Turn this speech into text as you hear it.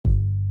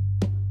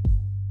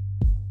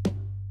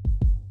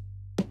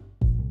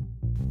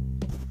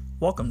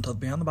Welcome to the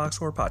Beyond the Box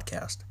Score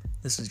podcast.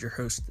 This is your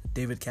host,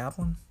 David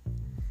Kaplan.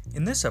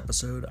 In this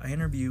episode, I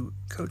interview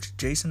Coach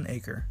Jason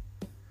Eaker.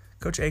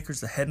 Coach Eaker is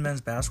the head men's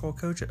basketball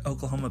coach at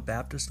Oklahoma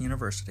Baptist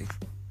University.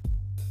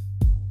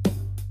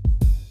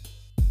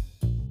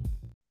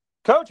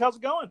 Coach, how's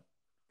it going?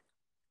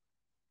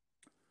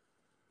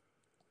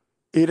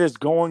 It is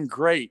going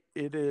great.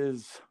 It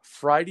is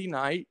Friday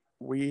night.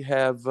 We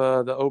have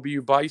the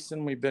OBU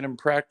Bison. We've been in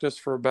practice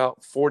for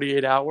about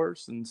 48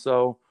 hours. And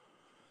so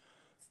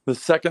the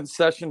second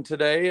session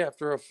today,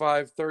 after a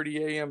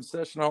 5:30 a.m.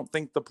 session, I don't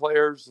think the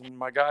players and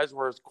my guys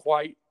were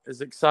quite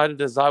as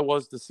excited as I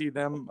was to see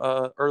them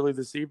early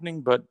this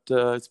evening. But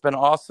it's been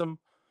awesome.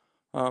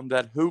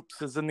 That hoops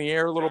is in the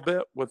air a little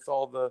bit with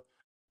all the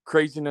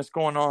craziness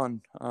going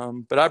on.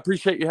 But I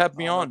appreciate you having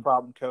me on. No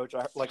problem, Coach.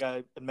 Like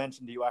I had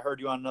mentioned to you, I heard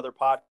you on another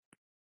podcast.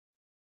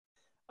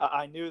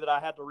 I knew that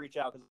I had to reach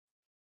out because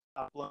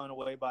I was blown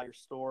away by your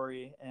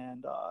story,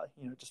 and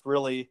just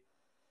really,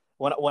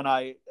 when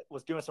I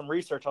was doing some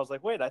research, I was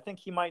like, wait, I think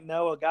he might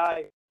know a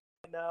guy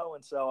I know,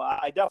 and so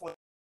I definitely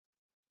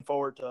look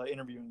forward to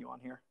interviewing you on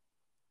here.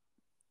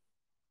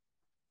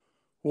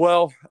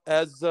 Well,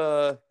 as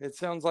it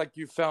sounds like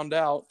you found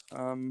out,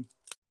 I'm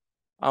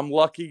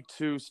lucky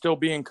to still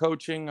be in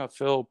coaching. I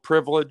feel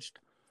privileged.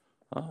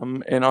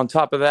 And on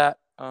top of that,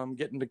 I'm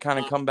getting to kind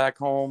of come back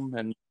home,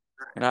 and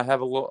I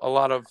have a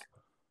lot of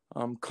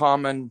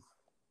common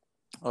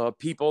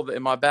people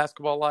in my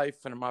basketball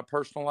life and in my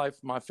personal life,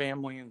 my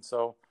family. And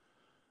so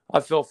I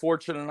feel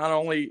fortunate to not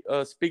only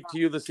speak to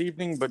you this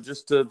evening, but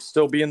just to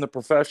still be in the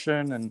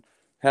profession and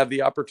have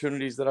the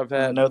opportunities that I've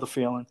had. I know the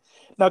feeling.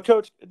 Now,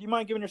 Coach, do you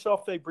mind giving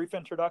yourself a brief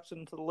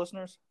introduction to the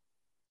listeners?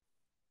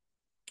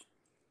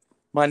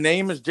 My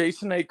name is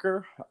Jason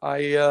Eaker.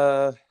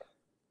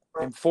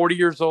 I'm 40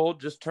 years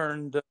old, just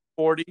turned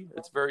 40.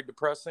 It's very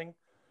depressing.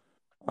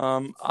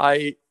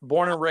 I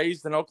born and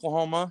raised in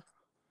Oklahoma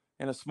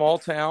in a small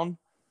town.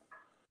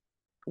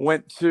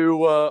 Went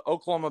to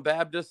Oklahoma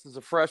Baptist as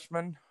a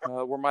freshman,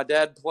 where my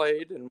dad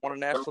played and won a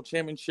national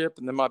championship.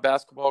 And then my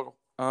basketball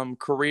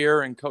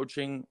career and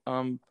coaching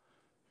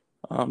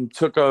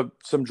took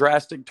some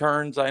drastic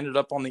turns. I ended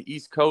up on the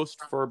East Coast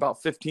for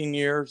about 15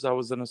 years. I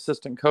was an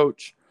assistant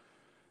coach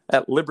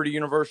at Liberty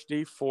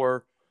University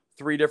for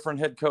 3 different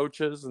head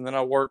coaches. And then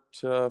I worked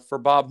for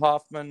Bob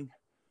Hoffman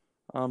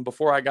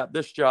before I got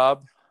this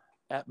job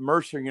at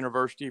Mercer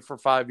University for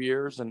 5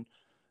 years. And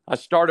I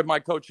started my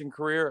coaching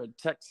career at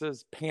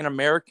Texas Pan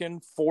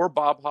American for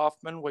Bob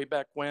Hoffman way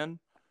back when.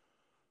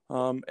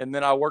 And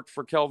then I worked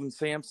for Kelvin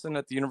Sampson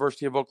at the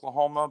University of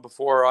Oklahoma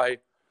before I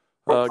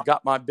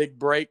got my big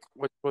break,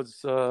 which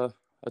was a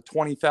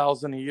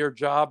 $20,000 a year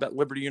job at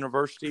Liberty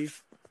University.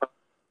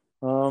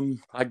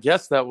 I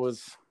guess that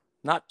was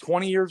not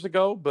 20 years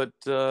ago, but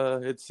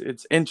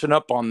it's inching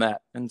up on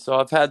that. And so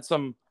I've had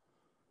some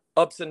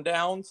ups and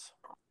downs.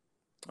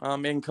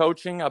 In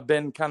coaching, I've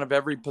been kind of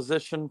every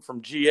position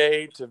from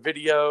GA to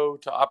video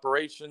to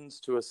operations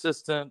to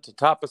assistant to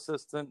top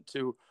assistant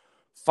to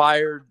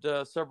fired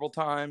several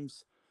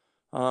times.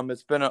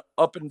 It's been an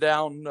up and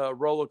down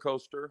roller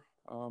coaster.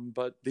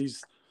 But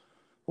these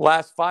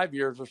last 5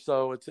 years or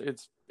so,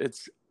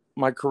 it's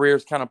my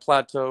career's kind of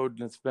plateaued,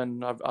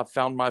 and I've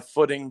found my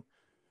footing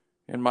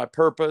and my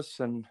purpose,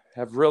 and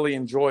have really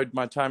enjoyed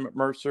my time at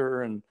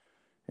Mercer, and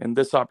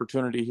this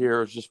opportunity here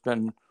has just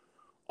been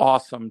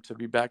awesome to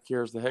be back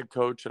here as the head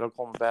coach at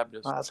Oklahoma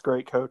Baptist. That's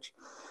great, Coach.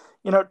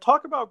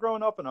 Talk about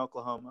growing up in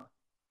Oklahoma.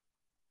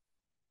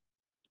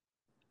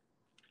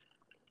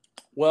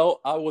 Well,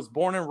 I was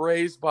born and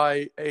raised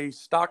by a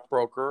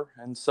stockbroker,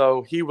 and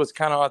so he was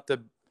kind of at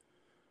the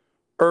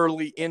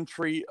early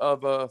entry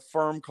of a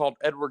firm called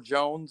Edward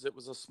Jones. It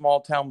was a small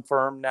town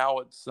firm. Now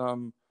it's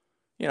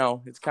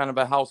it's kind of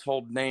a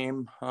household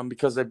name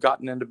because they've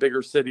gotten into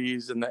bigger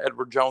cities in the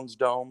Edward Jones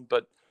Dome.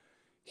 But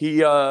he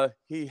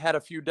had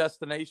a few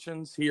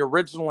destinations. He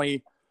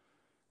originally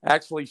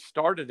actually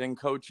started in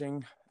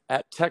coaching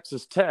at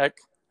Texas Tech.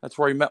 That's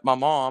where he met my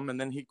mom.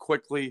 And then he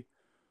quickly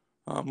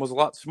was a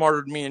lot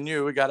smarter than me and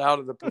you. He got out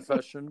of the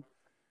profession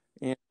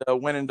and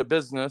went into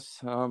business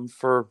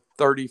for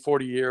 30,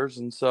 40 years.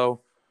 And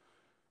so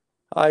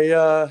I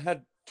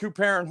had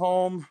 2-parent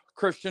home,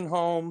 Christian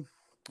home,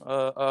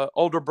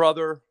 older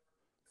brother,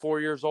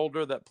 4 years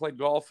older, that played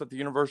golf at the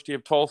University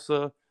of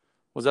Tulsa,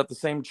 was at the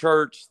same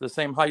church, the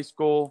same high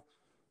school.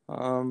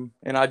 And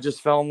I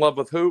just fell in love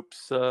with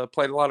hoops,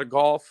 played a lot of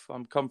golf.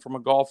 Come from a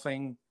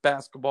golfing,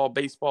 basketball,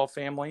 baseball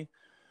family.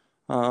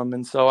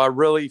 And so I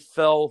really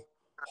fell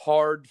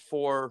hard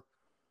for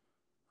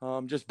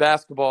just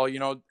basketball.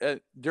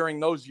 During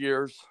those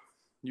years,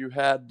 you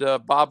had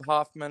Bob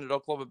Hoffman at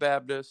Oklahoma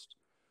Baptist.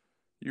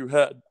 You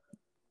had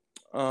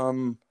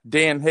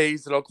Dan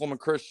Hayes at Oklahoma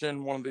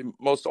Christian, one of the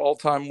most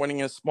all-time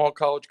winningest small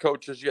college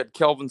coaches. You had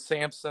Kelvin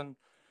Sampson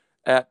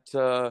at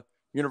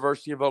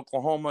University of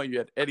Oklahoma. You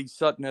had Eddie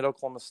Sutton at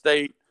Oklahoma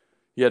State.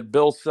 You had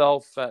Bill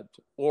Self at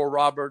Oral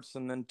Roberts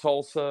and then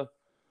Tulsa.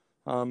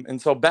 And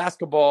so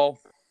basketball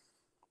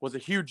was a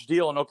huge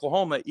deal in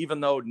Oklahoma, even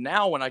though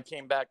now when I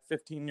came back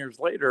 15 years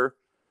later,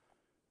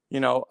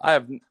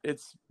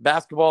 it's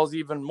basketball is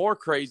even more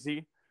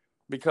crazy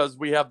because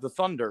we have the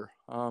Thunder.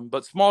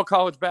 But small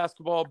college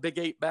basketball, Big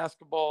 8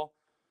 basketball,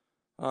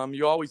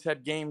 you always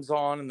had games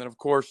on. And then, of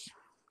course,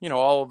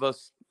 all of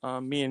us,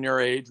 me and your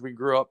age, we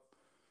grew up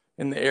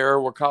in the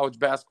era where college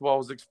basketball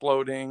was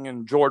exploding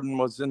and Jordan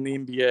was in the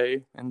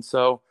NBA. And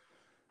so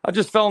I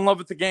just fell in love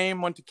with the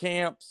game, went to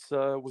camps,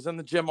 was in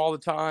the gym all the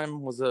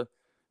time, was a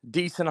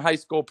decent high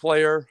school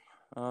player,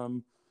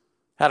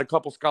 had a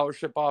couple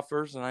scholarship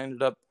offers, and I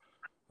ended up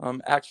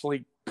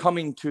actually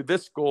coming to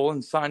this school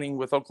and signing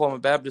with Oklahoma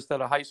Baptist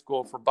at a high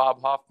school for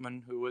Bob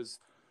Hoffman, who was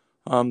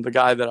the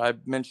guy that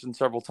I've mentioned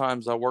several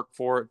times I worked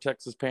for at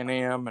Texas Pan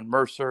Am and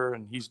Mercer,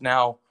 and he's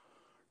now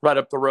right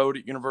up the road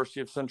at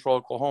University of Central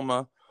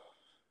Oklahoma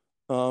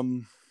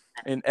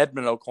in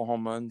Edmond,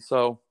 Oklahoma. And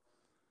so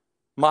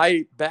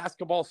my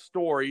basketball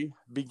story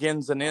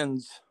begins and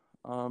ends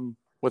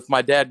with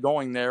my dad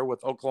going there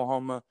with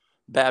Oklahoma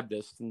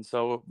Baptist. And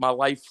so my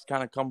life's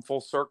kind of come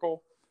full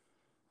circle.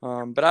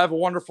 But I have a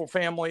wonderful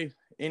family.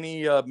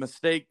 Any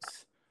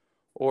mistakes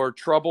or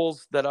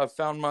troubles that I've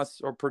found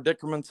or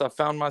predicaments I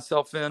found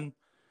myself in,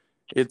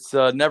 it's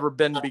never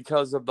been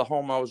because of the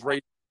home I was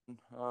raised in.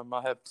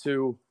 I have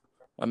two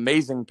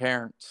amazing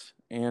parents,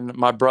 and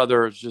my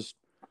brother is just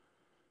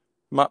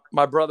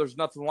my brother's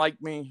nothing like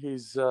me.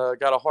 He's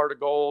got a heart of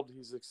gold.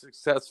 He's a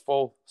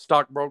successful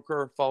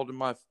stockbroker, followed in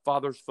my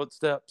father's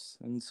footsteps.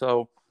 And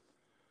so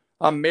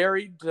I'm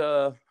married.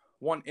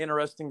 One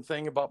interesting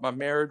thing about my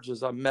marriage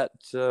is I met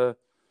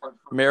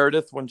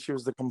Meredith when she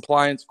was the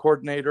compliance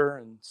coordinator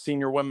and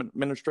senior women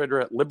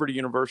administrator at Liberty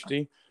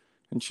University.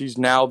 And she's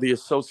now the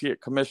associate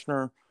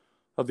commissioner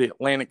of the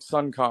Atlantic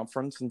Sun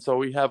Conference. And so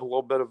we have a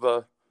little bit of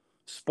a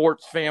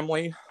sports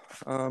family,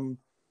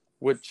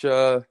 which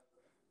I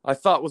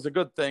thought was a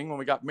good thing when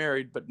we got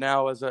married. But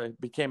now as I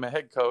became a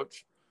head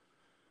coach,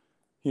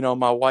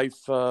 my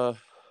wife, I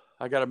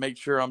got to make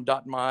sure I'm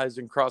dotting my I's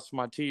and crossing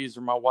my T's,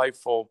 or my wife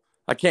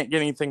I can't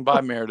get anything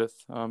by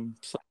Meredith. I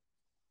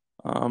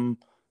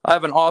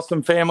have an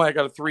awesome family. I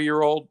got a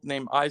 3-year-old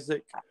named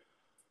Isaac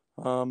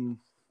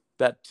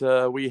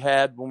that we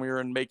had when we were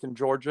in Macon,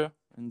 Georgia.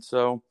 And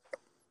so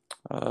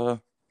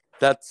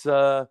that's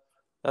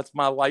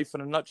my life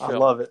in a nutshell. I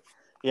love it.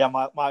 Yeah,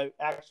 my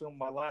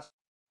last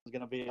is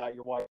going to be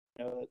your wife.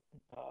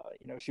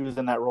 She was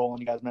in that role and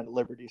you guys met at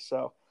Liberty.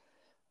 So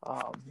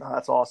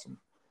that's awesome.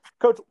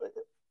 Coach,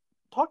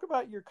 talk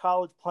about your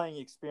college playing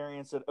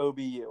experience at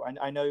OBU.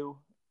 I know,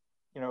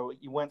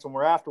 you went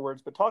somewhere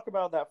afterwards, but talk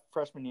about that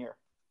freshman year.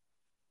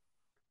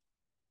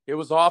 It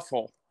was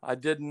awful. I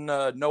didn't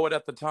know it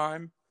at the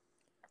time.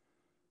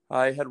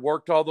 I had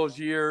worked all those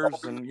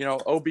years, and,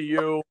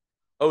 OBU,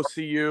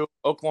 OCU,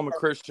 Oklahoma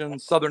Christian,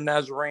 Southern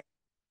Nazarene,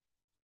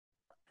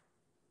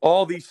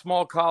 all these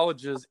small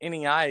colleges,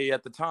 NEIA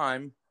at the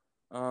time,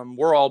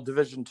 we're all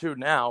Division II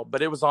now,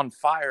 but it was on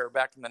fire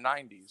back in the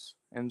 90s.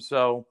 And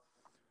so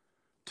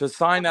to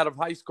sign out of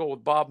high school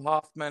with Bob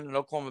Hoffman and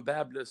Oklahoma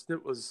Baptist,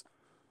 it was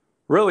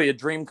really a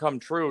dream come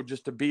true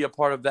just to be a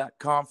part of that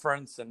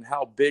conference and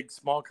how big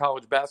small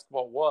college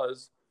basketball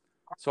was.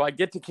 So I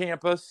get to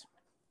campus.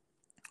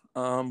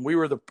 We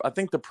were I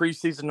think the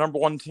preseason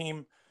 #1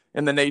 team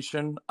in the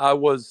nation. I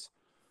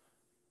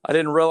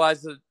didn't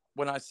realize it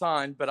when I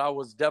signed, but I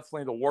was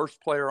definitely the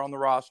worst player on the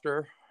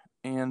roster,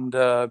 and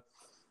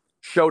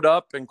showed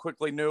up and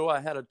quickly knew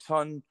I had a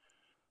ton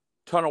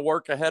of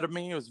work ahead of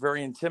me. It was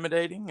very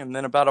intimidating. And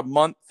then about a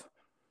month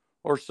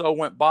or so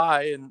went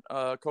by, and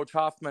Coach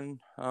Hoffman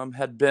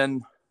had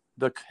been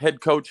the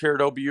head coach here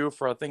at OBU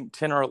for, I think,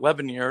 10 or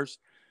 11 years.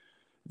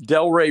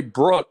 Delray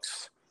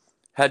Brooks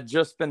had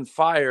just been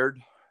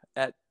fired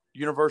at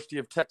University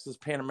of Texas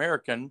Pan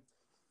American.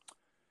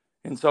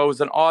 And so it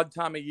was an odd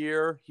time of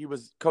year.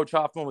 Coach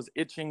Hoffman was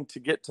itching to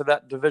get to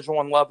that Division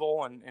I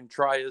level and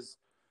try his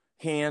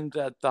hand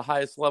at the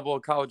highest level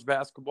of college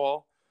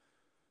basketball.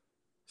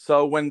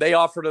 So when they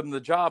offered him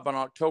the job on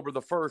October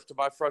the 1st of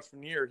my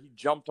freshman year, he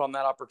jumped on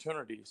that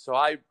opportunity. So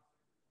I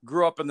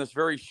grew up in this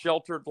very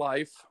sheltered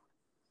life,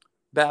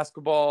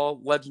 basketball,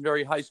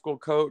 legendary high school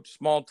coach,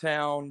 small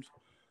town,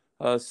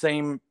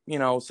 same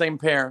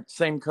parents,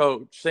 same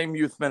coach, same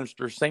youth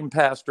minister, same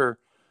pastor,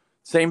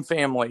 same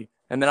family.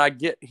 And then I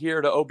get here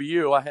to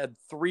OBU. I had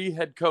 3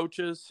 head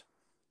coaches,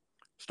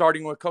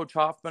 starting with Coach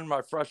Hoffman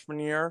my freshman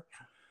year.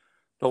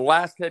 The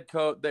last head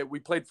coach that we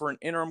played for an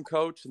interim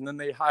coach, and then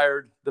they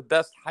hired the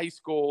best high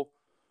school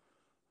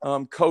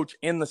coach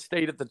in the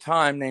state at the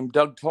time named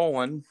Doug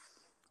Tolan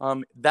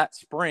that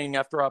spring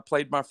after I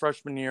played my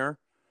freshman year.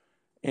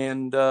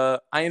 And I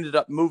ended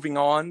up moving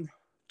on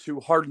to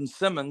Hardin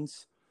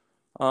Simmons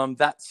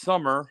that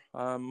summer.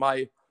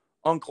 My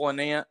uncle and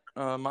aunt,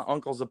 my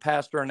uncle's a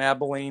pastor in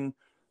Abilene,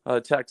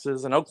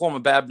 Texas, and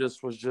Oklahoma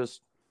Baptist was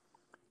just,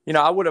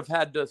 I would have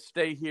had to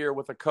stay here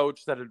with a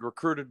coach that had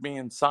recruited me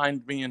and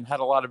signed me and had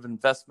a lot of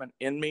investment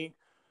in me,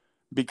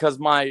 because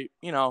I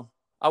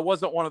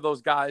wasn't one of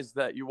those guys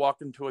that you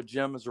walk into a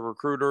gym as a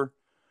recruiter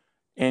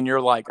and you're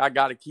like, I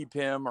got to keep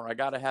him or I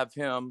got to have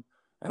him,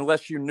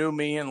 unless you knew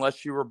me,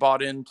 unless you were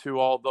bought into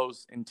all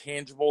those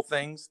intangible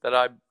things that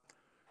I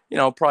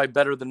probably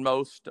better than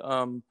most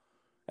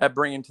at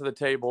bringing to the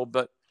table.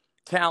 But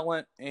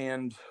talent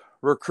and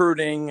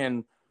recruiting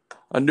and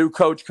a new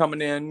coach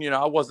coming in,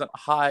 I wasn't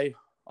high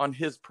on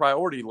his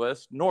priority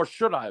list, nor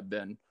should I have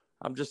been.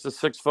 I'm just a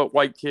 6-foot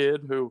white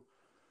kid who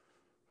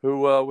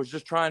was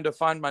just trying to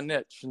find my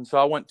niche. And so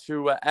I went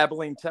to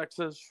Abilene,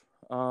 Texas,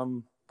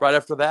 right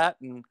after that,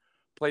 and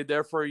played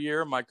there for a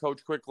year. My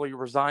coach quickly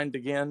resigned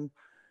again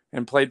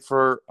and played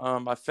for,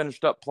 I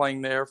finished up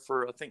playing there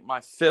for, I think, my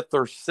 5th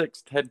or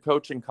 6th head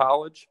coach in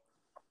college.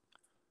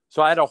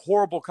 So I had a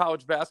horrible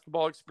college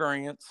basketball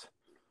experience.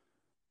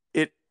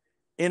 It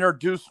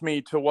introduced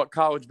me to what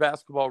college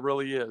basketball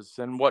really is.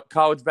 And what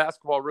college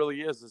basketball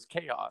really is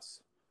chaos.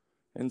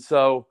 And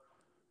so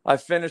I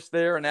finished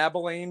there in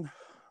Abilene,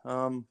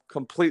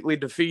 completely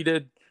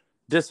defeated,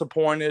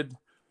 disappointed,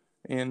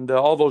 and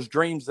all those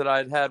dreams that I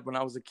had had when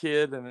I was a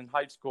kid and in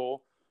high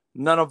school,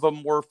 none of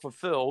them were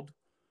fulfilled.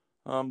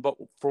 But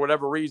for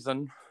whatever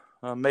reason,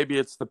 maybe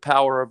it's the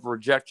power of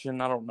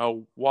rejection. I don't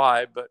know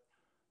why, but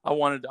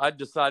I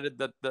decided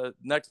that the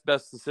next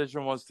best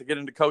decision was to get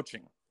into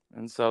coaching.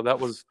 And so that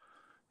was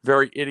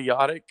very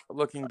idiotic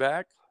looking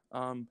back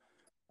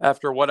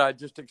after what I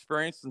just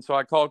experienced. And so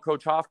I called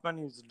Coach Hoffman.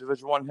 He's a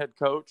Division I head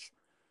coach.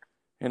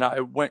 And I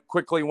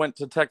quickly went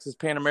to Texas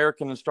Pan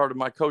American and started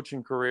my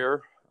coaching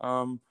career.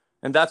 And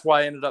that's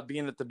why I ended up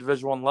being at the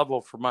Division I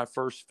level for my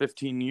first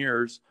 15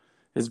 years,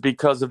 is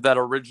because of that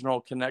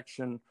original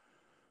connection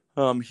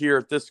here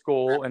at this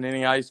school and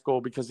NEI school,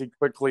 because he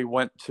quickly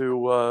went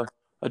to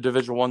a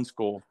Division I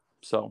school.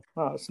 So,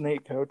 oh, it's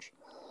neat, Coach.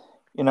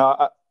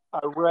 I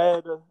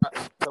read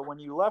that when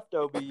you left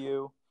OBU,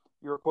 you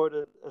were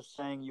quoted as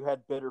saying you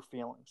had bitter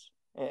feelings.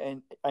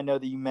 And I know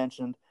that you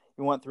mentioned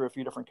you went through a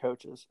few different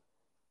coaches.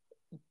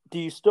 Do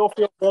you still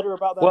feel bitter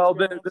about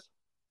that experience?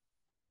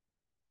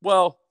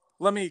 Well,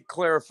 let me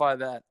clarify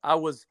that. I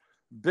was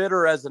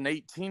bitter as an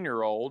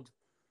 18-year-old,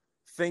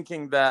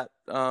 thinking that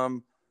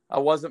I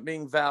wasn't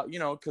being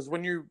valued, because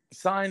when you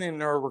sign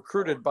in or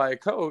recruited by a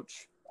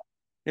coach,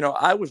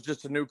 I was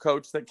just a new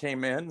coach that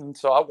came in. And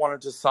so I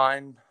wanted to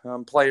sign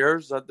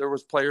players. There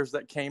was players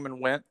that came and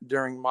went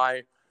during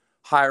my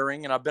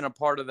hiring. And I've been a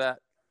part of that,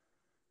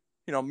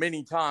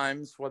 many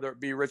times, whether it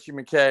be Richie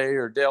McKay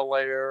or Dale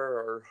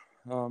Layer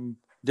or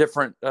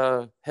different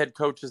head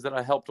coaches that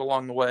I helped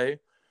along the way.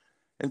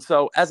 And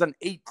so as an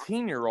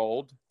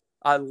 18-year-old,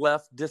 I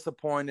left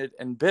disappointed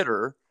and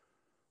bitter.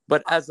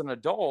 But as an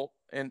adult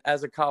and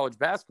as a college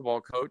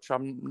basketball coach,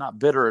 I'm not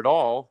bitter at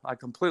all. I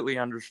completely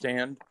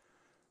understand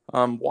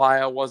why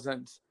I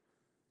wasn't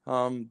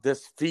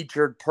this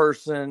featured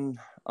person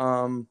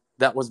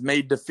that was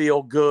made to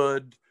feel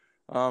good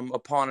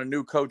upon a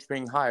new coach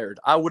being hired.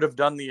 I would have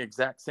done the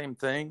exact same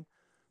thing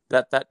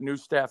that new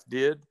staff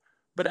did.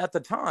 But at the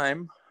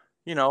time,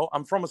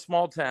 I'm from a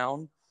small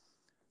town.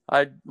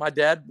 My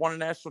dad won a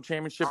national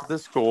championship at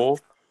this school.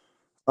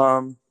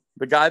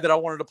 The guy that I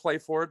wanted to play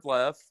for had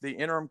left. The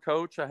interim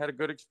coach, I had a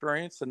good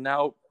experience. And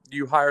now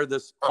you hire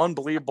this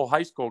unbelievable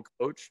high school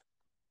coach.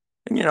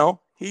 And,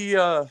 he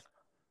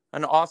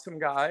an awesome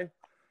guy.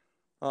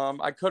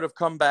 I could have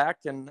come back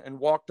and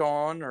walked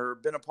on or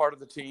been a part of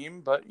the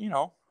team. But,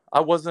 it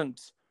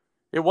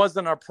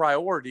wasn't a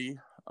priority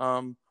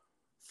and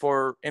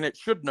it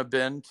shouldn't have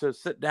been, to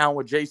sit down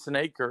with Jason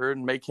Eaker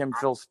and make him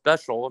feel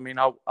special. I mean,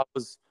 I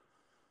was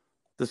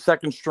the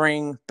second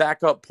string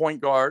backup point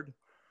guard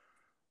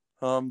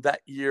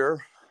that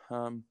year.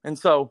 And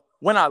so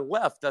when I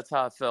left, that's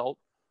how I felt.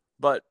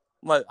 But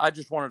I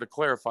just wanted to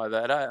clarify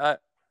that. I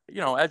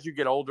as you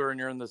get older and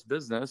you're in this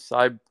business,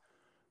 I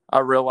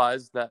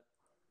realized that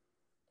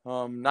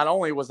not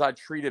only was I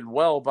treated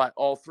well by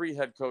all 3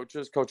 head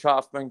coaches, Coach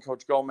Hoffman,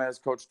 Coach Gomez,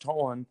 Coach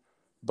Tolan,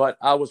 but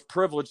I was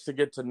privileged to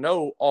get to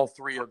know all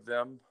 3 of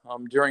them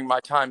during my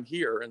time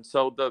here. And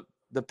so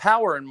the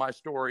power in my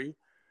story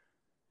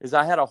is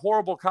I had a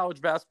horrible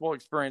college basketball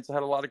experience. I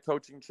had a lot of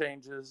coaching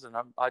changes, and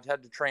I'd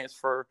had to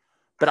transfer,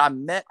 but I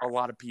met a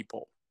lot of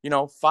people.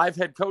 5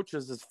 head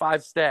coaches is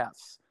 5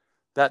 staffs.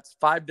 That's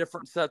 5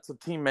 different sets of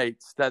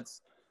teammates.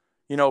 That's,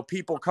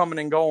 people coming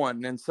and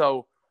going. And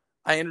so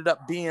I ended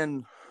up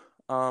being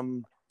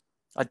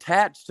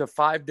attached to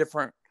 5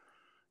 different,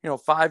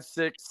 5,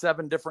 6,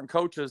 7 different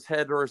coaches,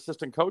 head or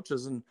assistant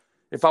coaches. And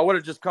if I would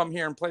have just come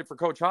here and played for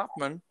Coach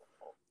Hoffman,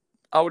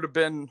 I would have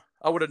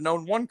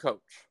known 1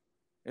 coach.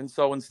 And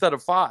so instead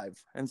of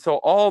 5. And so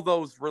all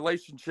those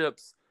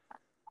relationships,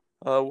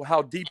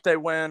 how deep they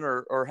went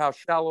or how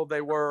shallow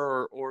they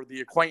were, or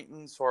the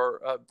acquaintance,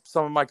 or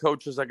some of my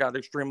coaches I got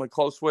extremely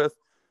close with,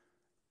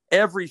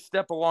 every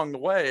step along the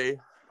way.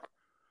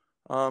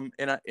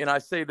 And I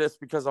say this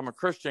because I'm a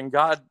Christian.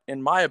 God,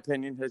 in my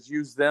opinion, has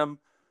used them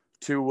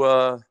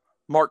to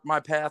mark my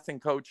path in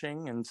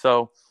coaching. And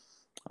so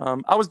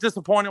I was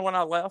disappointed when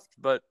I left,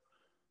 but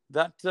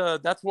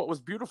that's what was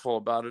beautiful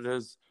about it,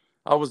 is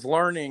I was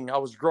learning, I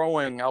was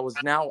growing, I was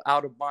now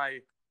out of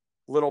my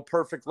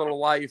perfect little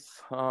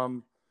life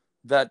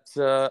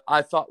that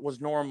I thought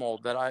was normal,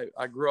 that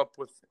I grew up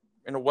with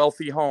in a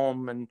wealthy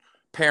home and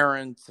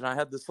parents, and I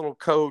had this little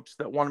coach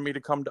that wanted me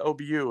to come to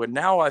OBU. And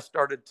now I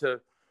started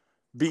to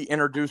be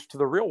introduced to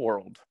the real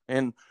world.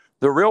 And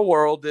the real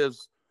world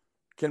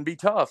can be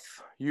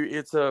tough.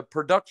 It's a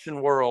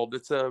production world.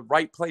 It's a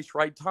right place,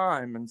 right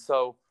time. And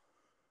so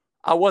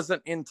I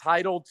wasn't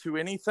entitled to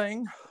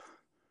anything,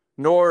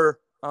 nor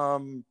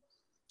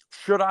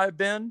should I have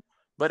been.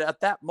 But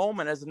at that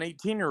moment, as an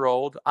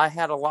 18-year-old, I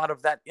had a lot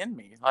of that in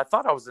me. I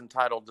thought I was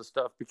entitled to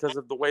stuff because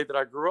of the way that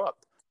I grew up.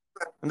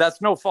 And that's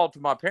no fault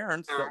of my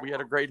parents, that we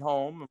had a great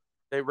home.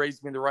 They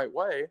raised me the right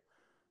way.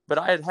 But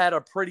I had had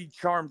a pretty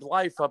charmed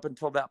life up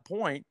until that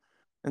point.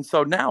 And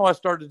so now I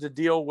started to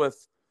deal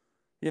with,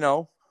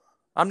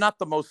 I'm not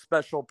the most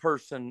special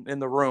person in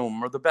the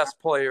room or the best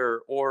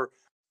player or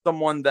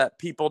someone that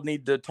people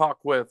need to talk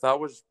with.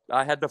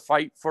 I had to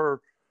fight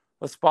for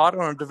a spot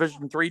on a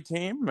Division III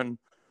team, and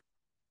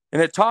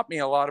it taught me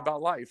a lot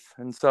about life.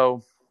 And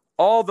so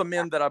all the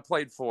men that I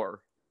played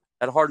for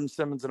at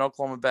Hardin-Simmons and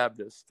Oklahoma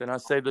Baptist, and I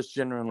say this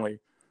genuinely,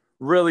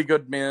 really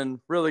good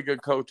men, really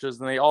good coaches,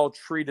 and they all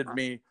treated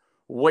me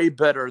way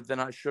better than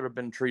I should have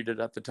been treated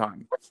at the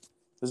time.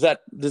 Does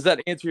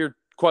that answer your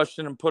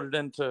question and put it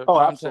into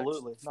context?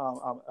 Absolutely.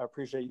 No, I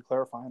appreciate you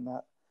clarifying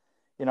that.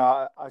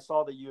 I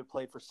saw that you had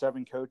played for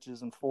 7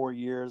 coaches in 4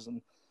 years,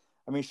 and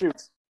I mean,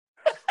 shoot,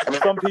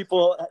 some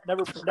people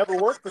never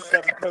worked for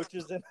 7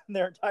 coaches in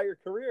their entire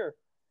career.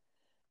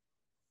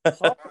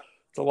 It's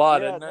a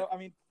lot, isn't it? No, I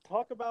mean,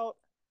 talk about,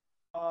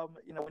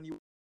 when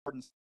you were,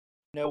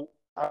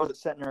 I was at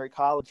Centenary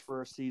College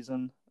for a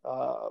season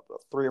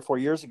 3 or 4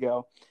 years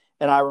ago,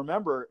 and I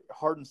remember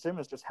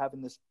Hardin-Simmons just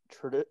having this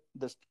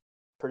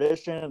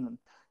tradition and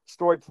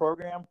storied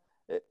program.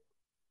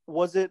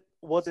 Was it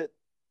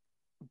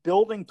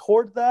building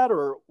toward that,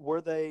 or were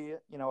they,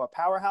 a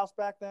powerhouse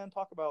back then?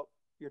 Talk about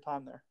your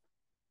time there.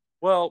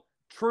 Well,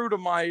 true to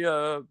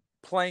my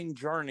playing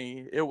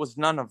journey, it was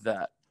none of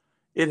that.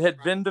 It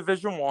had been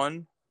Division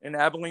I in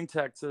Abilene,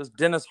 Texas.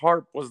 Dennis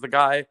Harp was the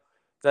guy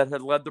that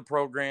had led the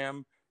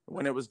program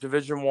when it was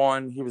Division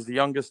I. He was the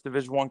youngest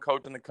Division I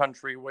coach in the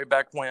country way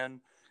back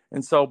when.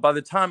 And so by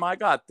the time I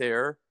got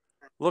there,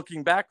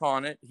 looking back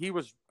on it, he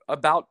was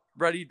about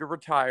ready to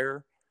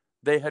retire.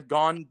 They had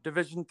gone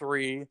Division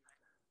III.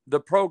 The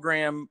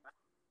program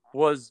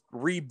was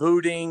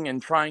rebooting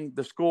and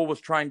the school was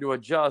trying to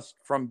adjust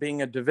from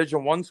being a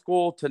Division I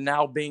school to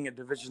now being a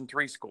Division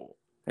III school.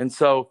 And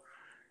so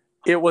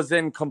it was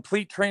in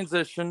complete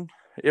transition.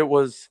 It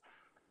was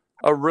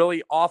a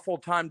really awful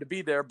time to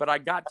be there, but I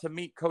got to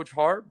meet Coach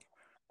Harp.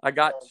 I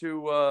got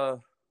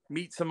to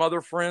meet some other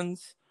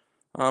friends.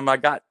 I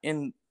got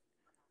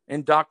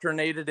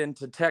indoctrinated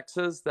into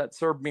Texas. That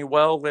served me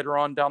well later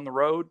on down the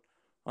road.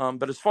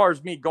 But as far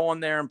as me going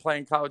there and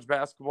playing college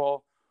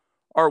basketball,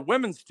 our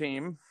women's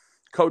team,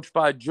 coached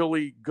by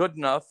Julie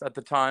Goodenough at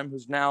the time,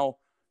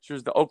 she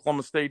was the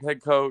Oklahoma State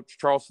head coach,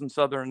 Charleston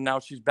Southern, and now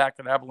she's back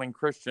at Abilene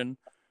Christian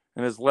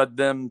and has led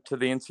them to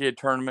the NCAA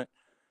tournament.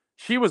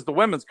 She was the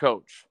women's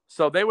coach.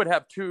 So they would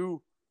have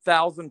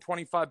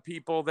 2,025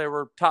 people. They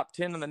were top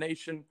 10 in the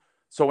nation.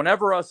 So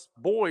whenever us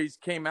boys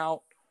came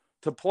out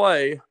to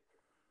play,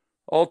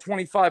 all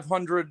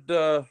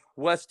 2,500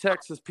 West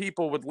Texas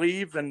people would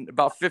leave, and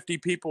about 50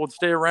 people would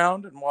stay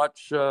around and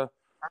watch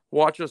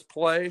us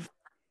play.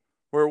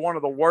 We're one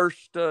of the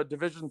worst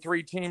Division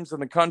III teams in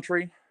the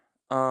country,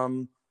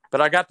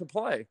 but I got to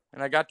play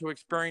and I got to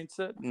experience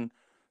it. And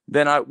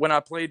then when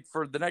I played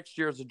for the next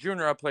year as a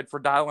junior, I played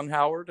for Dylan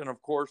Howard, and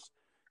of course,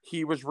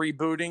 he was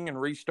rebooting and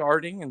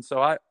restarting, and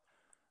so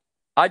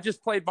I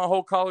just played my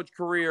whole college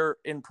career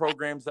in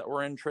programs that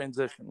were in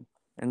transition,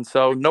 and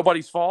so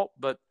nobody's fault,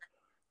 but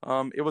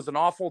it was an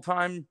awful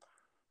time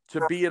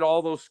to be at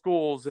all those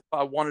schools if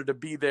I wanted to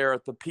be there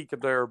at the peak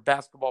of their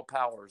basketball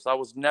powers. I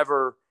was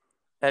never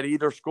at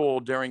either school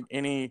during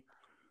any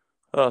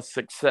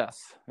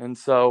success. And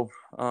so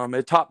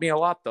it taught me a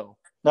lot, though.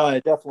 No,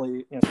 it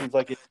definitely seems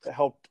like it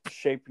helped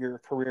shape your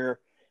career,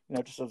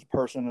 just as a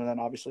person and then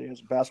obviously as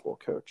a basketball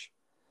coach.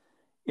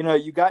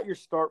 You got your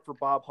start for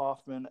Bob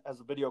Hoffman as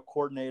a video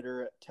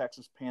coordinator at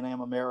Texas Pan Am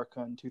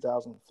America in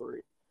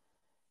 2003.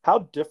 How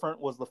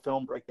different was the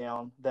film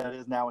breakdown than it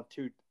is now in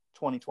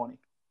 2020?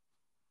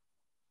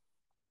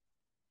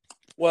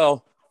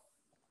 Well,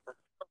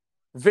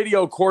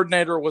 video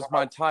coordinator was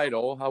my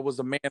title. I was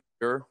a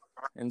manager,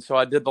 and so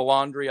I did the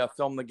laundry. I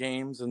filmed the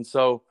games, and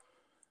so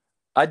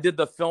I did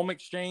the film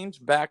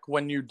exchange back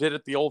when you did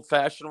it the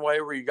old-fashioned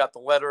way, where you got the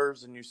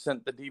letters and you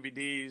sent the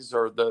DVDs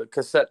or the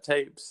cassette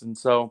tapes. And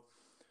so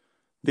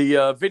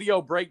the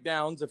video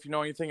breakdowns, if you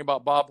know anything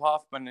about Bob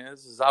Hoffman,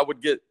 is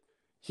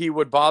he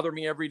would bother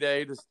me every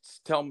day to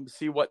tell me,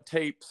 see what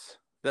tapes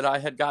that I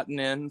had gotten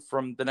in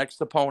from the next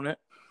opponent.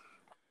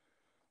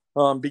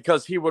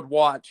 Because he would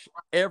watch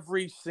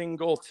every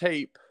single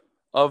tape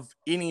of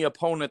any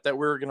opponent that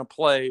we were going to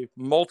play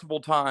multiple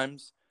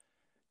times.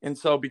 And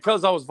so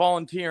because I was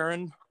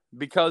volunteering,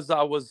 because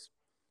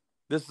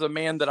this is a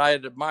man that I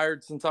had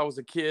admired since I was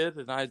a kid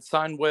and I had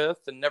signed with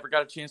and never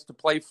got a chance to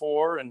play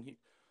for. And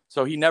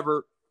so he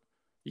never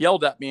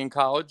yelled at me in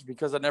college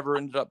because I never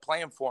ended up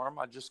playing for him.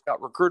 I just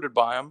got recruited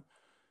by him.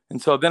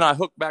 And so then I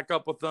hooked back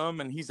up with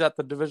him, and he's at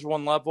the Division I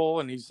level,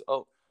 and he's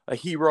a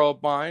hero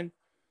of mine.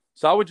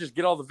 So I would just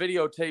get all the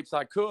videotapes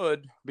I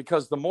could,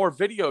 because the more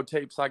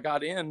videotapes I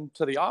got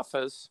into the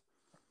office,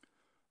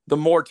 the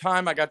more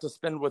time I got to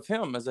spend with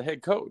him as a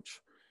head coach,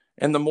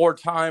 and the more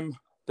time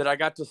that I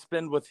got to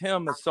spend with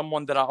him as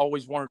someone that I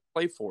always wanted to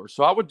play for.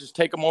 So I would just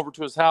take him over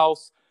to his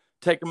house,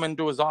 take him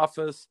into his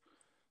office.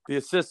 The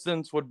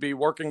assistants would be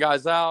working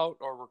guys out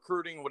or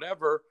recruiting,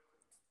 whatever.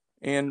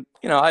 And,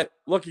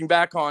 looking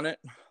back on it,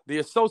 the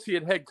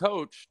associate head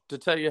coach, to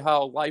tell you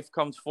how life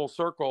comes full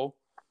circle,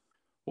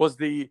 was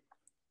the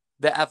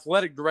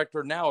athletic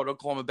director now at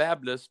Oklahoma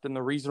Baptist. And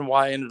the reason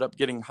why I ended up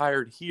getting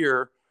hired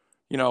here,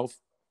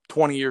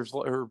 20 years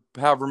or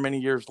however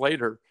many years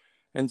later.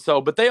 And so,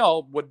 but they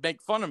all would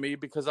make fun of me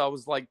because I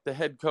was like the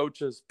head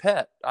coach's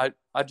pet. I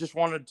just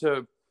wanted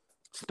to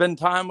spend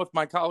time with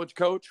my college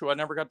coach, who I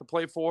never got to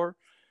play for.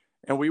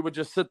 And we would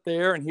just sit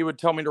there and he would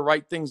tell me to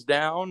write things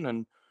down.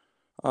 And,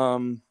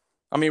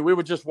 we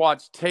would just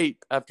watch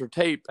tape after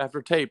tape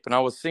after tape. And I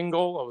was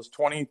single. I was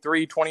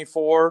 23,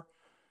 24,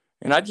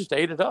 and I just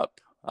ate it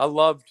up. I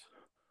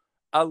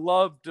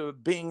loved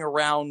being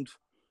around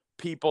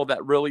people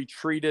that really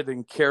treated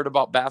and cared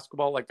about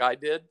basketball like I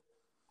did.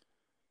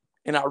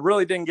 And I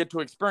really didn't get to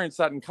experience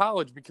that in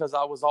college because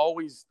I was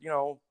always,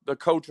 the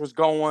coach was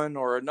going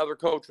or another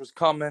coach was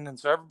coming. And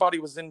so everybody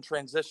was in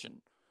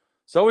transition.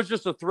 So it was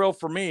just a thrill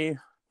for me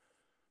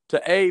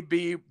to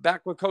be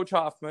back with Coach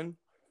Hoffman.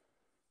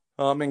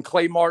 And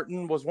Clay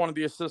Martin was one of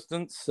the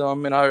assistants.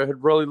 And I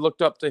had really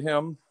looked up to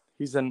him.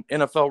 He's an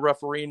NFL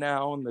referee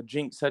now and the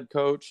Jinx head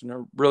coach and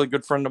a really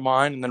good friend of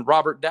mine. And then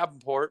Robert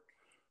Davenport,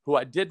 who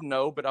I didn't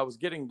know, but I was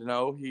getting to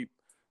know. He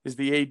is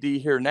the AD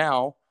here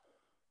now.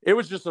 It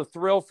was just a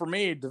thrill for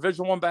me,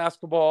 Division I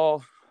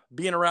basketball,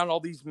 being around all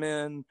these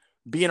men,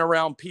 being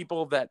around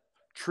people that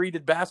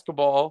treated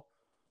basketball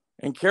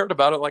and cared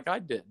about it like I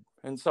did.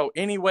 And so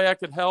any way I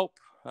could help,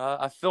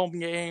 I filmed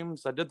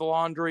games, I did the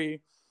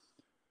laundry.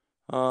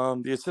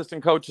 The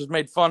assistant coaches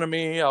made fun of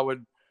me.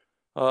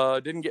 I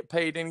didn't get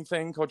paid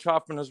anything. Coach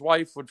Hoffman, his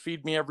wife, would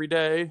feed me every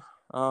day.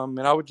 And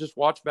I would just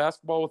watch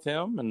basketball with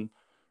him and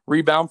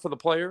rebound for the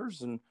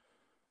players. And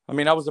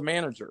I was a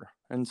manager.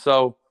 And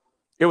so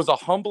it was a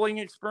humbling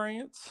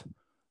experience,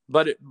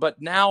 but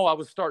now I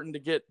was starting to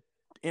get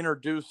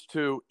introduced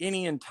to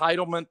any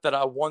entitlement that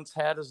I once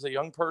had as a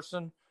young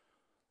person.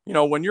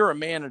 When you're a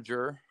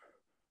manager,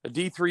 a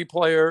D3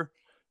 player,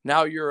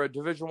 now you're a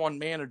Division I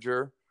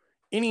manager,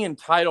 any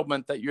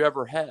entitlement that you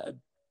ever had,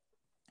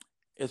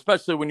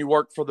 especially when you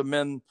work for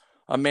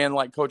a man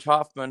like Coach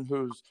Hoffman,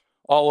 who's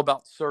all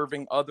about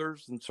serving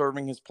others and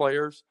serving his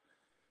players,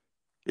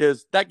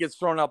 is that gets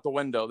thrown out the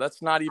window. That's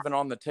not even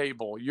on the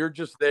table. You're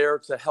just there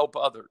to help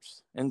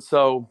others. And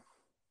so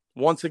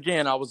once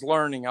again, I was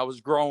learning, I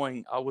was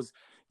growing, I was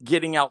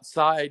getting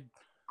outside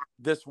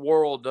this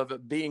world of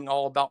it being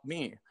all about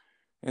me.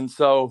 And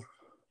so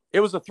it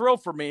was a thrill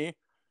for me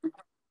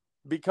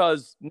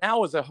because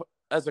now as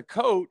a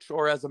coach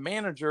or as a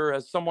manager,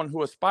 as someone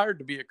who aspired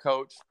to be a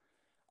coach,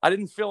 I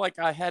didn't feel like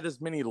I had as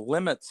many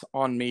limits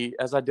on me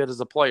as I did as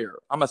a player.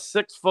 I'm a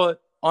 6-foot,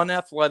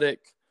 unathletic,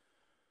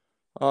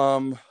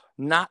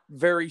 not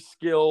very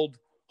skilled,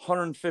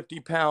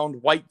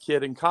 150-pound white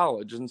kid in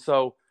college. And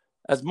so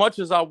as much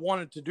as I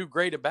wanted to do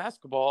great at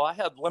basketball, I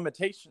had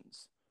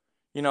limitations.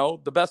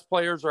 The best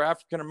players are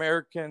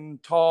African-American,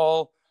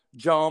 tall,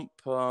 jump,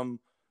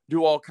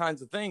 do all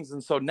kinds of things.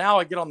 And so now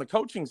I get on the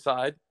coaching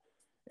side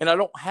and I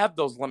don't have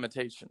those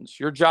limitations.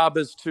 Your job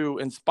is to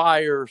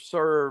inspire,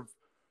 serve,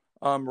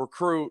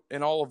 recruit,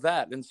 and all of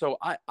that. And so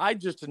I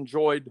just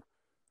enjoyed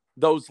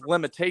those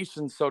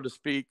limitations, so to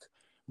speak,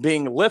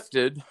 being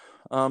lifted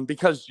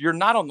because you're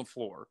not on the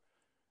floor.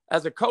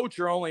 As a coach,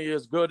 you're only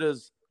as good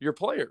as your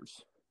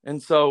players.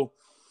 And so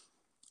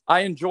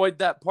I enjoyed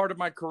that part of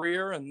my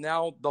career. And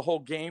now the whole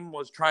game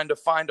was trying to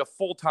find a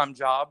full-time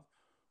job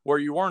where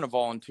you weren't a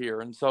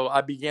volunteer. And so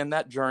I began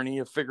that journey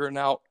of figuring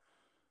out,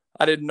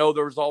 I didn't know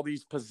there was all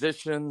these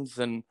positions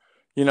and,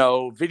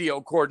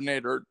 video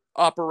coordinator,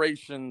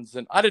 operations,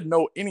 and I didn't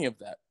know any of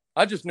that.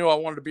 I just knew I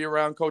wanted to be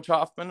around Coach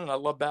Hoffman and I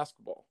love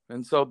basketball.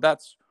 And so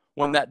that's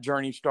when that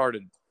journey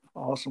started.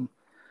 Awesome.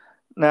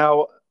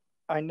 Now,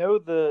 I know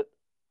that,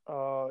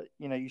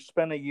 you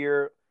spent a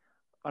year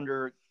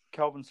under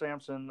Kelvin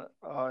Sampson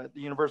at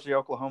the University of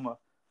Oklahoma.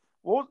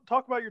 Well,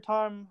 talk about your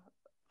time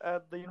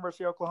at the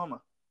University of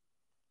Oklahoma.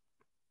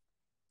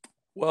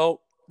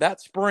 Well, that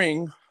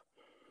spring,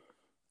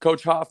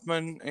 Coach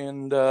Hoffman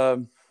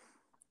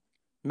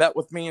met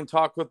with me and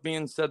talked with me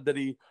and said that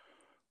he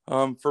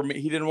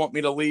didn't want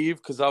me to leave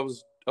because I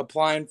was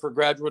applying for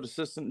graduate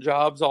assistant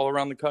jobs all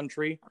around the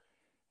country.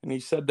 And he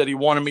said that he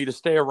wanted me to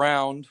stay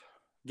around,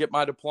 get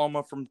my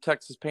diploma from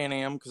Texas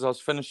Pan-Am because I was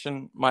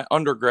finishing my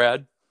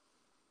undergrad.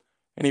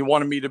 And he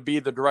wanted me to be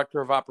the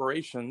director of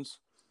operations.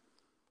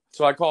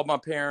 So I called my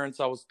parents.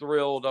 I was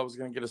thrilled. I was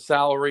going to get a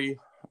salary.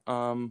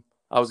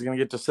 I was going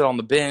to get to sit on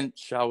the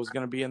bench. I was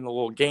going to be in the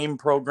little game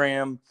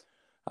program.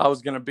 I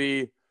was going to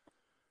be,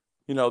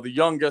 the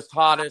youngest,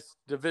 hottest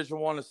Division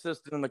I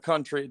assistant in the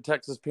country at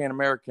Texas Pan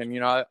American.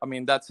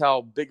 That's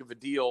how big of a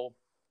deal,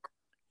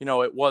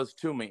 it was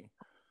to me.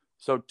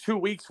 So 2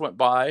 weeks went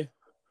by,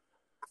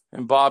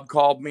 and Bob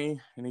called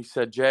me, and he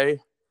said, Jay,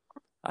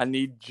 I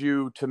need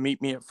you to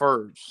meet me at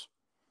Furs.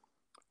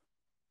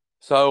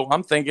 So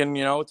I'm thinking,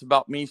 it's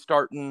about me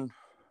starting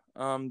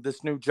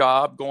this new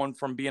job, going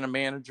from being a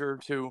manager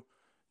to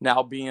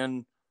now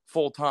being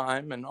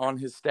full-time and on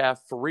his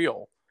staff for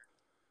real.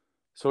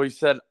 So he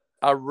said,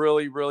 I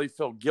really, really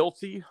feel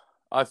guilty.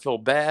 I feel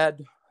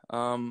bad,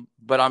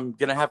 but I'm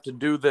going to have to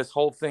do this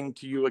whole thing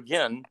to you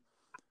again.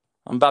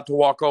 I'm about to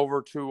walk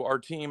over to our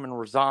team and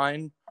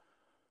resign.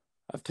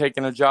 I've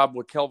taken a job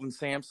with Kelvin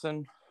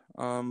Sampson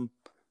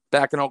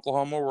back in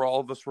Oklahoma, where all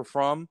of us were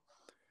from.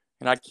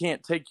 And I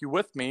can't take you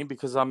with me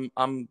because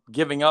I'm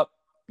giving up.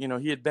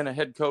 He had been a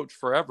head coach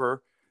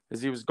forever,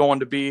 as he was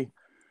going to be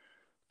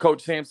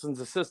Coach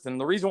Sampson's assistant.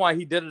 And the reason why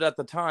he did it at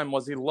the time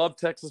was he loved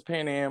Texas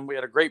A&M. We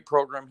had a great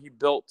program. He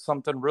built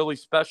something really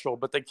special,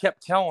 but they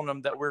kept telling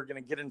him that we were going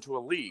to get into a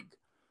league.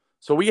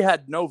 So we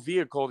had no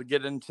vehicle to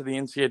get into the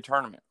NCAA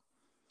tournament.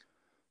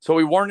 So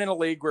we weren't in a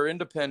league. We're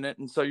independent.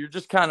 And so you're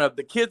just kind of,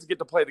 the kids get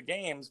to play the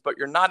games, but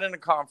you're not in a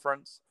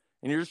conference,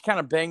 and you're just kind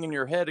of banging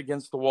your head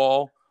against the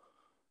wall,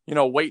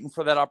 waiting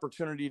for that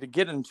opportunity to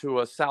get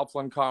into a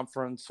Southland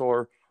Conference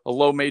or a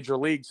low major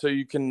league, so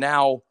you can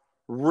now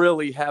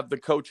really have the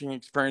coaching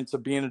experience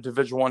of being a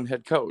Division I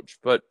head coach.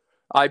 But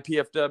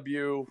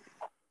IPFW,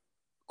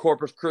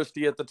 Corpus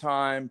Christi at the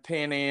time,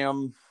 Pan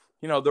Am,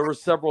 there were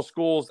several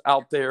schools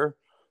out there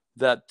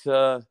that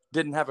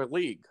didn't have a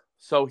league.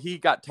 So he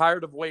got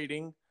tired of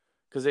waiting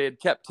because they had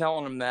kept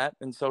telling him that.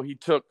 And so he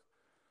took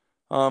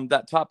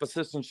that top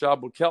assistant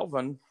job with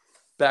Kelvin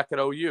back at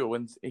OU.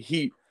 And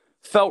he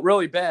felt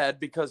really bad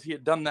because he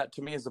had done that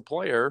to me as a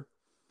player.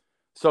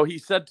 So he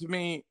said to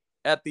me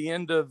at the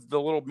end of the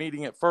little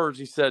meeting at Furs,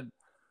 he said,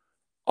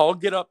 I'll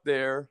get up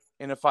there,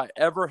 and if I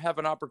ever have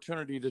an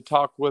opportunity to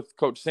talk with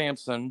Coach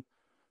Sampson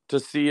to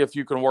see if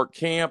you can work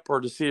camp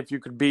or to see if you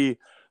could be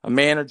a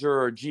manager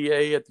or a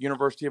GA at the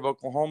University of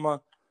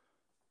Oklahoma,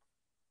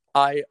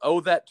 I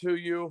owe that to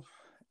you,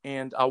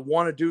 and I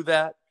want to do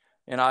that,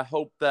 and I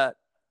hope that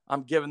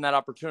I'm given that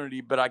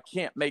opportunity, but I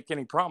can't make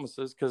any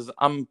promises because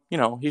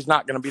he's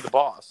not going to be the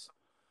boss.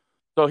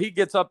 So he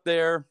gets up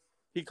there.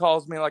 He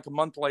calls me like a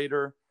month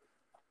later.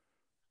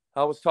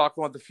 I was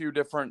talking with a few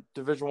different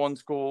Division I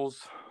schools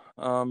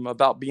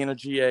about being a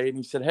GA, and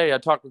he said, hey, I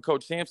talked with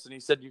Coach Sampson. He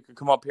said you could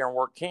come up here and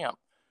work camp,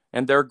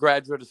 and their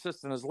graduate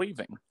assistant is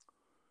leaving.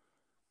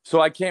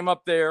 So I came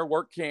up there,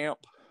 worked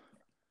camp,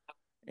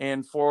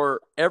 and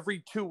for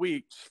every 2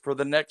 weeks for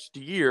the next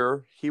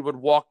year, he would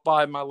walk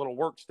by my little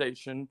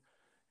workstation,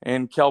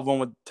 and Kelvin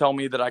would tell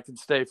me that I could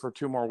stay for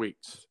 2 more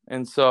weeks.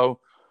 And so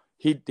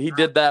he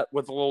did that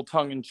with a little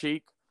tongue in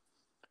cheek.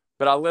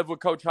 But I lived with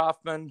Coach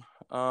Hoffman.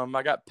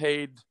 I got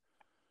paid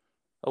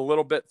a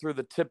little bit through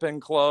the Tip-In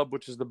Club,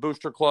 which is the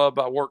booster club.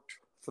 I worked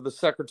for the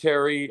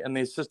secretary and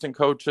the assistant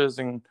coaches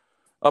and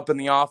up in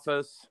the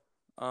office,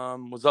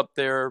 was up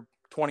there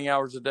 20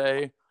 hours a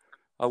day.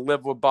 I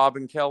lived with Bob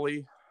and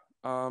Kelly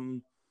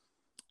and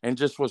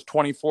just was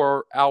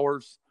 24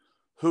 hours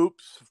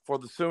hoops for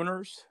the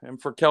Sooners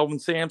and for Kelvin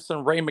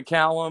Sampson, Ray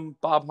McCallum,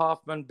 Bob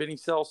Hoffman, Benny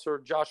Seltzer,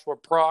 Joshua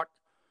Prock.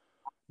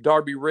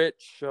 Darby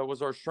Rich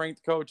was our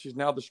strength coach. He's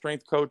now the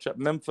strength coach at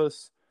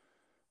Memphis.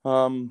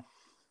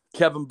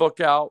 Kevin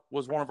Bookout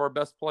was one of our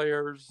best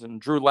players, and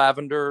Drew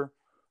Lavender,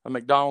 a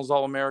McDonald's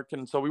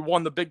All-American. So we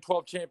won the Big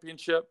 12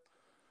 championship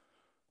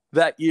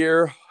that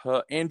year.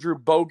 Andrew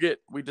Bogut,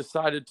 we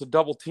decided to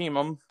double team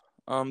him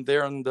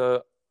there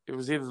it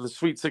was either the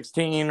Sweet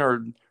 16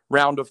 or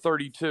round of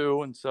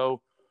 32. And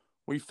so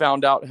we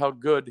found out how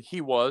good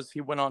he was.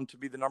 He went on to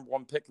be the number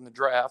 1 pick in the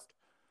draft.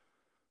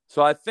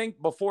 So I think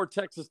before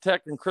Texas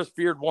Tech and Chris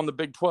Beard won the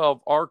Big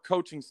 12, our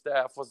coaching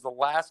staff was the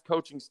last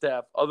coaching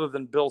staff other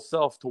than Bill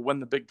Self to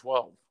win the Big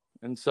 12.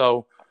 And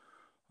so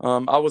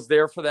I was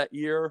there for that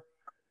year.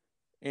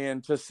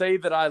 And to say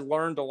that I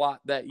learned a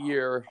lot that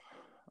year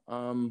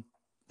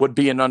would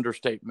be an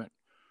understatement.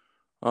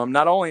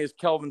 Not only is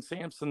Kelvin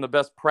Sampson the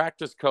best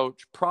practice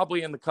coach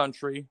probably in the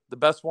country, the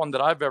best one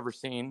that I've ever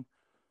seen,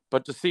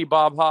 but to see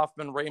Bob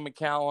Hoffman, Ray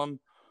McCallum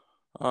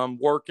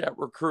work at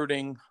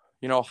recruiting,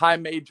 high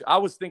major. I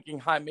was thinking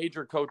high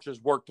major coaches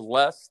worked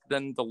less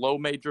than the low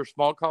major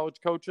small college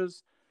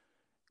coaches.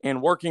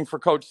 And working for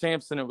Coach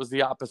Sampson, it was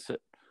the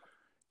opposite.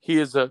 He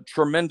is a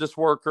tremendous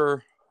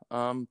worker,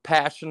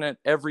 passionate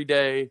every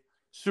day,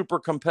 super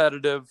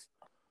competitive,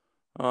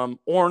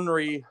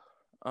 ornery,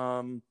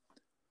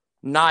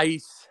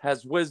 nice,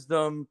 has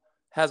wisdom,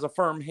 has a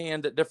firm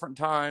hand at different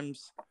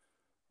times.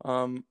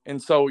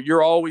 And so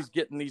you're always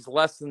getting these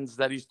lessons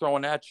that he's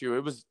throwing at you.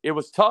 It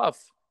was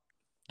tough.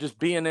 Just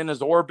being in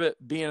his orbit,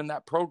 being in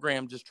that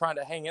program, just trying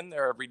to hang in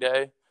there every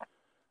day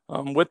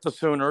with the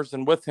Sooners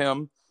and with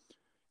him.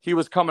 He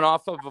was coming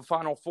off of a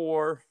Final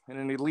Four and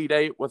an Elite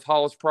Eight with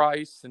Hollis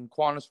Price and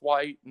Quantus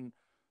White. And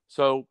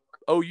so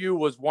OU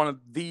was one of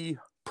the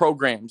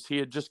programs. He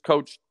had just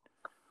coached.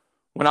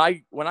 When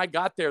I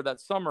got there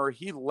that summer,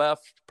 he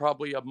left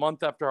probably a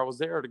month after I was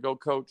there to go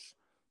coach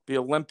the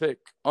Olympic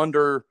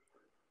under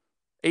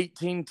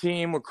 18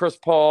 team with Chris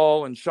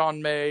Paul and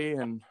Sean May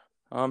and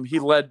He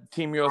led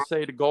Team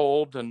USA to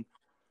gold, and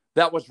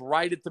that was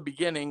right at the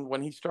beginning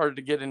when he started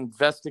to get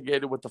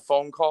investigated with the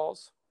phone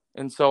calls.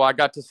 And so I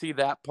got to see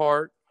that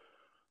part.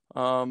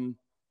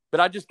 But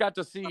I just got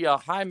to see a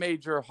high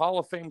major Hall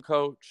of Fame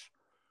coach,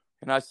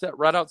 and I sat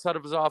right outside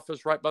of his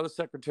office, right by the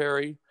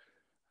secretary.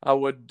 I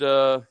would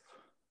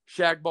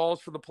shag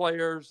balls for the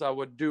players. I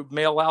would do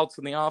mail outs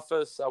in the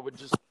office. I would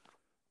just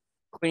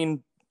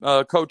clean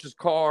coach's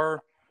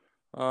car.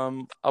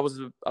 I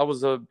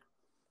was a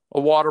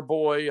water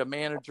boy, a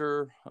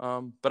manager,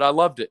 but I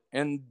loved it.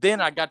 And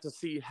then I got to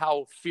see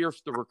how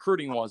fierce the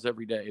recruiting was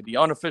every day, the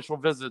unofficial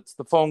visits,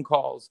 the phone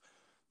calls,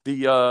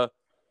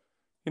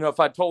 if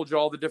I told you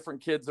all the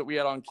different kids that we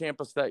had on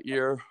campus that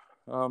year,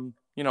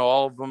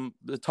 all of them,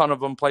 a ton of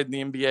them played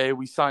in the NBA.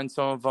 We signed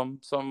some of them,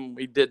 some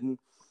we didn't.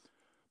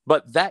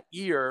 But that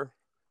year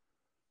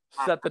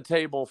set the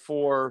table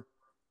for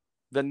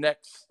the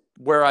next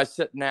where I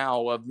sit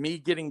now, of me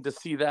getting to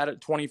see that at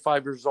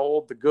 25 years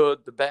old, the good,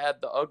 the bad,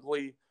 the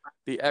ugly,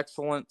 the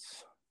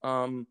excellence,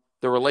 the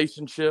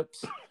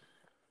relationships.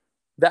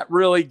 That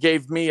really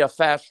gave me a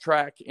fast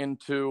track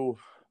into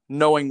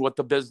knowing what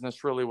the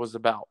business really was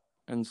about.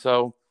 And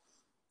so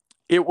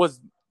it was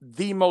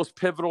the most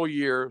pivotal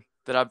year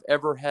that I've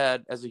ever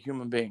had as a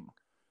human being.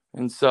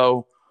 And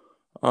so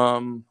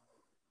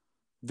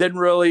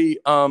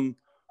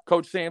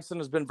Coach Sampson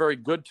has been very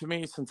good to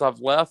me since I've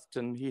left,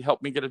 and he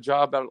helped me get a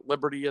job out at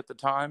Liberty at the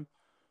time.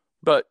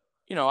 But,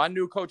 I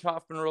knew Coach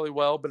Hoffman really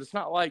well, but it's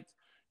not like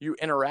you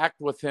interact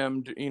with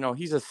him.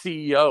 He's a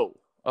CEO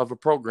of a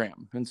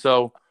program. And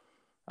so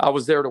I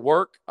was there to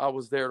work. I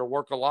was there to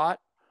work a lot.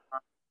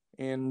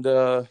 And,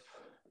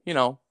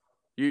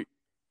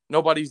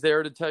 nobody's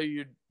there to tell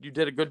you you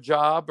did a good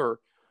job, or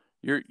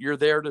you're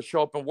there to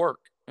show up and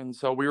work. And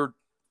so we were,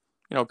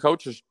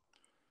 coaches,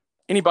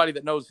 anybody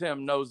that knows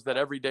him knows that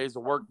every day is a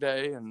work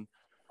day, and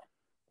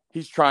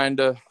he's trying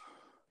to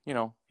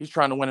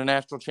win a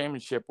national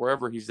championship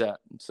wherever he's at.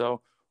 And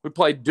so we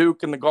played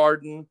Duke in the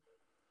Garden.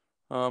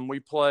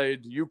 We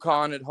played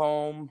UConn at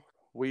home.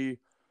 We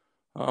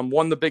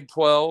won the Big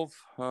 12.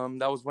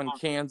 That was when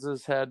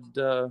Kansas had,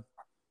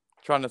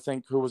 trying to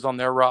think who was on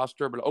their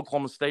roster, but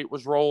Oklahoma State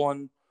was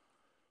rolling.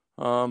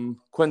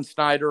 Quinn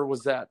Snyder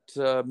was at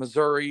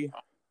Missouri.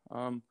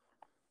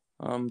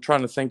 I'm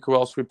trying to think who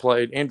else we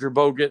played. Andrew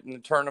Bogut in the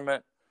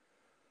tournament.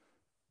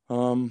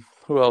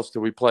 Who else did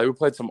we play? We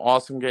played some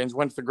awesome games.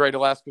 Went to the Great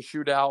Alaska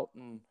Shootout,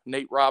 and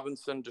Nate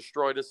Robinson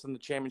destroyed us in the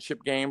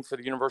championship game for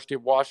the University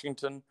of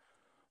Washington.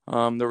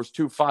 There was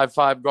 2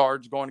 5-5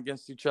 guards going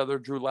against each other,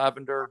 Drew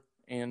Lavender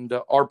and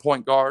our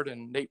point guard,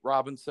 and Nate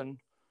Robinson,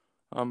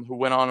 who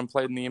went on and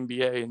played in the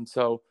NBA. And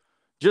so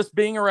just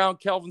being around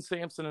Kelvin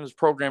Sampson and his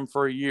program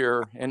for a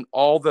year and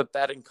all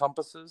that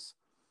encompasses,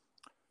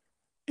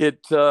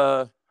 it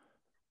was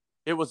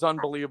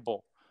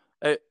unbelievable.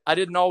 I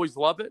didn't always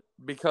love it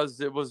because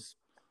it was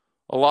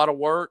a lot of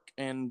work,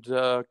 and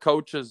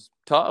Coach is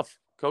tough.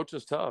 Coach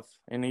is tough,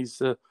 and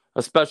he's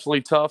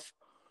especially tough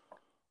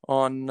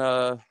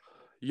on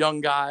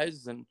young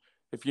guys. And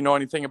if you know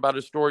anything about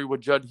his story with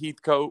Judd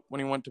Heathcote when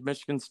he went to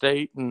Michigan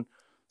State, and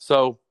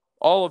so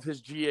all of his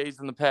GAs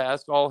in the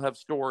past all have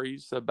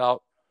stories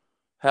about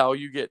how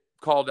you get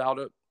called out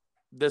at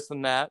this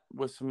and that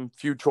with some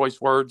few choice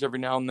words every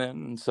now and then.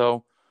 And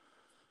so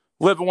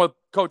living with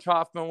Coach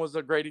Hoffman was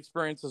a great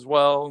experience as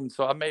well. And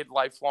so I made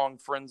lifelong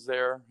friends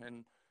there,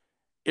 and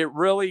it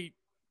really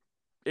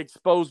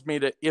exposed me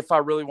to if I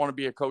really want to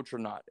be a coach or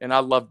not. And I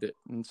loved it.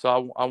 And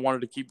so I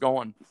wanted to keep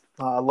going.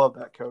 I love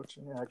that, Coach.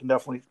 I can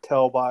definitely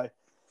tell by,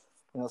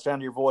 the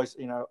sound of your voice,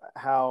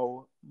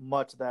 how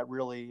much that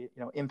really,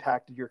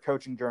 impacted your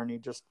coaching journey,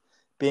 just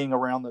being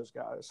around those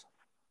guys.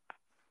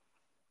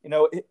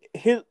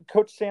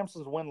 Coach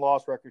Sampson's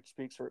win-loss record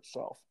speaks for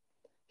itself.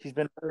 He's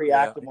been very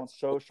active on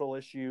social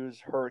issues,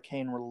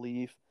 hurricane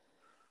relief.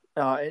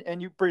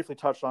 And you briefly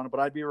touched on it,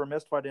 but I'd be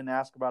remiss if I didn't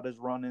ask about his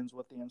run-ins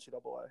with the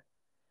NCAA.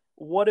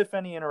 What, if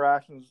any,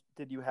 interactions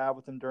did you have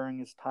with him during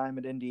his time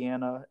at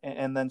Indiana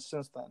and then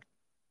since then?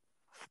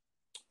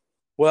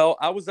 Well,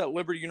 I was at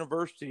Liberty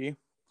University,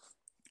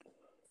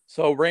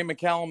 so Ray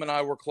McCallum and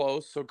I were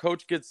close. So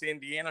Coach gets the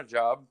Indiana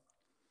job.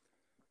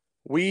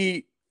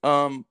 We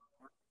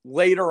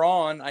later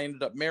on, I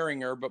ended up marrying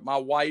her, but my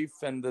wife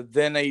and the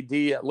then AD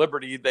at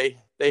Liberty, they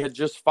had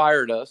just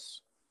fired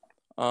us.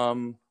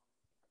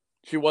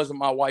 She wasn't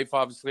my wife,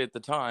 obviously, at the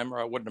time, or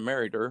I wouldn't have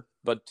married her,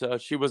 but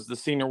she was the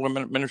senior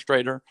women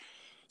administrator.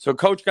 So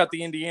Coach got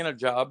the Indiana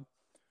job.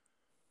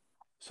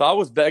 So I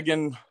was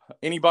begging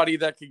anybody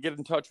that could get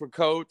in touch with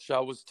Coach. I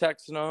was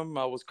texting them.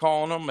 I was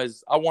calling them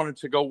as I wanted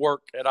to go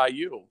work at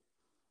IU.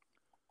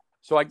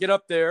 So I get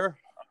up there.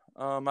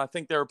 I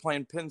think they were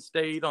playing Penn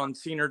State on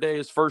senior day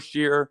his first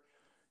year.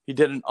 He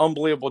did an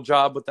unbelievable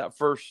job with that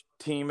first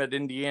team at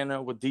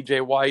Indiana with DJ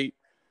White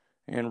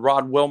and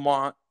Rod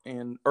Wilmot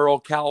and Earl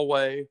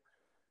Callaway,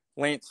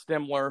 Lance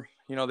Stemler.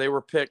 They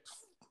were picked,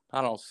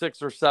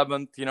 6th or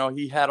 7th.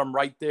 He had them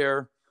right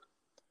there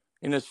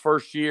in his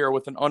first year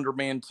with an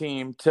undermanned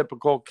team,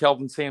 typical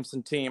Kelvin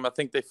Sampson team. I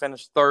think they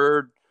finished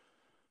 3rd,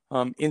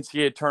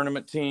 NCAA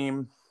tournament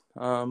team.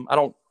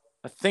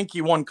 I think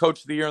he won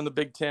Coach of the Year in the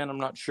Big Ten. I'm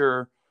not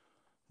sure.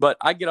 But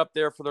I get up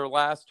there for their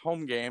last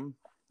home game.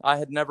 I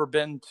had never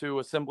been to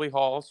Assembly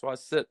Hall, so I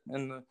sit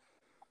in the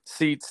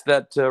seats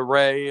that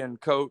Ray and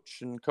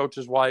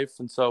Coach's wife.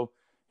 And so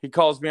he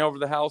calls me over to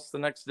the house the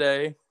next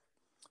day.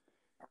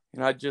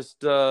 And I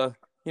just,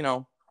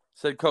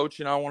 said, Coach,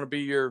 I want to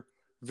be your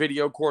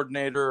video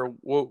coordinator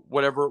or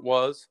whatever it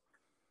was.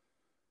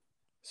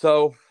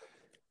 So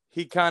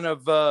he kind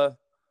of,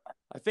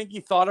 I think he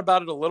thought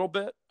about it a little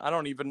bit. I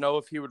don't even know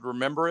if he would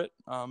remember it,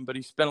 but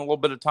he spent a little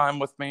bit of time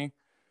with me.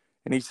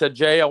 And he said,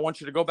 Jay, I want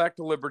you to go back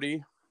to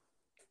Liberty.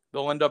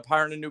 They'll end up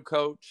hiring a new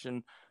coach,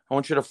 and I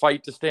want you to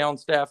fight to stay on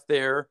staff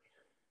there.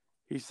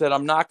 He said,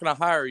 I'm not going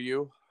to hire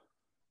you.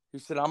 He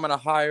said, I'm going to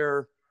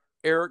hire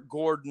Eric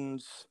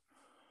Gordon's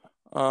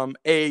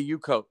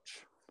AAU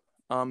coach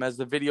as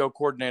the video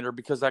coordinator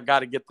because I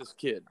got to get this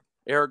kid.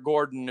 Eric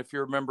Gordon, if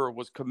you remember,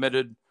 was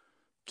committed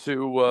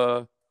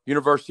to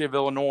University of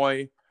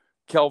Illinois.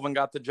 Kelvin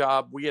got the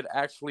job. We had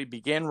actually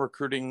began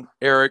recruiting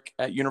Eric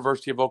at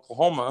University of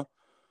Oklahoma.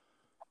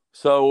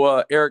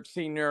 So Eric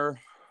Sr.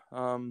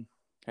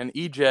 And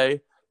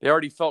EJ, they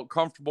already felt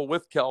comfortable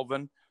with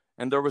Kelvin.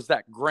 And there was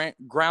that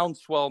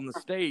groundswell in the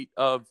state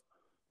of,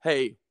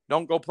 hey,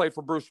 don't go play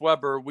for Bruce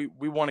Weber. We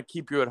want to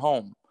keep you at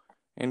home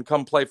and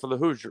come play for the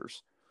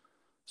Hoosiers.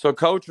 So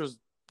Coach was,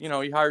 he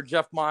hired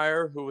Jeff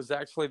Meyer, who was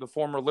actually the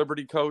former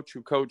Liberty coach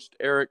who coached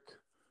Eric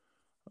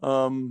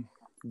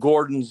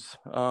Gordon's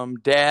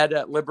dad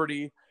at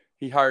Liberty.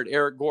 He hired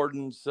Eric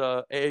Gordon's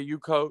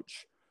AAU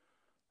coach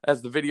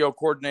as the video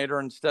coordinator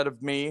instead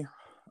of me.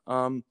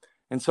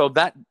 And so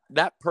that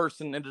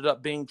person ended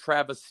up being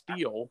Travis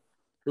Steele,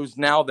 who's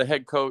now the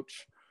head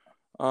coach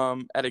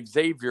at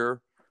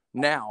Xavier.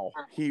 Now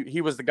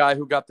he was the guy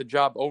who got the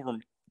job over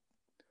me.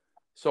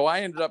 So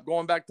I ended up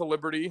going back to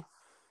Liberty.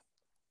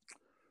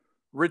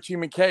 Richie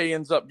McKay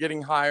ends up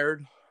getting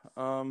hired.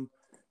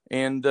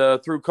 And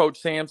through Coach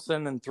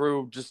Sampson and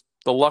through just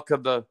the luck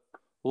of the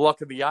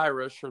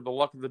Irish or the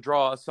luck of the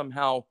draw,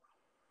 somehow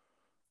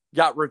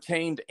got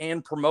retained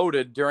and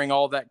promoted during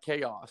all that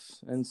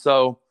chaos. And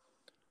so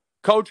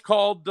Coach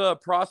called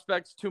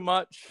prospects too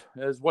much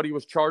as what he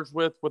was charged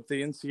with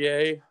the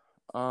NCAA.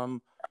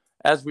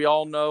 As we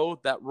all know,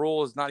 that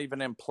rule is not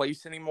even in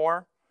place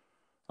anymore.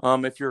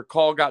 If your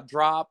call got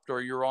dropped or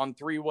you're on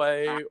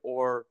three-way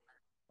or,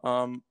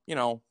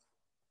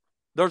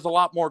 there's a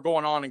lot more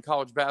going on in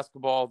college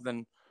basketball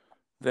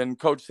than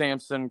Coach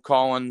Sampson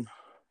calling,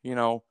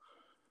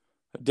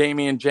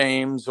 Damian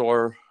James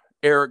or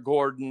Eric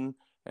Gordon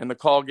and the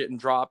call getting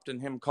dropped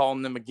and him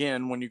calling them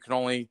again when you can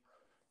only,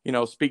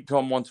 speak to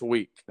him once a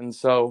week. And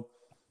so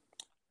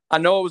I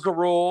know it was a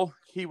rule.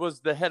 He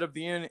was the head of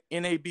the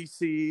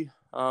NABC.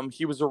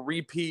 He was a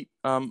repeat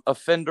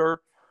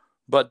offender,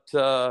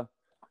 but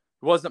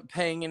wasn't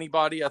paying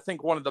anybody. I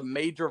think one of the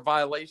major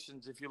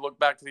violations, if you look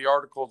back to the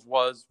articles,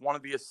 was one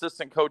of the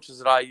assistant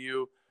coaches at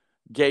IU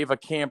gave a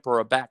camper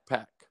a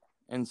backpack.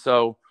 And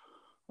so,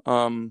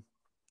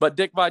 but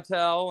Dick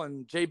Vitale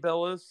and Jay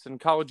Billis and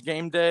College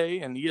Game Day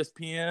and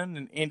ESPN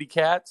and Andy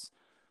Katz,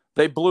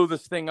 they blew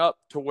this thing up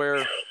to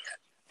where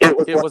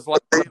it was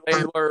like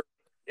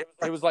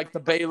the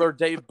Baylor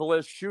Dave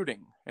Bliss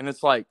shooting. And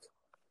it's like,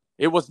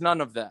 it was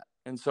none of that.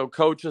 And so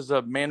Coach is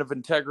a man of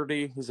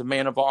integrity. He's a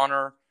man of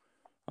honor.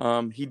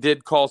 He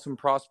did call some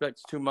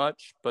prospects too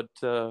much, but,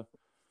 I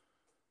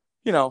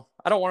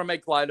don't want to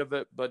make light of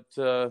it, but,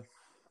 I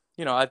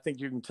think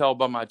you can tell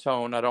by my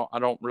tone.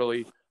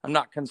 I'm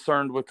not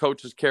concerned with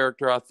Coach's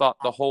character. I thought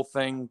the whole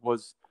thing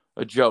was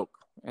a joke.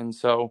 And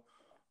so,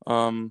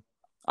 I'm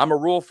a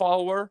rule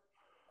follower.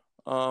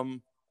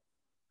 And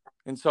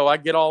so I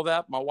get all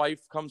that. My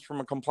wife comes from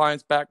a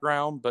compliance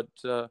background, but,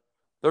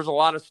 there's a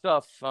lot of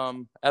stuff,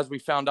 as we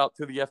found out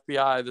through the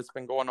FBI, that's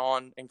been going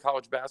on in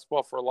college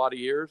basketball for a lot of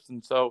years.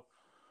 And so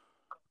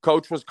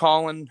Coach was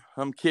calling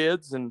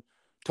kids and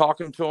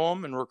talking to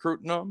them and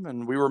recruiting them,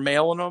 and we were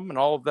mailing them and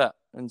all of that.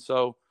 And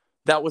so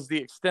that was the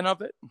extent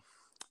of it.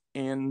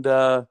 And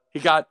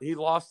he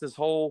lost his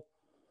whole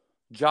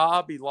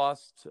job. He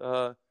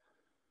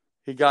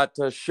got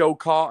show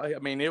call. I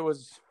mean, it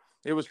was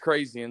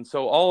crazy. And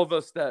so all of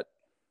us that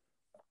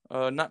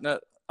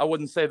I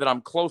wouldn't say that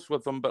I'm close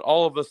with them, but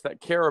all of us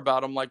that care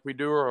about him like we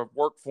do or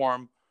work for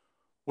him,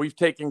 we've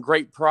taken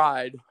great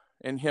pride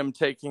in him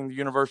taking the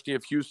University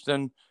of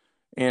Houston.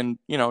 And,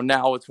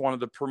 now it's one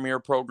of the premier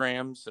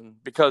programs. And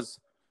because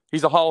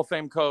he's a Hall of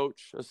Fame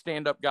coach, a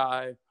stand-up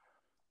guy,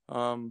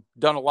 done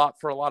a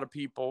lot for a lot of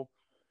people,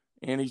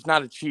 and he's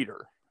not a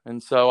cheater.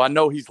 And so I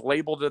know he's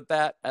labeled at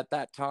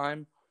that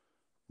time,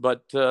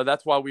 but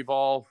that's why we've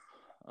all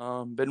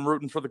been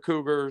rooting for the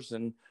Cougars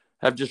and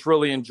have just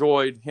really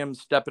enjoyed him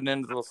stepping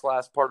into this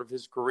last part of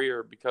his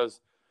career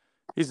because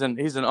he's an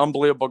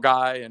unbelievable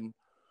guy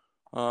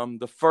and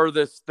the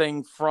furthest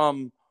thing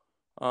from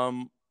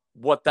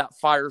what that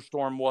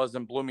firestorm was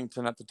in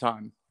Bloomington at the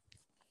time.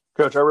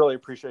 Coach, I really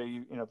appreciate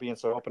you, being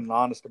so open and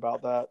honest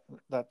about that.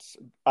 That's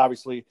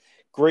obviously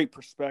great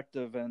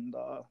perspective, and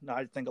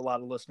I think a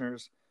lot of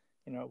listeners,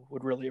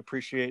 would really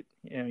appreciate,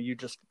 you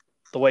just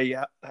the way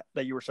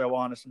that you were so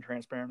honest and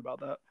transparent about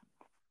that.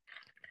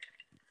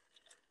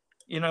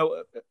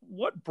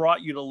 What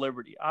brought you to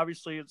Liberty?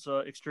 Obviously, it's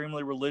an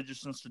extremely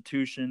religious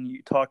institution.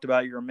 You talked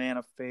about you're a man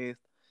of faith,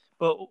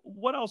 but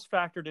what else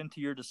factored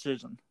into your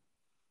decision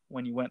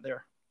when you went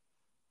there?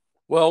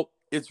 Well,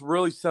 it's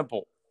really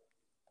simple.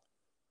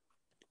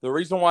 The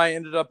reason why I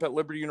ended up at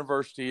Liberty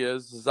University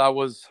is I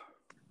was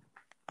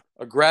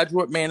a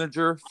graduate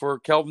manager for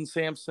Kelvin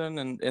Sampson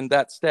and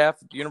that staff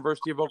at the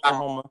University of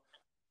Oklahoma.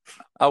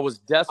 I was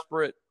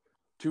desperate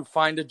to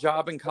find a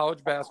job in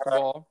college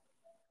basketball.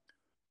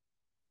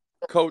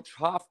 Coach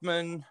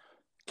Hoffman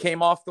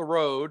came off the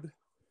road,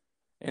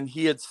 and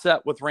he had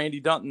sat with Randy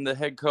Dunton, the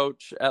head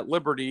coach at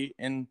Liberty,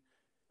 and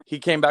he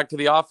came back to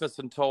the office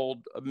and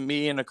told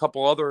me and a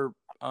couple other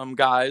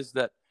guys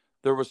that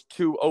there was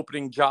 2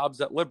 opening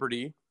jobs at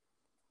Liberty.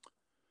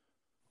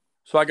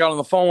 So I got on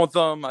the phone with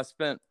them. I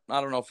spent,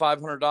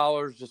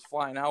 $500 just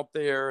flying out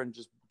there and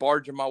just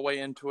barging my way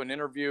into an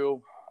interview.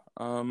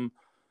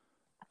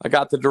 I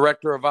got the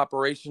director of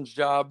operations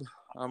job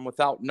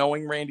without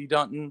knowing Randy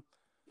Dunton.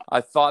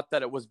 I thought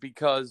that it was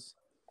because,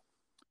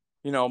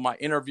 my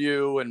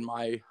interview and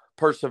my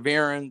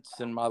perseverance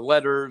and my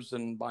letters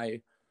and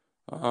my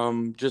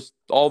just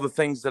all the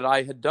things that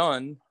I had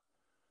done.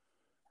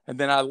 And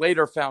then I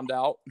later found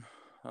out,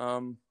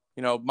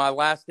 my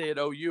last day at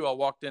OU, I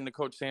walked into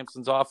Coach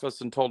Sampson's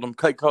office and told him,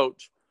 "Hey,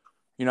 Coach,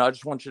 I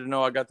just want you to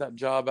know I got that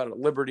job out at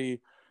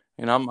Liberty,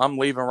 and I'm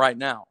leaving right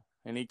now."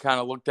 And he kind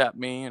of looked at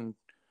me, and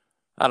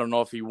I don't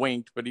know if he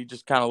winked, but he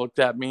just kind of looked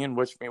at me and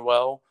wished me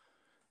well.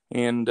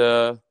 And,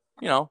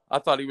 I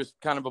thought he was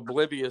kind of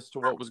oblivious to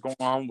what was going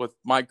on with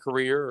my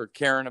career or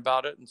caring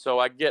about it. And so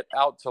I get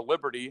out to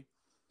Liberty,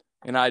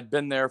 and I'd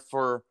been there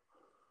for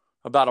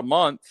about a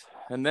month.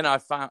 And then I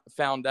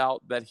found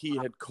out that he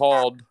had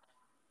called,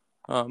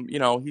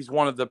 he's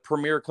one of the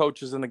premier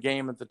coaches in the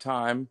game at the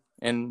time,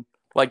 and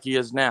like he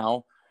is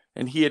now.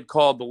 And he had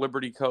called the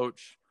Liberty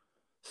coach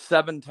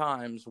 7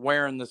 times,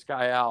 wearing this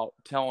guy out,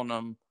 telling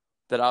him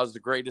that I was the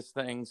greatest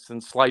thing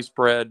since sliced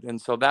bread. And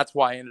so that's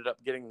why I ended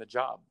up getting the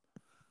job,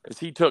 is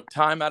he took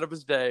time out of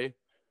his day,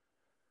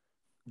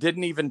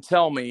 didn't even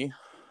tell me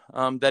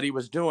that he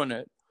was doing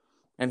it.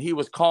 And he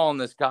was calling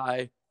this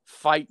guy,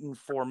 fighting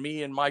for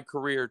me and my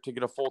career to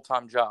get a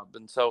full-time job.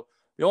 And so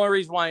the only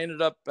reason why I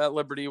ended up at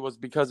Liberty was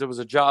because it was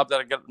a job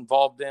that I got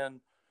involved in,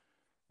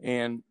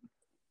 and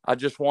I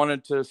just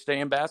wanted to stay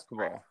in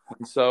basketball.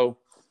 And so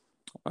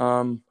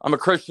I'm a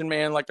Christian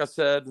man, like I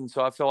said, and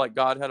so I feel like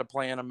God had a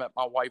plan. I met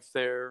my wife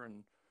there,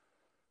 and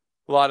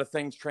a lot of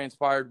things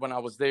transpired when I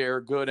was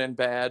there, good and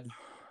bad,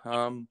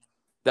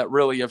 that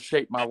really have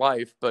shaped my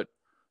life. But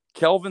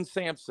Kelvin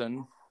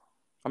Sampson,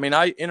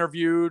 I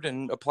interviewed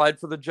and applied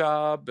for the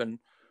job, and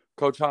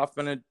Coach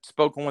Hoffman had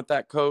spoken with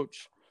that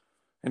coach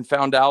and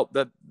found out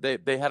that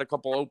they had a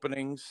couple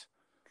openings.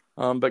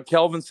 But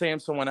Kelvin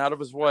Sampson went out of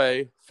his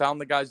way,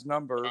 found the guy's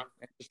number,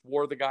 and just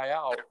wore the guy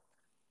out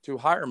to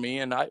hire me.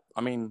 And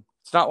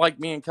it's not like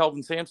me and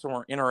Kelvin Sampson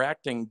were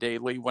interacting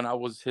daily when I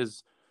was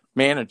his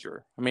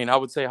manager. I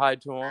would say hi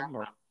to him,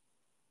 or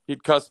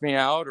he'd cuss me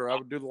out, or I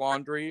would do the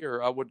laundry,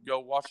 or I would go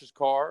wash his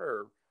car,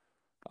 or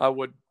I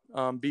would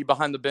be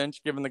behind the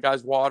bench giving the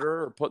guys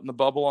water or putting the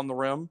bubble on the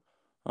rim.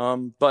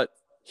 But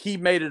he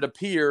made it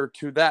appear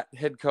to that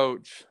head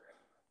coach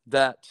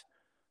that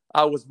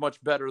I was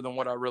much better than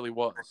what I really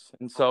was.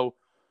 And so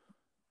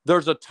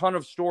there's a ton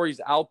of stories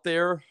out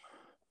there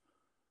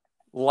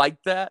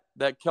like that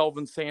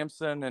Kelvin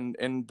Sampson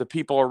and the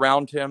people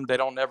around him, they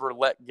don't ever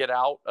let get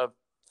out, of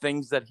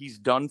things that he's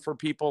done for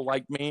people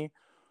like me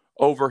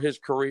over his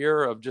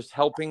career of just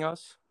helping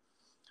us.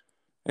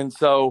 And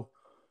so,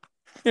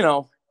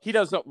 he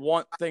doesn't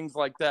want things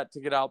like that to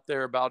get out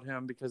there about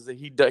him, because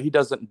he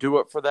doesn't do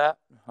it for that.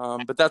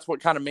 But that's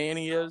what kind of man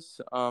he is.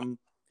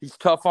 He's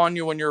tough on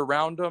you when you're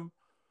around him,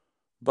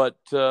 but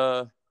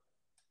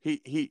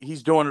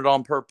he's doing it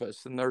on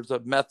purpose, and there's a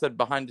method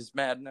behind his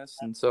madness.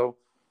 And so,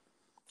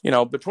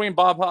 between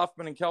Bob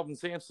Hoffman and Kelvin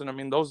Sampson,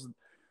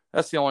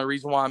 that's the only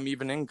reason why I'm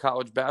even in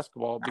college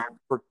basketball,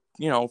 for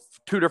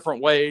 2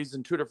 different ways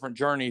and 2 different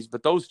journeys.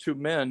 But those 2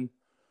 men,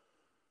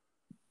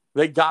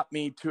 they got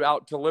me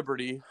out to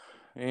Liberty.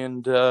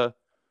 And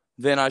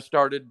then I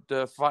started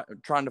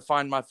trying to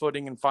find my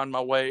footing and find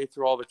my way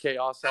through all the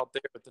chaos out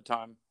there at the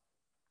time.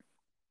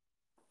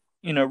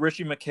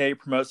 Richie McKay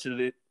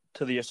promoted it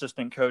to the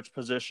assistant coach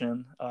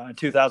position in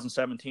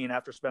 2017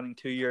 after spending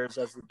 2 years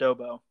as the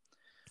Dobo.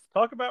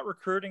 Talk about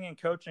recruiting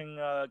and coaching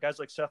guys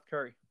like Seth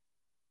Curry.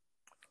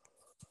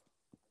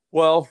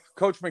 Well,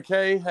 Coach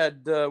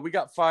McKay we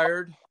got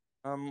fired,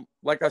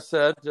 like I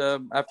said,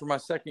 after my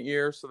second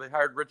year. So they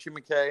hired Richie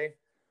McKay.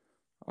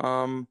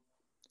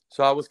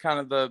 So I was kind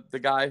of the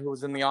guy who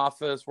was in the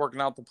office working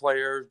out the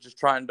players, just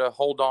trying to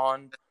hold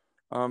on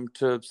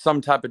to some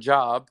type of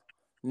job,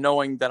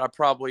 knowing that I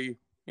probably,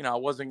 I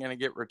wasn't going to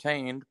get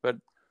retained. But,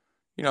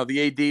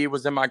 the AD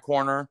was in my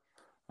corner.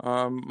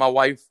 My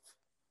wife,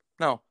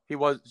 no,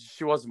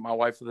 she wasn't my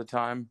wife at the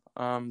time.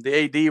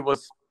 The AD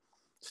was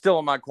still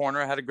in my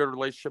corner. I had a good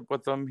relationship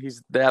with him.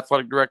 He's the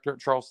athletic director at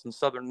Charleston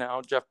Southern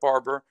now, Jeff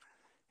Barber.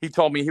 He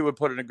told me he would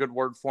put in a good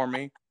word for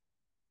me.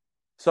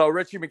 So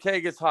Richie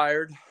McKay gets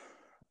hired.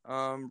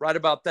 Right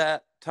about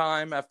that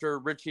time, after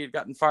Richie had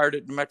gotten fired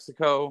at New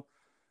Mexico,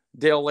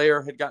 Dale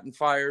Layer had gotten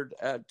fired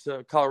at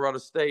Colorado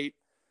State.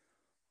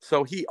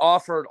 So he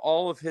offered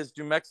all of his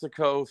New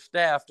Mexico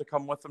staff to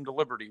come with him to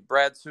Liberty.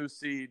 Brad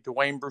Soucy,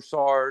 Dwayne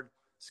Broussard,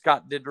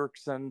 Scott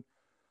Didrikson.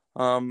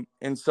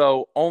 And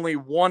so only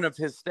one of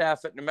his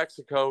staff at New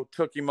Mexico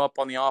took him up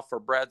on the offer,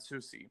 Brad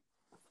Soucy.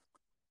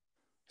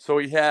 So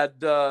he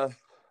had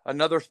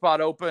another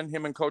spot open.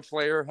 Him and Coach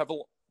Layer have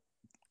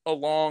a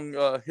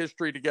long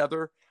history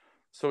together.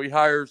 So he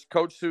hires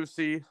Coach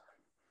Soucy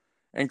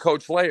and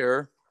Coach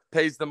Layer,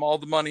 pays them all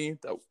the money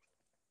that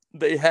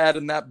they had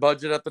in that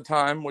budget at the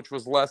time, which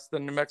was less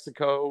than New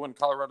Mexico and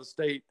Colorado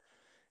State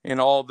and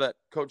all that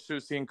Coach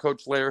Soucy and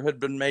Coach Layer had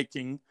been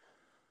making.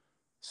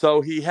 So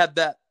he had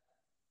that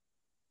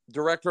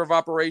director of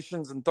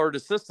operations and third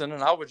assistant.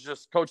 And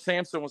Coach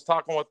Sampson was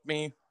talking with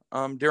me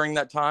during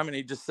that time. And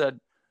he just said,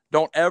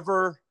 don't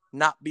ever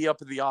not be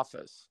up at the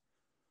office.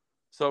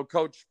 So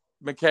Coach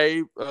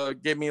McKay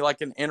gave me like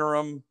an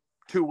interim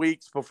 2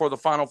 weeks before the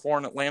Final Four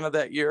in Atlanta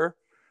that year.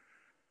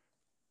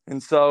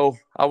 And so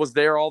I was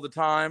there all the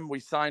time. We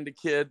signed a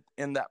kid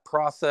in that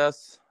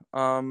process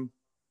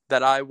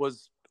that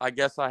I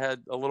guess I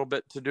had a little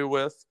bit to do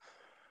with.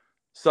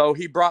 So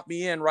he brought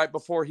me in right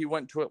before he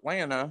went to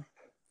Atlanta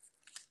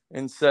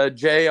and said,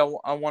 Jay, I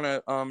want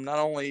to not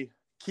only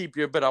keep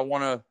you, but I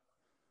want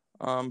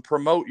to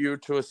promote you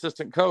to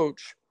assistant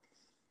coach.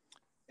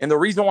 And the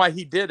reason why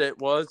he did it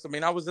was,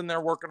 I was in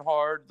there working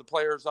hard. The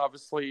players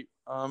obviously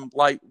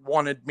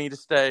wanted me to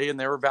stay, and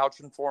they were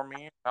vouching for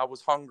me. I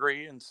was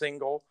hungry and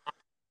single.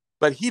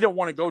 But he didn't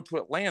want to go to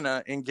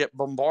Atlanta and get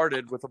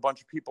bombarded with a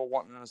bunch of people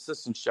wanting an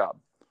assistant's job.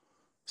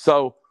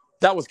 So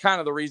that was kind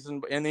of the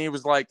reason. And he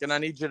was like, and I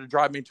need you to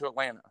drive me to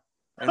Atlanta.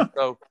 And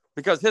so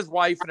because his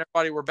wife and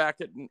everybody were back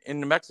in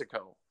New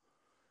Mexico.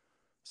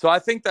 So I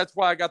think that's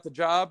why I got the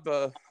job.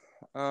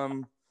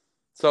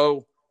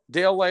 So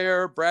Dale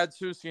Layer, Brad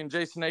Soucy, and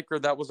Jason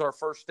Eaker, that was our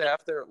first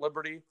staff there at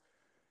Liberty.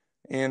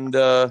 And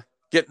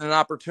getting an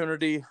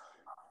opportunity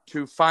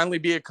to finally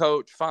be a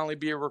coach, finally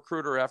be a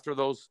recruiter after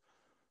those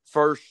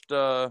first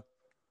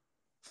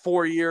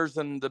 4 years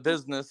in the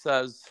business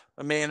as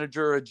a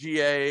manager, a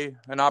GA,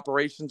 an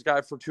operations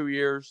guy for 2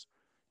 years.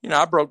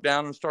 I broke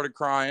down and started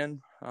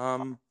crying.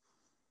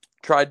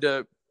 Tried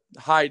to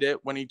hide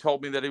it when he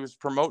told me that he was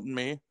promoting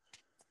me.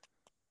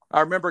 I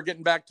remember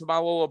getting back to my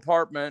little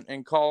apartment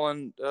and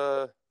calling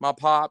my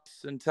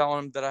pops and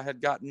telling him that I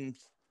had gotten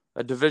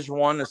a Division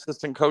I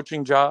assistant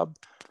coaching job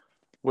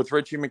with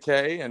Richie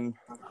McKay. And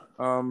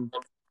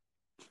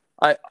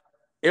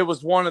it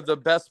was one of the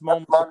best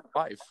moments of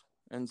my life.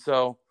 And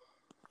so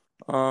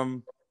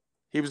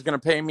he was going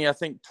to pay me, I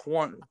think,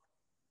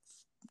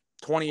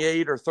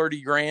 28 or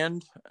 30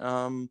 grand.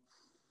 And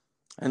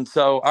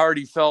so I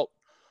already felt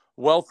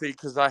wealthy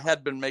because I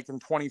had been making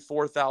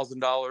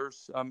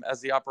 $24,000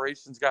 as the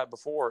operations guy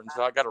before. And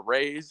so I got a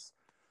raise,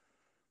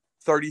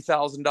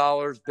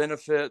 $30,000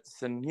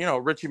 benefits. And,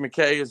 Richie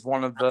McKay is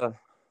one of the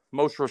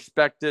most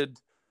respected,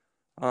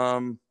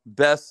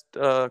 best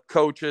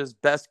coaches,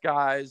 best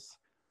guys.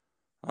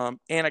 And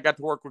I got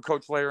to work with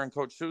Coach Layer and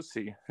Coach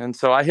Soucy. And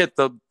so I hit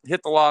the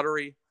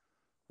lottery.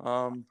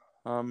 And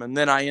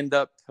then I end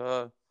up,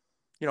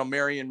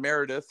 marrying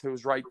Meredith, who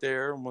was right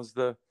there and was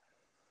the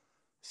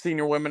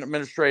senior women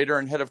administrator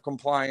and head of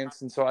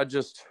compliance. And so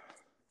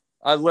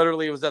I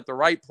literally was at the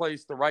right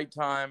place, the right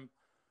time.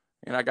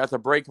 And I got the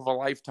break of a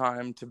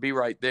lifetime to be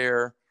right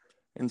there.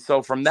 And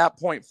so from that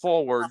point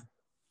forward,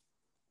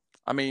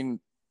 I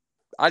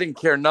didn't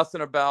care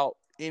nothing about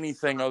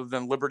anything other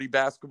than Liberty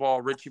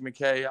basketball, Richie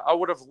McKay. I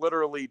would have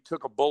literally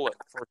took a bullet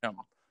for him.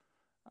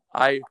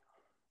 I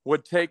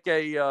would take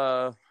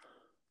a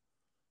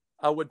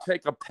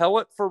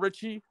pellet for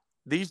Richie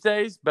these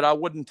days, but I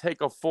wouldn't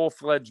take a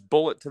full-fledged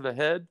bullet to the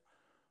head.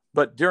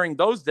 But during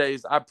those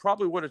days, I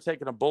probably would have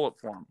taken a bullet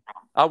for him.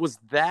 I was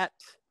that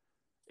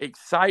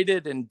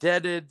excited,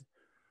 indebted,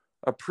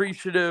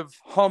 appreciative,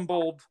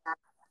 humbled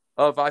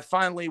of I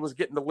finally was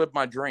getting to live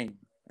my dream.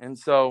 And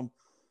so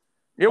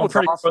it was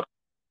awesome.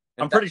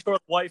 I'm pretty sure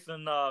the wife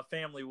and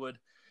family would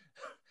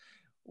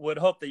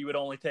hope that you would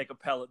only take a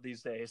pellet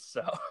these days.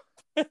 So,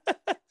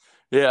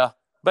 yeah,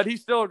 but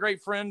he's still a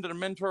great friend and a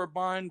mentor of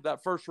mine.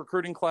 That first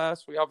recruiting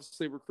class, we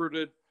obviously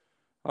recruited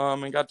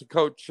and got to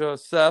coach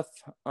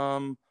Seth.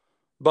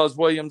 Buzz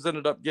Williams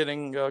ended up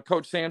getting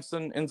Coach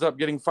Sampson ends up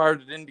getting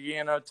fired at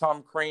Indiana.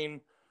 Tom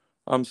Crean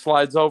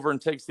slides over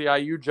and takes the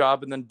IU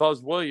job, and then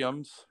Buzz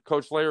Williams,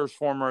 Coach Layer's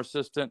former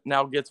assistant,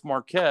 now gets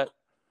Marquette.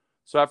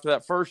 So after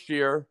that first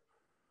year,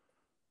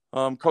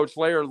 Coach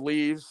Layer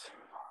leaves,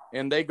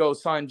 and they go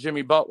sign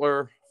Jimmy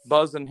Butler.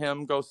 Buzz and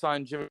him go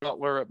sign Jimmy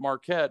Butler at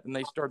Marquette, and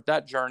they start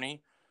that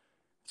journey.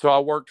 So I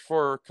worked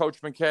for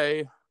Coach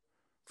McKay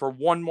for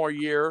one more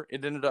year.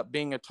 It ended up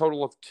being a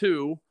total of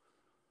 2.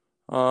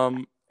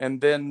 And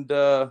then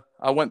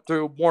I went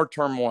through more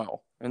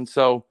turmoil. And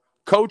so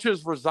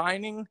coaches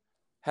resigning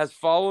has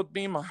followed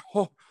me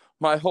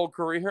my whole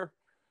career.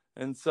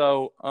 And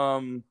so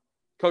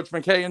Coach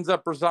McKay ends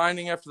up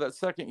resigning after that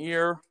second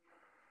year.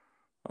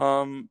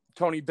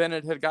 Tony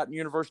Bennett had gotten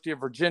University of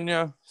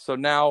Virginia. So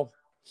now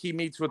he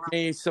meets with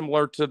me,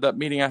 similar to that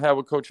meeting I had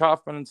with Coach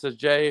Hoffman, and says,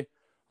 Jay,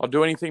 I'll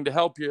do anything to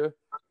help you,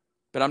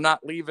 but I'm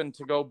not leaving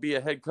to go be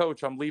a head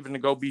coach. I'm leaving to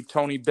go be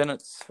Tony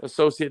Bennett's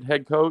associate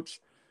head coach.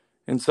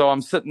 And so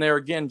I'm sitting there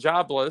again,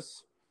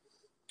 jobless.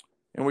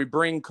 And we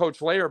bring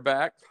Coach Layer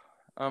back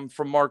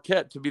from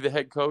Marquette to be the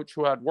head coach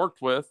who I'd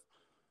worked with.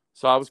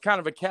 So I was kind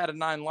of a cat of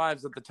nine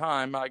lives at the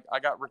time. I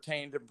got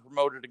retained and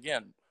promoted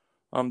again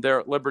there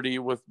at Liberty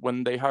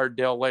when they hired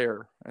Dale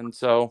Layer. And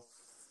so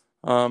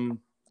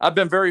I've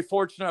been very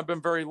fortunate. I've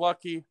been very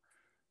lucky.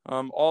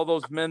 All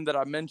those men that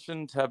I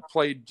mentioned have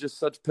played just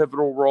such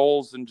pivotal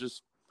roles in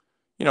just,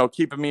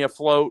 keeping me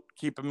afloat,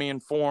 keeping me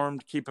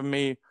informed, keeping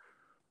me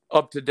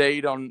up to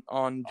date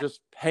on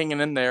just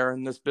hanging in there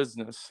in this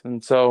business.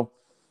 And so,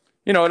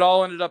 it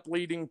all ended up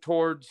leading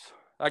towards,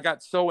 I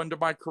got so into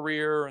my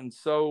career and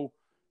so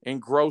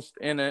engrossed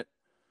in it.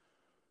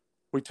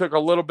 We took a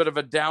little bit of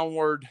a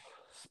downward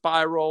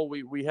spiral.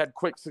 We had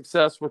quick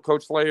success with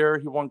Coach Layer.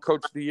 He won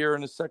Coach of the Year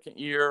in his second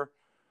year.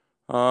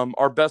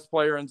 Our best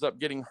player ends up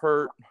getting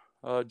hurt.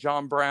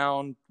 John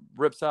Brown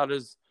rips out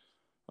his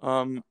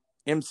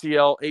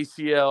MCL,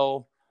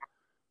 ACL.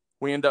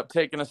 We end up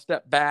taking a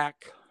step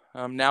back.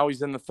 Now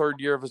he's in the third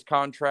year of his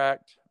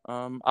contract.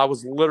 I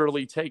was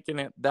literally taking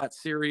it that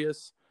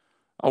serious.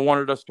 I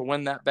wanted us to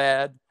win that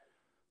bad.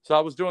 So I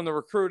was doing the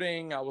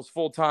recruiting. I was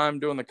full-time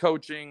doing the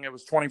coaching. It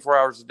was 24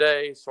 hours a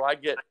day. So I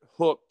get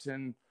hooked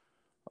and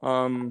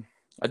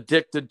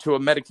addicted to a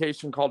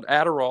medication called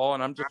Adderall,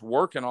 and I'm just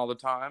working all the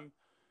time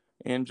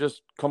and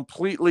just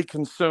completely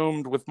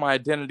consumed with my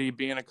identity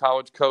being a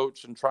college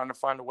coach and trying to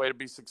find a way to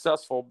be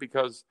successful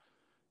because,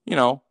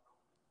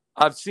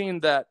 I've seen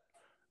that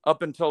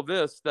up until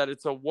this, that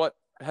it's a what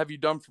have you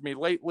done for me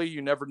lately?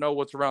 You never know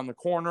what's around the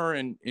corner,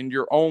 and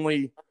you're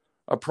only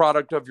a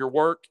product of your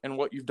work and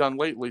what you've done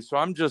lately. So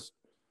I'm just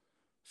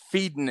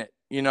feeding it,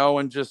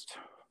 and just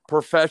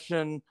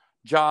profession,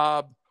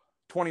 job,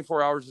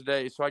 24 hours a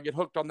day. So I get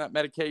hooked on that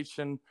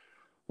medication.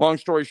 Long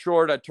story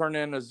short, I turn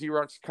in a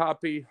Xerox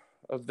copy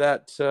of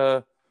that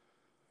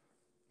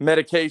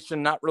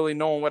medication, not really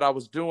knowing what I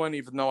was doing,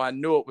 even though I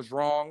knew it was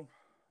wrong.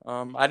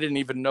 I didn't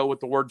even know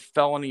what the word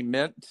felony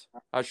meant.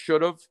 I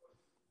should have,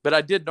 but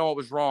I did know it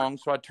was wrong.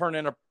 So I turn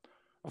in a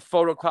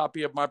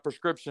photocopy of my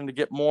prescription to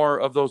get more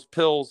of those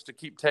pills to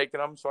keep taking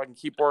them so I can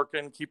keep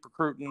working, keep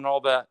recruiting and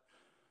all that.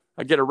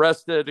 I get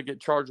arrested. I get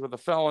charged with a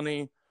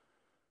felony.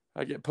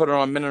 I get put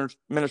on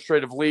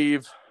administrative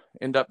leave,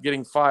 end up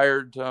getting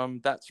fired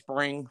that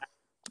spring.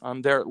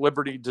 I'm there at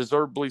Liberty,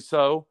 deservedly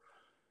so.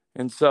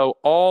 And so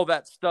all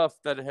that stuff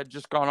that had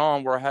just gone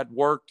on where I had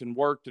worked and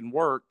worked and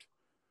worked,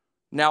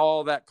 now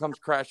all that comes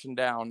crashing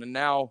down. And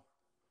now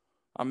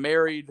I'm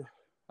married.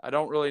 I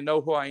don't really know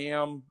who I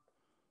am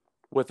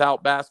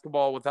without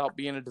basketball, without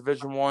being a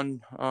Division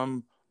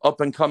I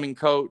up-and-coming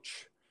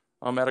coach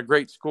at a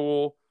great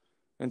school.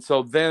 And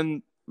so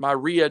then my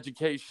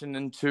re-education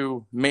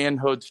into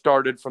manhood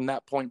started from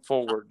that point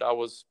forward.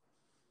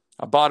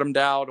 I bottomed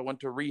out. I went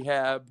to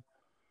rehab.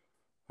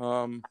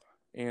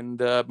 And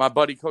my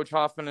buddy, Coach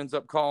Hoffman, ends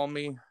up calling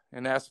me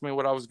and asked me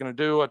what I was going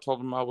to do. I told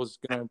him I was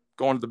going to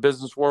go into the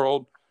business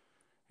world.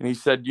 And he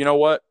said, you know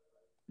what,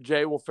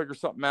 Jay, we'll figure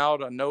something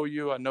out. I know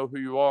you. I know who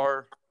you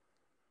are.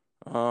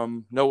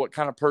 Know what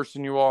kind of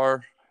person you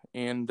are.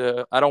 And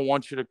I don't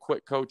want you to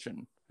quit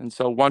coaching. And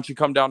so why don't you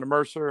come down to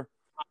Mercer?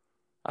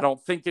 I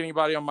don't think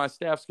anybody on my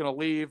staff's going to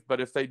leave,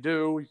 but if they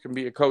do, you can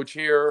be a coach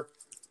here.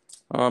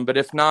 But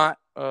if not,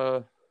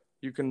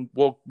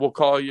 we'll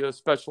call you a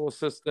special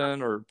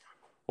assistant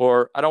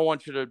or I don't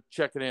want you to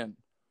check it in.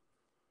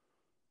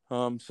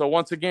 So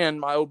once again,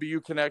 my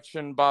OBU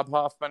connection, Bob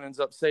Hoffman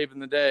ends up saving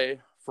the day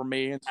for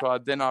me. And so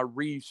I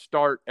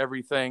restart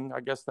everything.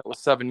 I guess that was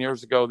 7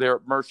 years ago there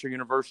at Mercer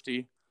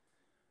University.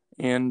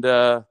 And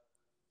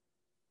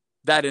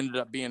that ended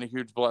up being a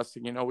huge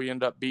blessing. We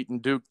ended up beating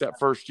Duke that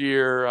first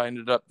year. I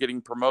ended up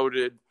getting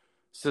promoted,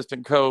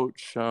 assistant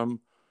coach,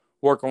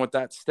 working with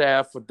that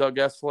staff with Doug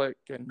Eslick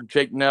and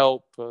Jake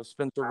Nelp,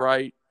 Spencer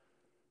Wright,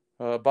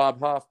 Bob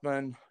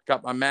Hoffman.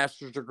 Got my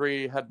master's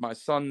degree, had my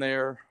son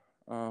there.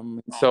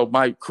 So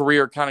my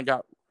career kind of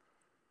got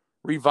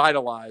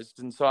revitalized.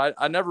 And so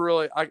I never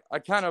really, I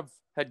kind of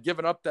had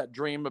given up that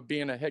dream of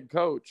being a head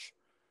coach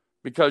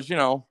because,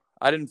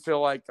 I didn't feel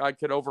like I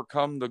could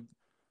overcome the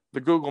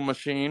Google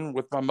machine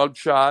with my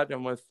mugshot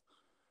and with,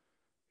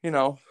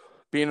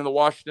 being in the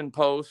Washington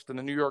Post and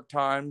the New York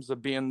Times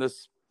of being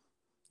this,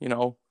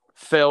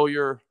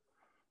 failure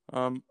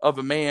of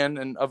a man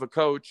and of a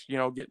coach,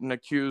 getting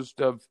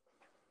accused of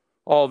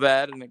all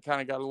that. And it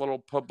kind of got a little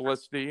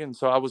publicity. And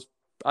so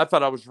I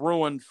thought I was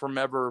ruined from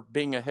ever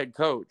being a head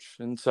coach.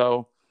 And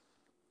so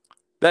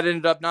that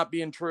ended up not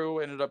being true.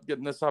 I ended up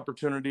getting this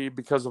opportunity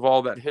because of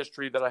all that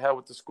history that I had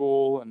with the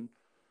school. And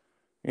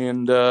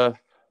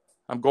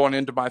I'm going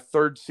into my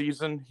third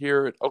season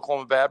here at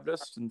Oklahoma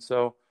Baptist. And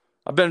so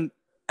I've been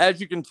as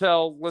you can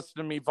tell, listen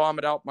to me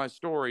vomit out my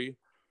story.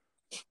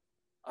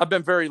 I've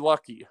been very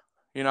lucky.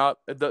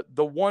 The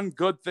one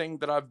good thing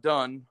that I've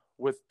done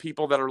with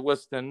people that are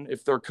listening,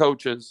 if they're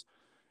coaches,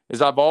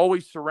 is I've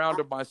always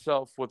surrounded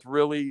myself with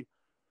really,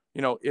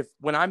 if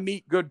when I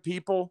meet good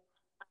people,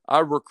 I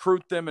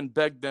recruit them and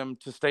beg them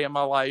to stay in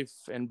my life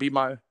and be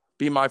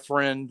my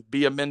friend,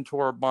 be a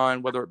mentor of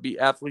mine, whether it be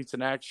athletes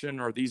in action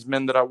or these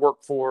men that I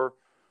work for.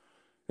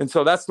 And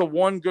so that's the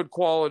one good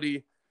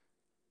quality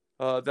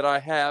that I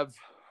have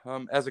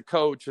as a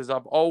coach, is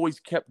I've always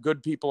kept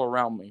good people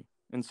around me.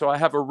 And so I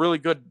have a really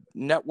good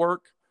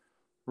network,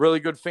 really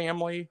good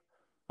family,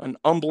 an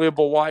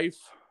unbelievable wife.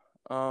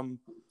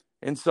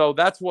 And so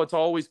that's what's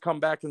always come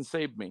back and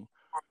saved me.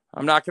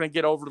 I'm not going to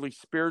get overly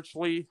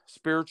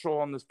spiritual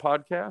on this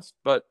podcast,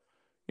 but,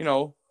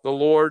 the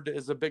Lord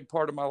is a big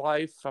part of my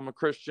life. I'm a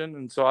Christian.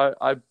 And so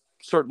I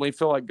certainly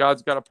feel like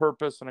God's got a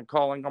purpose and a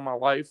calling on my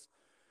life.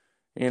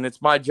 And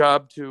it's my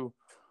job to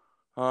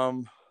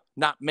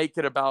not make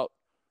it about,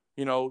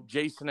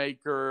 Jason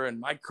Eaker and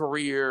my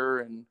career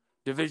and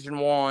Division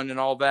I and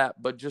all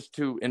that, but just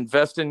to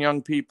invest in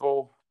young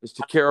people, is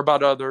to care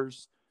about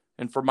others,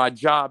 and for my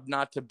job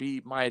not to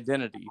be my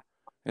identity.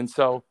 And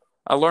so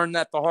I learned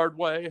that the hard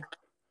way.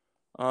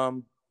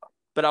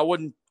 But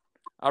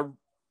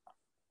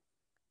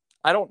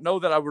I don't know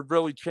that I would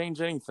really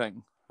change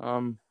anything.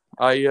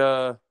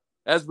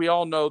 As we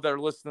all know that are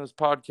listening to this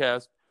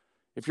podcast,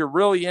 if you're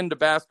really into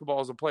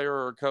basketball as a player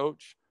or a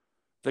coach,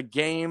 the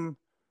game,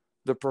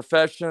 the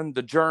profession,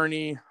 the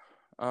journey,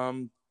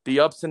 the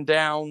ups and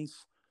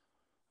downs,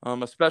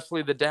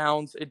 especially the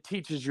downs, it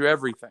teaches you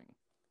everything.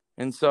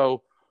 And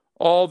so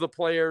all the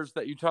players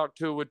that you talk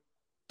to would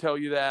tell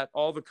you that,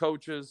 all the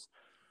coaches,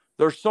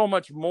 there's so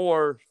much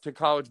more to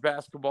college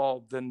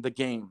basketball than the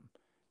game.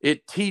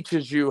 It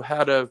teaches you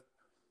how to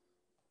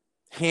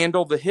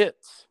handle the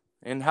hits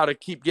and how to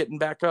keep getting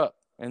back up.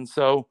 And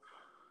so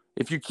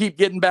if you keep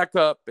getting back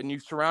up and you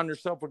surround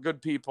yourself with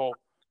good people,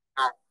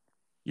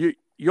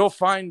 you'll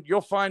find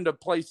a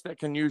place that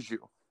can use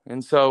you.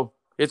 And so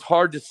it's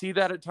hard to see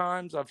that at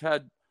times. I've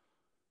had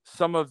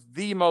some of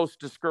the most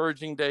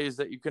discouraging days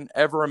that you can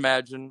ever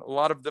imagine, a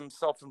lot of them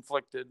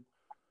self-inflicted.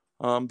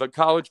 But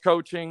college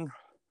coaching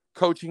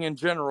in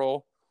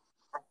general,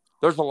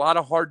 there's a lot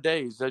of hard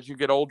days as you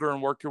get older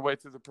and work your way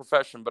through the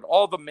profession. But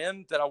all the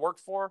men that I work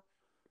for,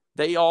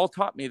 they all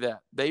taught me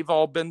that. They've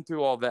all been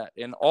through all that.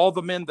 And all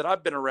the men that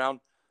I've been around,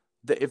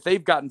 if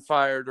they've gotten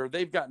fired or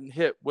they've gotten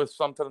hit with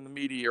something in the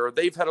media or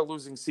they've had a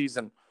losing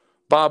season,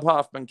 Bob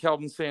Hoffman,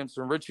 Kelvin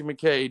Sampson, Richie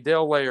McKay,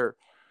 Dale Layer,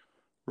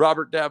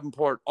 Robert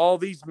Davenport, all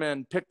these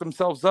men picked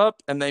themselves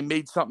up and they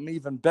made something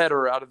even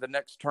better out of the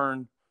next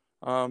turn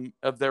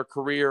of their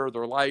career,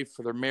 their life,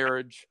 or their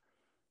marriage,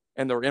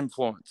 and their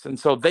influence. And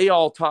so they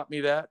all taught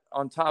me that,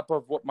 on top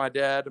of what my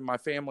dad and my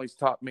family's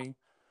taught me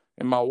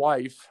and my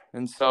wife.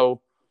 And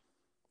so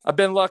I've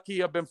been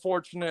lucky. I've been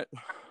fortunate.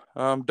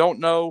 Don't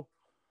know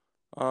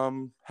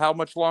how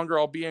much longer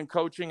I'll be in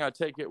coaching. I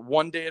take it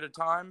one day at a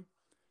time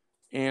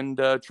and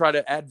try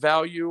to add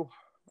value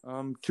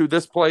to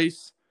this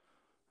place.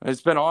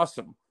 It's been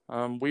awesome.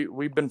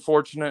 We've been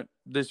fortunate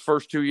these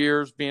first 2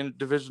 years being at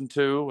Division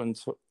II, and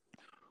so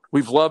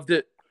we've loved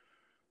it.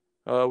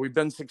 We've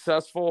been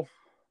successful.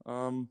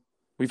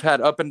 We've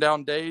had up and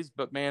down days,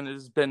 but man, it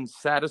has been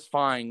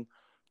satisfying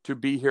to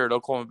be here at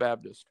Oklahoma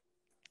Baptist.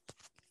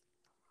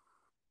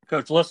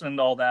 Coach, listening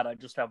to all that, I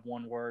just have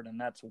one word, and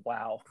that's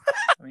wow.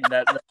 I mean,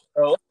 that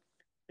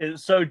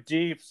is so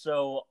deep,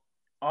 so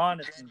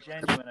honest and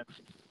genuine.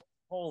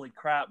 Holy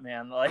crap,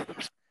 man. Like,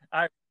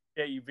 I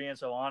appreciate you being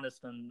so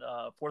honest and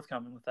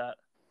forthcoming with that.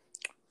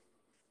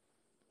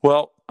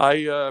 Well, I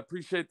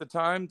appreciate the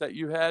time that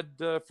you had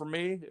for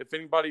me. If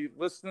anybody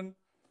listening,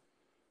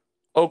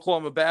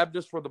 Oklahoma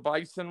Baptist, we're the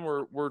Bison.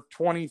 We're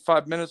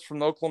 25 minutes from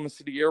the Oklahoma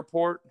City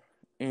Airport,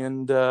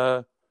 and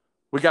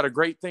we got a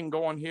great thing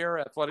going here,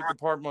 athletic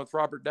department with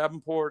Robert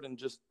Davenport, and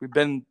we've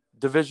been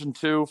Division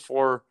II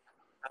for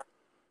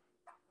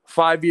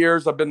 5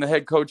 years. I've been the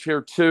head coach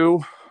here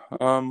too.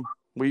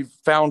 We've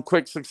found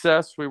quick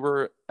success. We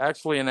were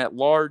actually an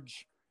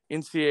at-large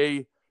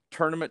NCAA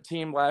tournament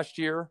team last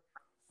year,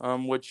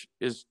 which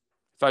is,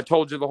 if I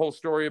told you the whole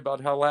story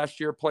about how last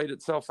year played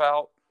itself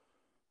out,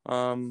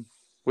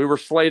 we were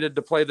slated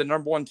to play the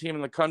number one team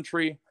in the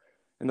country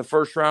in the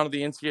first round of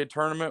the NCAA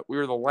tournament. We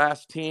were the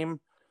last team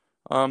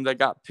that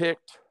got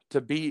picked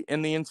to be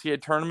in the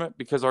NCAA tournament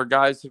because our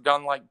guys have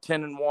gone like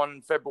 10-1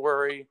 in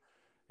February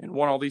and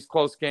won all these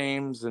close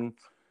games, and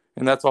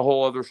that's a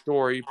whole other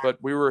story. But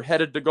we were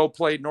headed to go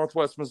play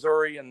Northwest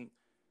Missouri, and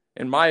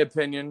in my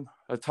opinion,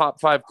 a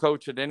top 5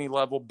 coach at any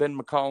level, Ben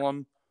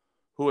McCollum,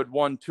 who had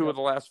won 2 of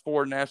the last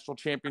 4 national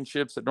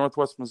championships at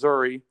Northwest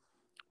Missouri.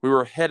 We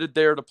were headed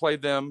there to play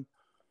them.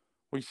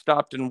 We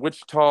stopped in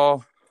Wichita,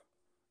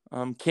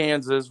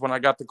 Kansas, when I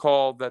got the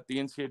call that the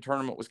NCAA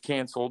tournament was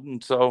canceled.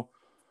 And so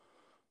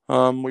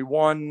we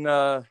won.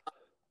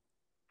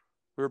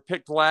 We were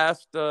picked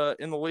last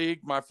in the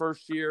league my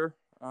first year,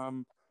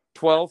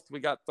 12th. We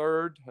got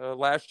 3rd.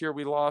 Last year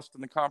we lost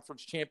in the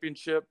conference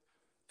championship.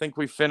 think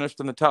we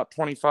finished in the top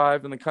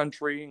 25 in the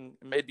country and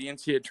made the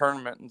NCAA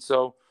tournament. And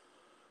so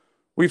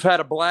we've had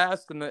a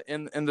blast. And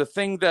the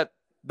thing that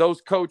those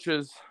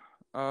coaches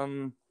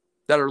that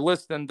are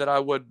listening that I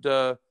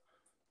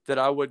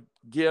would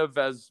give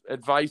as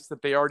advice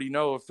that they already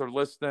know if they're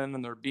listening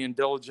and they're being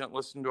diligent,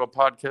 listening to a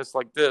podcast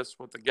like this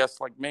with a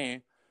guest like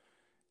me,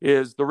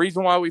 is the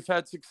reason why we've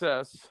had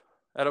success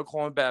at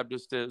Oklahoma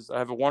Baptist is I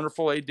have a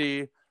wonderful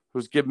AD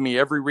who's given me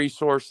every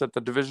resource at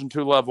the Division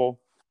II level.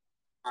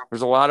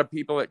 There's a lot of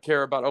people that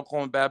care about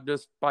Oklahoma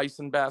Baptist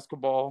Bison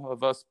basketball,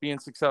 of us being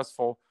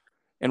successful,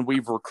 and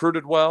we've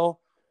recruited well,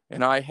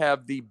 and I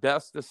have the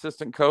best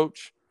assistant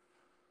coach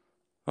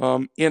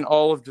in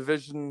all of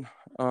Division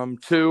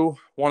II,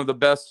 one of the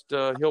best.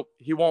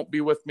 He won't be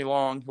with me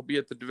long. He'll be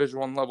at the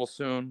Division I level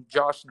soon,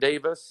 Josh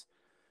Davis.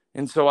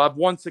 And so I've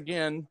once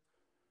again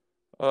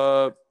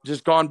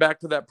just gone back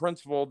to that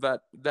principle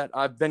that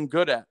I've been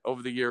good at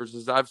over the years,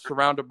 is I've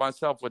surrounded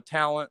myself with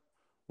talent,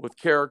 with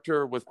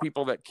character, with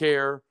people that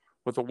care,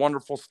 with a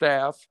wonderful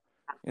staff.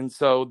 And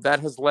so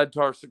that has led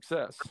to our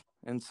success.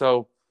 And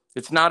so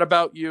it's not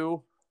about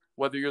you,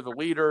 whether you're the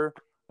leader,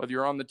 whether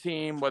you're on the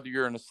team, whether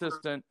you're an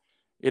assistant.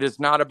 It is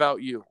not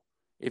about you.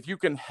 If you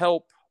can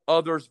help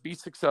others be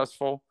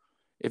successful,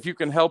 if you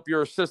can help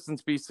your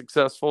assistants be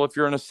successful, if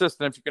you're an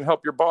assistant, if you can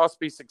help your boss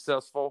be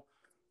successful,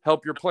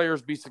 help your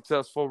players be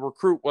successful,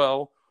 recruit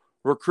well,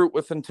 recruit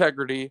with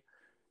integrity,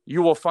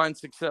 you will find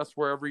success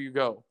wherever you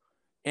go.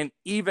 And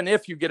even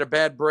if you get a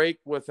bad break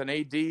with an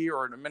AD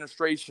or an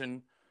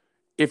administration,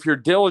 if you're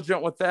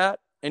diligent with that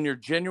and you're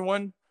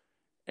genuine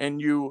and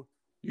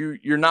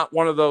you're not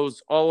one of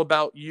those all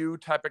about you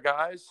type of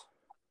guys,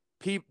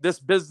 this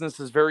business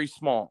is very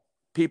small.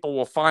 People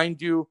will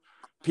find you.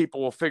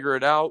 People will figure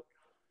it out.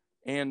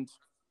 And,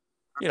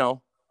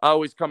 I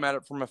always come at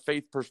it from a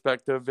faith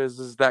perspective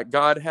is that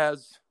God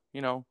has, he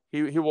will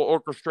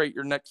orchestrate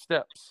your next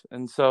steps.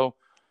 And so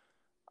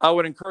I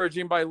would encourage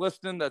anybody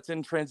listening that's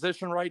in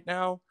transition right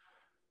now,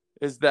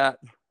 is that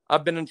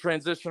I've been in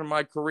transition in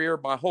my career,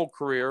 my whole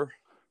career,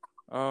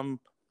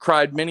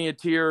 cried many a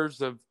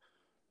tears of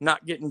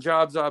not getting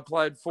jobs I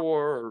applied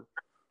for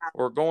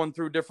or going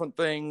through different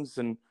things.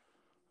 And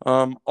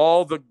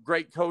all the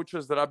great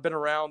coaches that I've been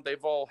around,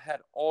 they've all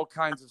had all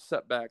kinds of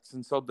setbacks.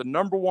 And so the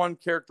number one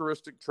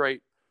characteristic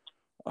trait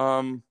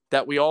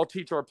that we all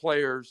teach our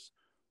players,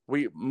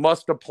 we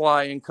must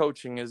apply in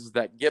coaching, is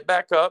that get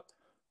back up,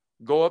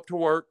 go up to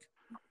work,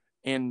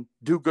 and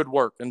do good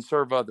work and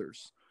serve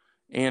others.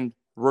 And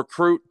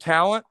recruit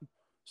talent,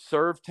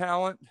 serve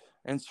talent,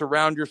 and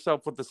surround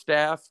yourself with the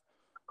staff.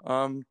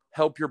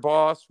 Help your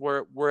boss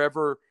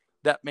wherever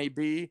that may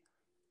be,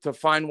 to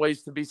find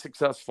ways to be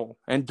successful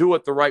and do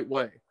it the right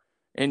way.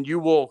 And you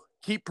will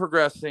keep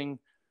progressing.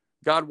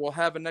 God will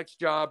have a next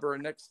job or a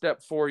next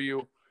step for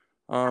you.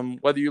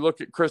 Whether you look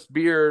at Chris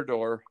Beard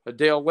or a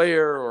Dale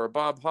Layer or a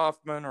Bob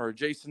Hoffman or a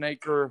Jason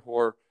Eaker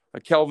or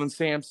a Kelvin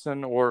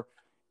Sampson or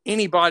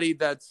anybody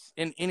that's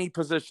in any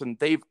position,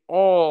 they've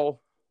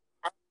all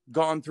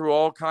gone through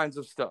all kinds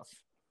of stuff.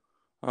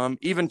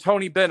 Even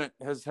Tony Bennett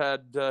has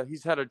had,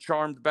 he's had a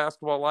charmed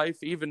basketball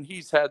life. Even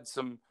he's had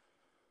some,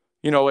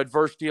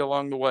 adversity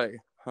along the way.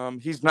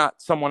 He's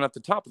not someone at the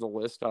top of the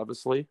list,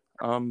 obviously.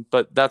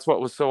 But that's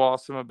what was so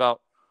awesome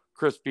about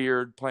Chris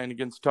Beard playing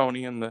against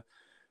Tony in the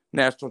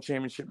national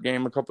championship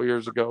game a couple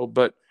years ago.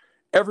 But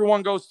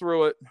everyone goes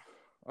through it.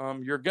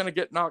 You're going to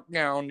get knocked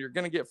down. You're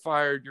going to get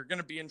fired. You're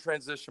going to be in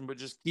transition, but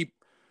just keep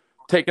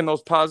taking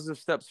those positive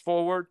steps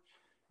forward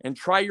and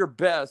try your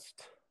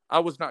best. I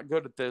was not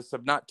good at this,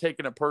 of not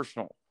taking it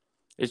personal.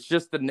 It's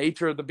just the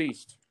nature of the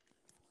beast.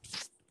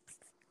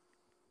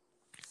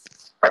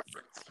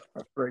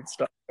 That's great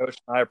stuff, Coach.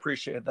 I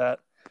appreciate that.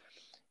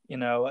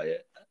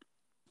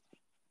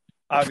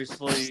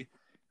 Obviously,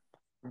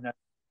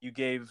 you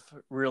gave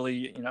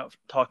really,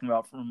 talking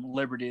about from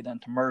Liberty then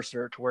to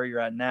Mercer to where you're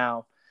at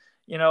now.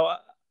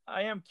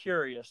 I am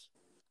curious.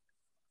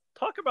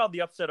 Talk about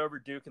the upset over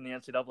Duke in the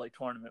NCAA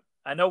tournament.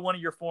 I know one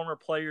of your former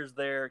players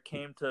there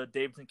came to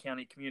Davidson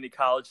County Community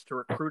College to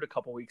recruit a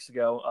couple weeks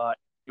ago,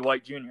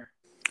 White Jr.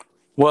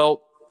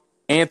 Well,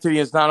 Anthony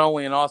is not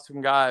only an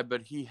awesome guy,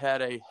 but he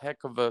had a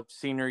heck of a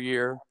senior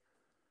year.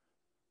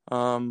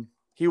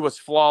 He was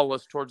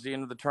flawless towards the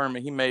end of the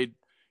tournament. He made,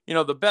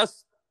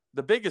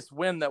 the biggest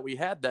win that we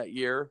had that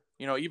year,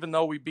 even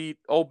though we beat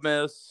Ole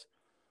Miss,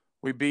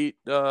 we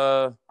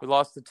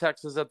lost to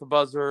Texas at the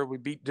buzzer, we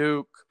beat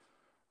Duke,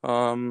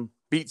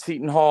 beat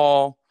Seton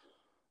Hall,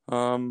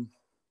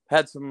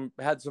 had some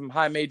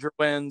high major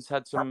wins,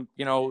 had some,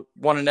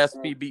 won an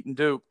SB, beating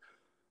Duke.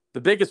 The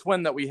biggest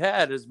win that we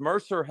had is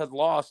Mercer had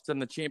lost in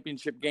the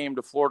championship game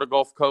to Florida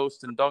Gulf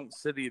Coast and Dunk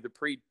City the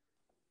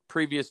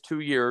previous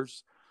 2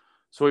 years.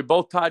 So we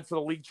both tied for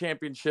the league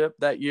championship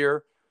that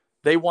year.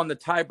 They won the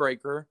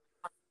tiebreaker.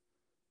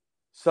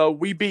 So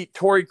we beat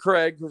Torrey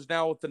Craig, who's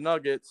now with the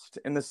Nuggets,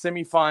 in the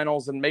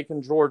semifinals in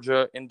Macon,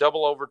 Georgia, in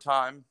double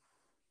overtime.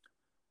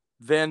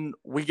 Then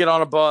we get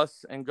on a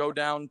bus and go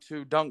down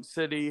to Dunk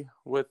City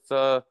with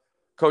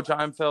Coach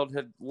Einfeld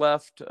had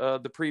left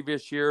the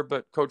previous year,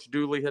 but Coach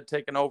Dooley had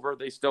taken over.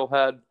 They still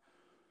had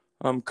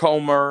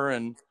Comer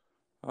and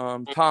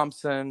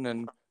Thompson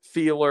and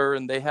Feeler,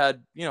 and they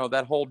had,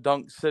 that whole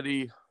Dunk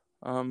City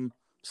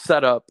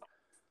setup.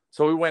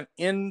 So we went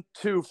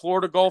into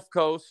Florida Gulf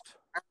Coast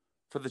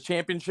for the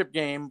championship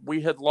game.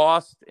 We had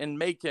lost in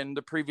Macon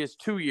the previous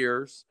 2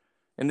 years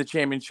in the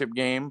championship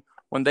game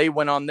when they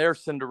went on their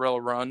Cinderella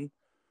run.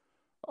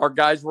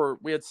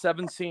 We had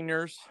 7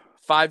 seniors,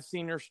 5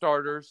 senior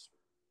starters.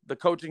 The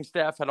coaching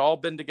staff had all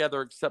been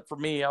together except for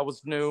me. I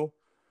was new.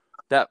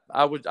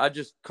 I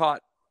just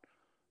caught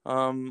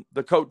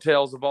the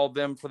coattails of all of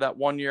them for that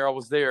 1 year I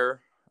was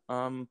there.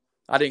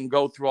 I didn't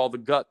go through all the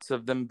guts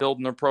of them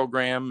building their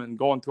program and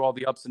going through all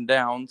the ups and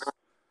downs.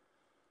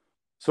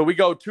 So we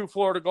go to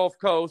Florida Gulf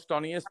Coast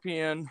on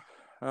ESPN,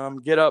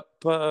 get up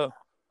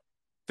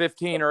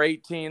 15 or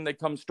 18. They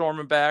come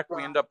storming back.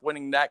 We end up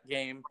winning that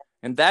game.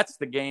 And that's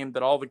the game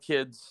that all the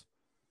kids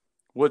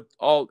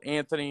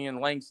Anthony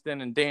and Langston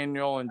and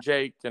Daniel and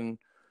Jake and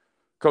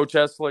Coach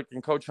Eslick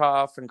and Coach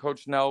Hoff and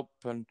Coach Nelp.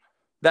 And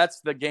that's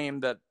the game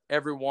that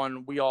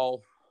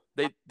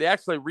they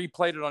actually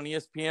replayed it on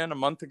ESPN a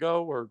month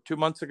ago or 2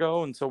 months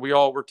ago. And so we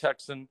all were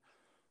texting.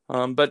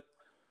 But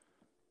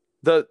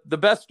the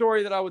best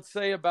story that I would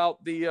say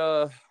about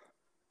the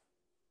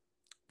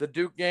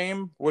Duke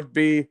game would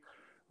be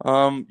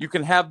you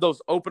can have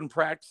those open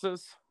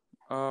practices,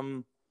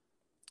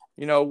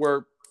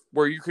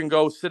 where you can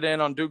go sit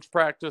in on Duke's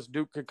practice.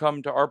 Duke could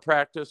come to our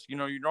practice. You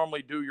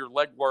normally do your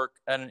leg work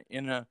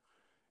in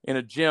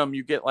a gym.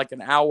 You get like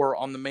an hour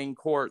on the main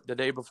court the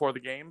day before the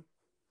game.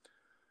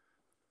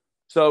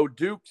 So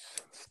Duke's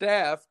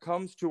staff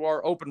comes to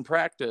our open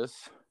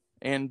practice,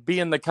 and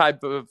being the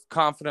type of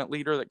confident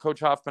leader that Coach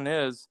Hoffman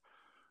is,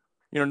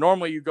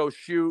 normally you go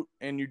shoot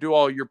and you do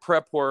all your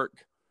prep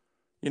work,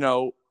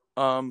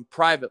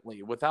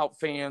 privately, without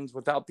fans,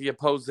 without the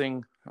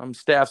opposing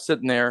staff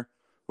sitting there.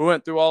 We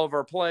went through all of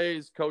our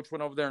plays. Coach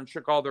went over there and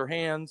shook all their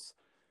hands,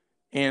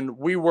 and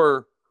we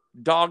were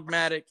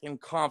dogmatic and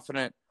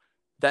confident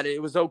that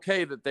it was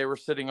okay that they were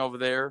sitting over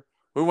there.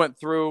 We went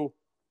through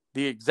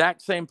the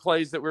exact same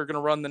plays that we were going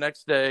to run the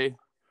next day.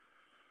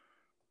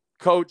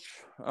 Coach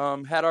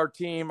had our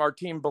team. Our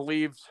team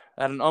believed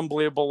at an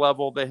unbelievable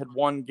level. They had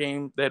won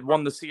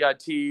the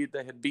CIT.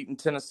 They had beaten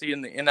Tennessee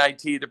in the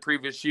NIT the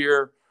previous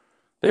year.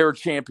 They were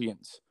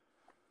champions.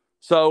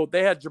 So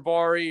they had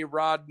Jabari,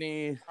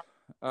 Rodney,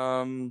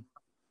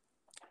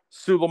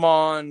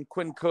 Suleiman,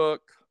 Quinn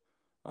Cook.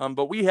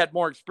 But we had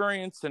more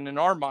experience, and in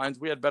our minds,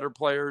 we had better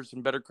players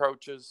and better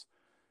coaches.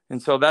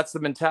 And so that's the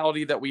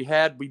mentality that we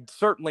had. We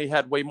certainly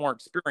had way more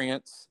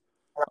experience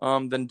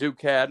than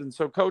Duke had. And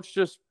so Coach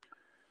just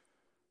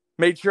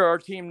made sure our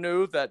team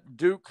knew that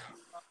Duke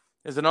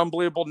is an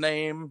unbelievable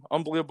name,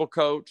 unbelievable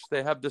coach.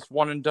 They have this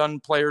one-and-done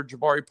player,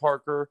 Jabari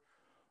Parker.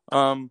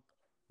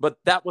 But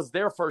that was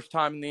their first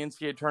time in the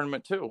NCAA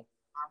tournament too.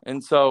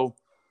 And so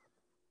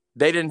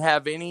they didn't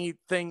have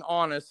anything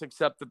on us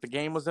except that the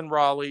game was in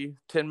Raleigh,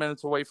 10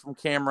 minutes away from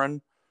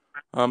Cameron.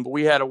 But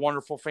we had a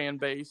wonderful fan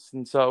base.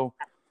 And so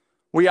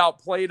we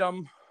outplayed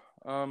them.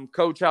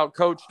 Coach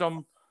outcoached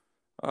them.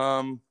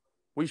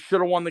 We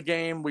should have won the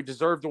game. We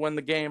deserved to win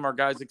the game. Our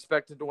guys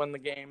expected to win the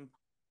game.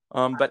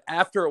 But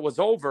after it was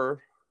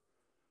over,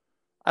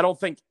 I don't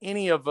think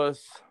any of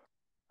us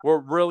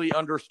really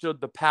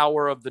understood the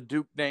power of the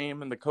Duke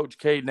name and the Coach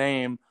K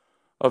name,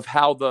 of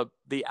how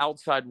the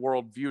outside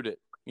world viewed it.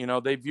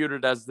 They viewed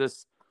it as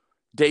this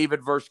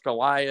David versus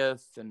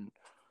Goliath and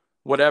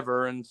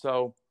whatever. And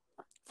so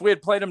if we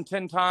had played them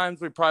 10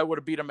 times, we probably would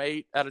have beat them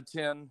 8 out of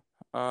 10.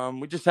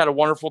 We just had a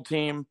wonderful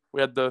team.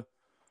 We had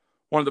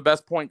one of the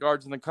best point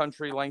guards in the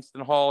country,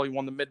 Langston Hall. He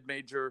won the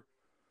mid-major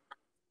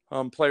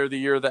player of the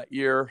year that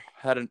year,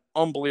 had an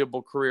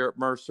unbelievable career at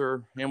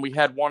Mercer. And we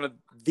had one of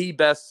the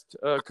best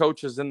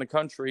coaches in the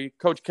country.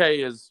 Coach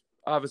K is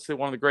obviously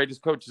one of the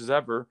greatest coaches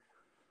ever,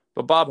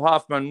 but Bob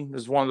Hoffman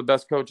is one of the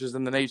best coaches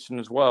in the nation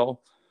as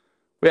well.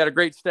 We had a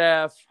great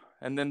staff,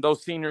 and then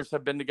those seniors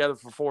have been together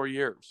for 4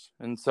 years.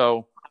 And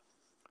so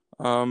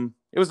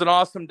it was an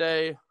awesome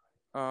day,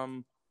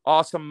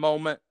 awesome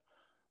moment.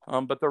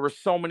 But there were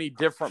so many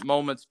different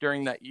moments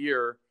during that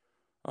year.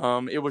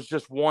 It was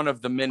just one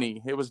of the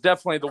many. It was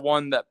definitely the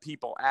one that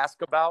people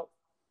ask about.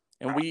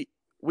 And we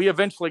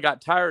eventually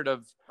got tired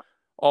of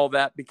all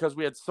that because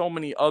we had so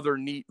many other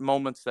neat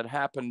moments that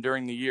happened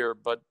during the year.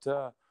 But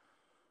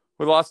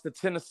we lost to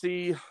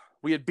Tennessee.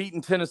 We had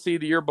beaten Tennessee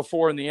the year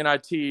before in the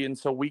NIT, and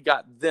so we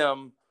got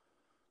them.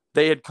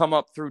 They had come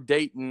up through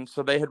Dayton,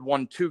 so they had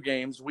won 2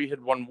 games. We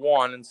had won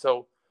 1. And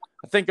so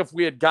I think if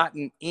we had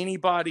gotten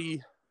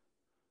anybody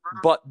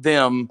but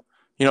them,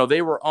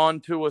 they were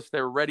on to us.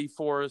 They were ready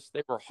for us.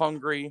 They were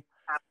hungry.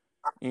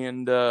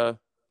 And, the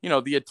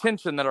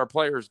attention that our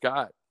players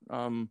got.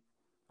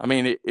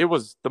 It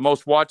was the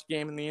most watched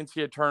game in the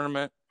NCAA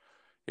tournament.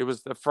 It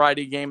was the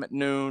Friday game at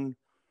noon,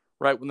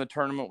 right when the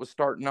tournament was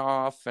starting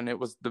off. And it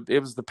was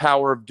the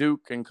power of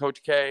Duke and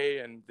Coach K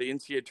and the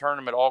NCAA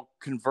tournament all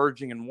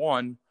converging in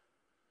one.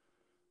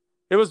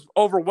 It was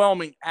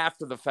overwhelming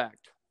after the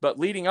fact. But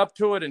leading up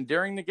to it and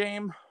during the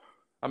game,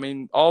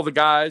 all the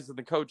guys and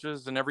the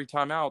coaches and every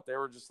time out, they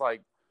were just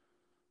like,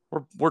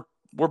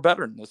 we're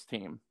better than this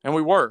team, and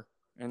we were.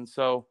 And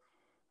so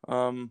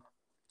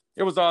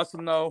it was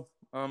awesome, though.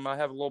 I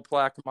have a little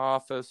plaque in my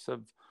office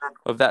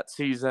of that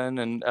season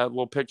and a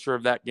little picture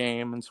of that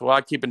game. And so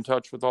I keep in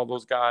touch with all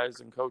those guys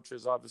and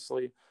coaches,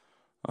 obviously.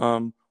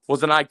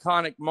 Was an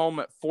iconic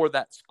moment for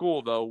that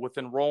school, though, with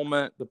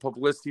enrollment, the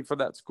publicity for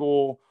that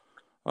school.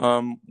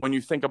 When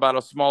you think about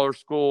a smaller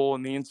school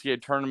in the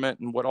NCAA tournament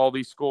and what all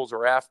these schools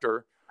are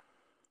after,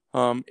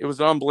 it was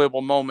an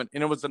unbelievable moment.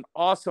 And it was an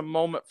awesome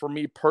moment for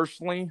me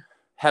personally,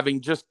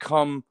 having just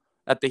come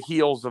at the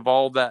heels of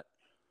all that,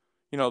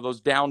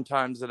 those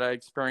downtimes that I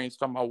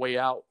experienced on my way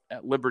out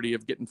at Liberty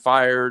of getting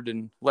fired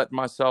and letting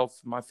myself,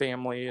 my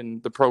family,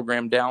 and the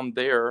program down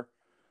there.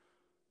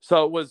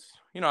 So it was,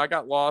 I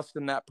got lost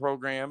in that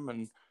program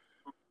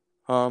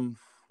and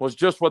was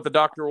just what the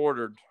doctor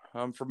ordered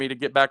for me to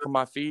get back on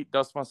my feet,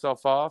 dust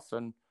myself off,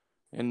 and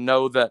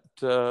know that,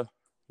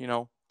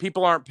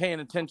 people aren't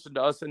paying attention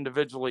to us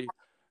individually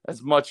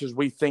as much as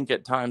we think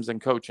at times in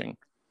coaching.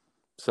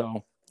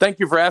 So thank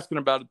you for asking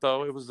about it,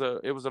 though. It was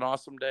an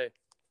awesome day.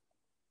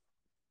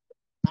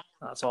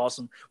 That's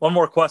awesome. One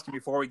more question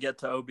before we get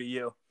to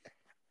OBU.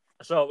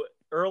 So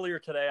earlier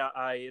today,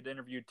 I had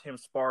interviewed Tim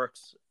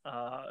Sparks,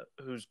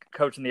 who's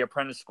coaching the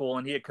apprentice school,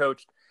 and he had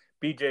coached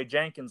BJ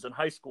Jenkins in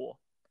high school.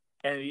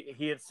 And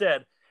he had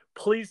said,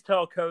 "Please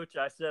tell Coach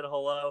I said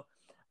hello.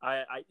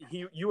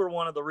 You were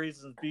one of the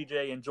reasons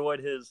BJ enjoyed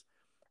his,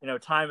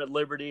 time at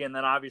Liberty. And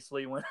then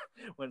obviously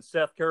when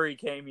Seth Curry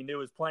came, he knew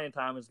his playing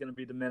time was going to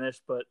be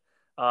diminished. But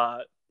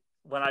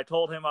when I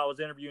told him I was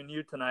interviewing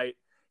you tonight,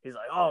 he's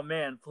like, "Oh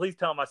man, please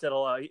tell him I said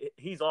hello.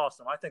 He's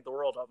awesome. I think the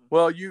world of him."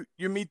 Well, you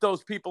meet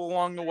those people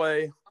along the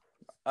way.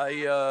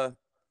 I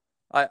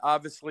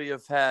obviously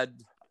have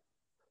had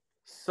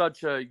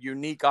such a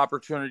unique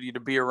opportunity to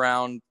be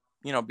around,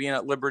 being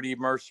at Liberty,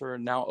 Mercer,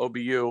 and now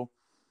OBU.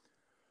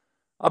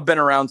 I've been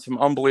around some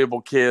unbelievable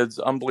kids,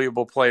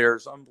 unbelievable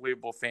players,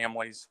 unbelievable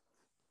families.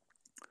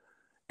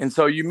 And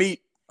so you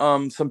meet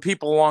some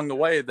people along the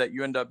way that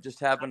you end up just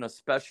having a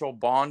special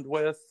bond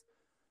with.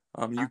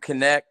 You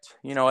connect,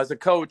 as a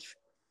coach,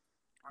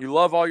 you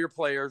love all your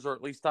players, or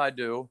at least I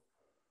do,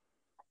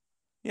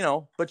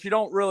 but you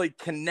don't really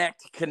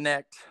connect,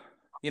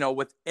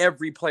 with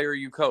every player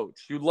you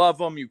coach. You love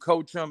them, you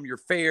coach them, you're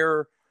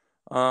fair,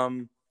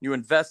 you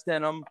invest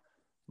in them.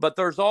 But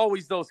there's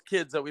always those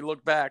kids that we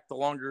look back the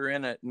longer you're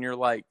in it and you're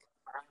like,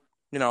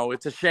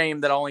 it's a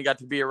shame that I only got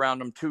to be around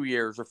them 2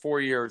 years or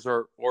 4 years,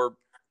 or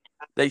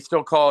they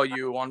still call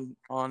you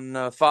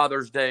on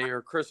Father's Day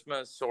or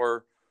Christmas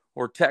or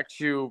text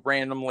you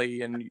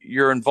randomly and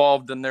you're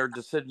involved in their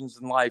decisions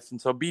in life.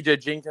 And so BJ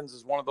Jenkins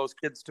is one of those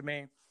kids to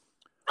me.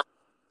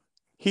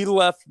 He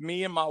left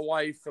me and my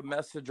wife a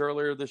message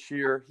earlier this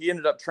year. He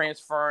ended up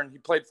transferring. He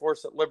played for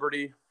us at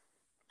Liberty,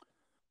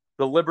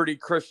 the Liberty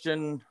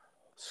Christian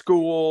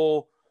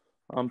School,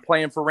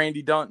 playing for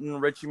Randy Dunton,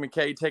 Richie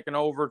McKay taking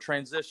over,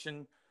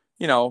 transition.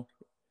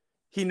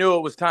 He knew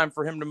it was time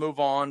for him to move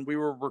on. We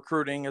were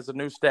recruiting as a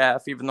new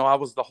staff, even though I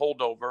was the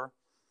holdover.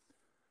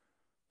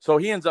 So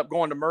he ends up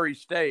going to Murray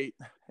State,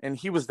 and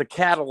he was the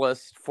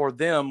catalyst for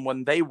them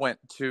when they went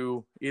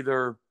to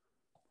either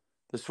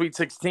the Sweet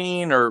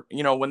 16 or,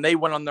 when they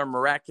went on their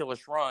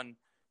miraculous run,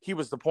 he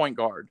was the point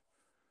guard.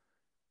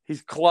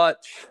 He's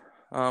clutch,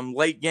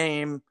 late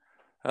game.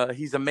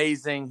 He's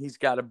amazing. He's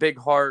got a big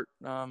heart,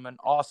 an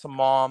awesome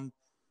mom.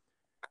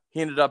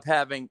 He ended up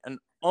having an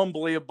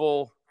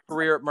unbelievable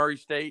career at Murray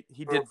State.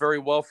 He did very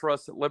well for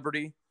us at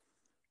Liberty.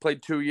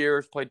 Played 2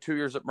 years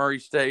at Murray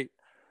State.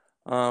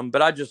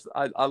 But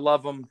I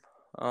love him.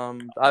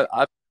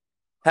 I've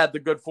had the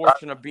good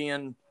fortune of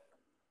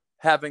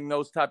having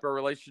those type of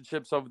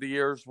relationships over the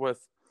years with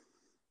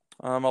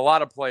a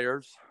lot of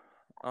players.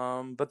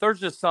 But there's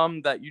just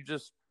some that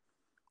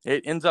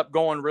it ends up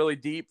going really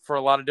deep for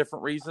a lot of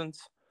different reasons.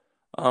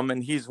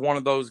 And he's one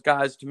of those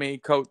guys to me.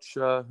 Coach,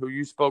 who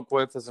you spoke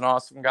with, is an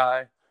awesome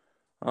guy.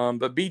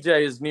 But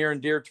BJ is near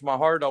and dear to my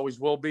heart, always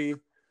will be.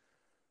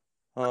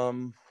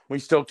 We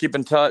still keep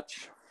in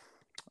touch.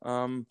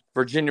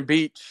 Virginia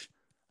Beach,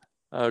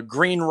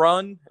 Green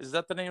Run. Is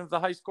that the name of the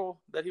high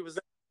school that he was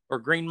at? Or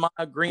Green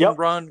Yep.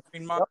 Run?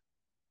 Yep.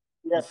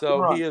 Yeah,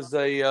 so he is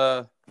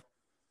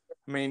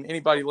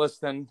anybody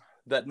listening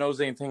that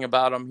knows anything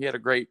about him, he had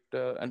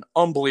an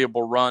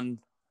unbelievable run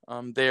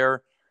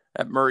there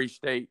at Murray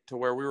State, to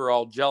where we were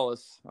all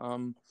jealous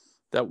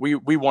that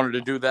we wanted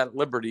to do that at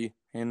Liberty.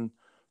 And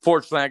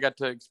fortunately, I got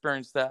to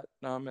experience that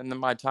in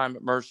my time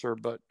at Mercer.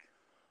 But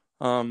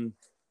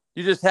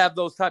you just have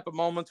those type of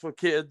moments with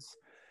kids.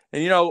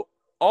 And,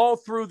 all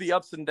through the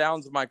ups and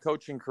downs of my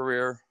coaching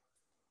career,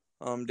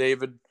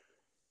 David,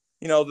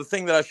 the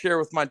thing that I share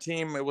with my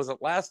team, it was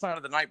at last night or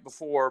the night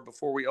before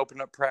we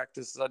opened up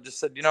practice, I just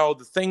said,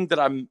 the thing that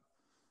I'm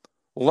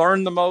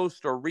learned the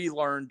most or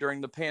relearned during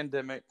the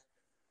pandemic,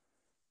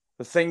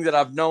 the thing that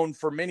I've known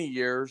for many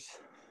years,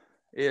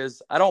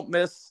 is I don't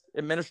miss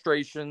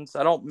administrations.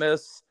 I don't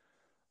miss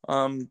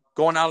going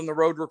out on the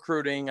road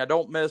recruiting. I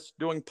don't miss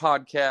doing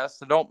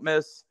podcasts. I don't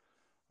miss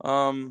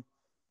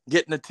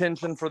getting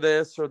attention for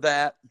this or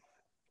that.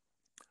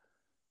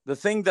 the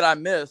thing that I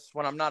miss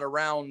when I'm not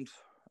around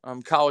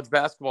college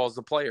basketball is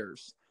the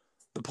players.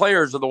 The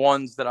players are the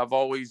ones that have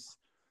always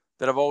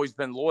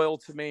been loyal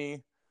to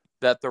me,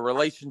 that the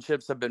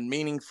relationships have been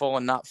meaningful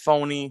and not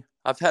phony.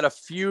 I've had a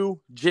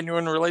few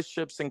genuine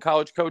relationships in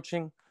college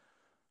coaching,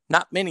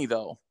 not many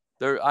though.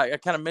 I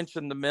kind of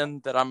mentioned the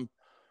men that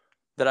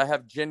I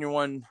have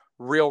genuine,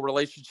 real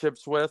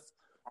relationships with,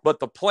 but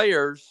the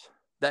players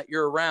that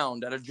you're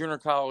around at a junior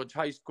college,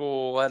 high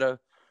school, at a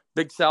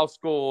Big South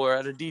school, or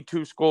at a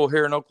D2 school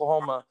here in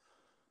Oklahoma,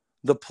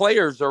 the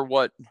players are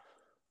what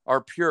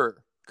are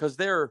pure, because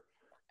they're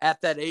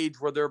at that age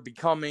where they're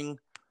becoming,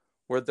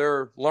 where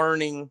they're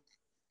learning,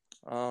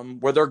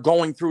 where they're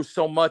going through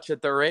so much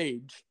at their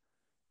age.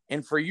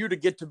 And for you to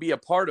get to be a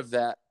part of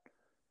that,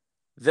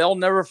 they'll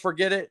never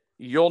forget it.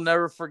 You'll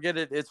never forget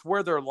it. It's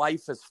where their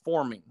life is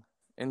forming.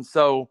 And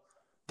so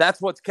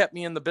that's what's kept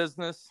me in the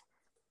business.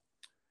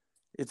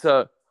 It's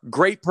a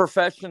great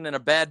profession and a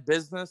bad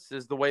business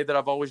is the way that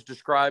I've always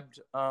described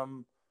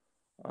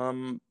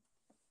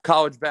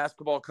college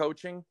basketball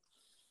coaching.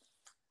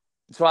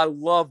 So I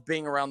love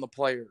being around the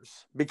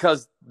players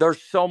because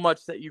there's so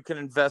much that you can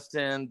invest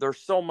in. There's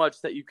so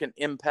much that you can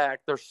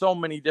impact. There's so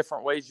many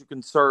different ways you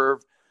can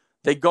serve.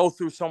 They go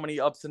through so many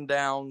ups and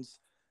downs,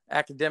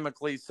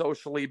 academically,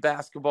 socially,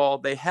 basketball.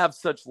 They have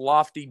such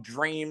lofty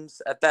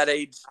dreams at that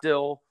age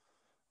still,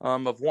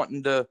 of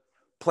wanting to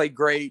play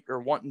great or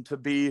wanting to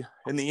be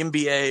in the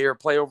NBA or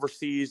play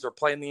overseas or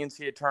play in the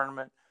NCAA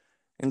tournament.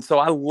 And so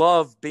I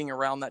love being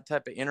around that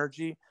type of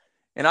energy.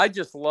 And I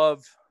just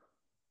love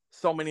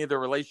so many of the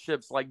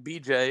relationships like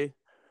BJ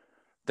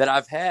that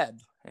I've had.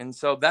 And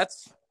so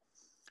that's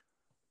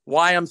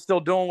why I'm still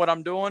doing what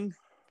I'm doing,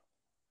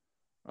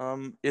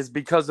 is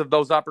because of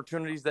those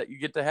opportunities that you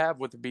get to have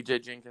with the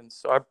BJ Jenkins.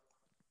 So I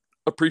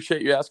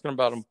appreciate you asking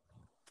about them.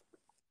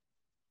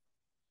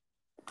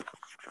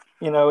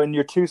 In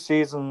your 2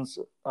 seasons,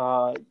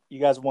 you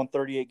guys won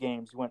 38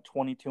 games. You went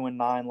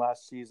 22-9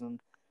 last season.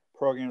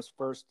 Program's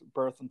first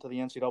berth into the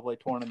NCAA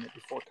tournament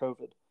before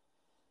COVID.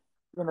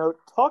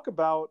 Talk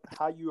about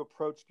how you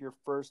approached your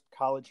first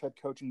college head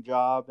coaching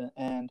job,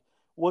 and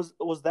was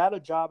that a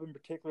job in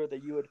particular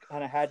that you had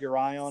kind of had your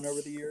eye on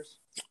over the years?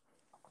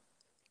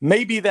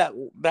 Maybe that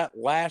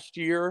last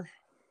year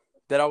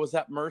that I was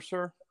at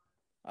Mercer,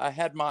 I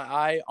had my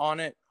eye on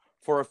it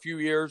for a few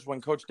years when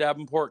Coach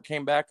Davenport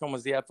came back and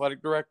was the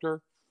athletic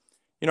director.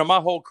 My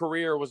whole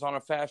career was on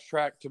a fast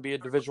track to be a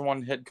Division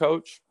I head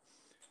coach.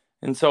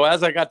 And so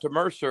as I got to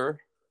Mercer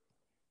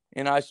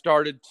and I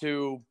started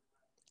to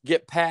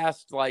get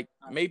past, like,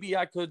 maybe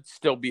I could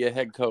still be a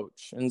head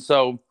coach. And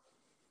so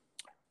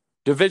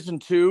Division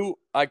II,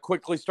 I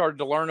quickly started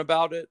to learn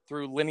about it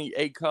through Lenny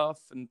Acuff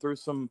and through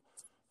some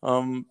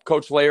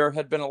Coach Lair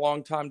had been a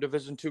long-time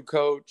Division II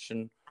coach,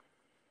 and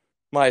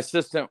my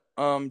assistant,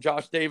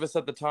 Josh Davis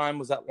at the time,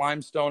 was at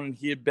Limestone, and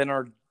he had been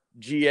our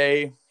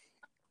GA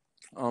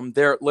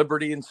there at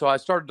Liberty. And so I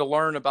started to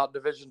learn about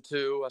Division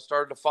II. I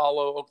started to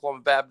follow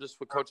Oklahoma Baptist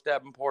with Coach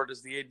Davenport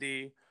as the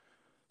AD.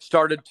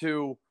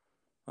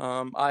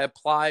 I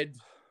applied,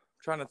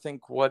 trying to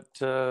think what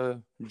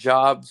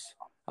jobs.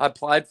 I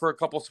applied for a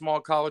couple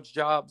small college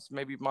jobs,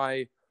 maybe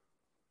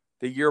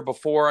the year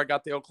before I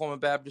got the Oklahoma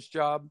Baptist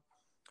job.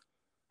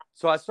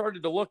 So I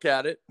started to look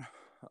at it,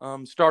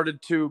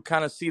 started to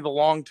kind of see the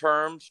long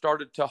term,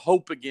 started to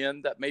hope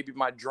again that maybe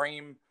my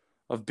dream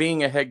of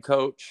being a head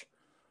coach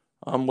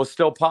was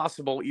still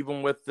possible,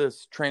 even with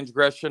this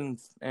transgression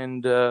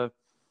and, that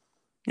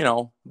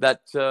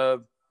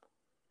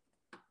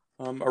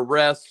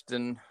arrest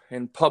and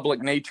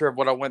public nature of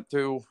what I went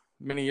through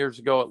many years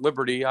ago at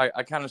Liberty.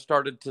 I kind of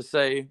started to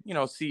say,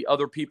 see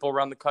other people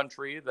around the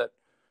country that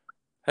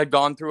had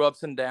gone through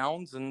ups and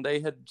downs and they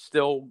had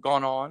still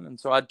gone on. And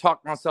so I'd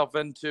talked myself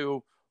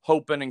into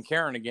hoping and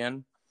caring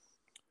again.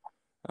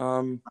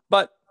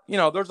 But,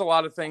 there's a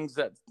lot of things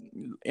that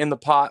in the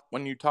pot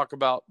when you talk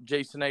about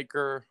Jason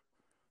Eaker,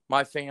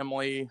 my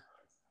family,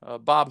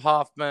 Bob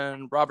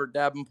Hoffman, Robert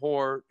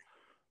Davenport,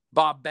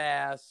 Bob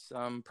Bass,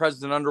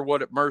 President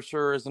Underwood at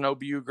Mercer as an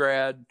OBU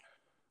grad.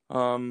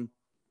 So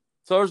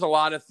there's a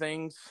lot of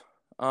things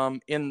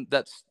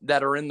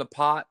that are in the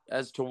pot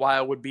as to why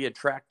I would be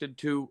attracted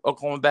to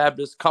Oklahoma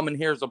Baptist, coming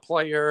here as a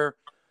player,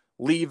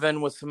 leaving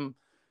with some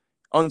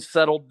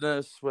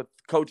unsettledness with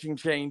coaching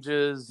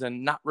changes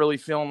and not really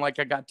feeling like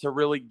I got to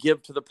really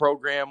give to the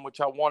program,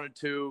 which I wanted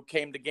to.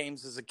 Came to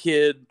games as a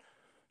kid.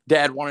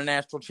 Dad won a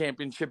national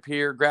championship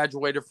here,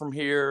 graduated from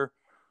here,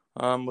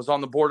 was on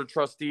the board of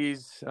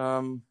trustees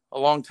a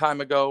long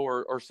time ago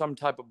or some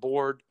type of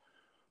board.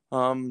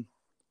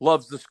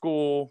 Loves the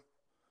school.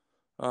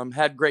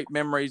 Had great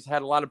memories,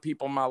 had a lot of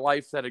people in my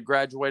life that had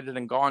graduated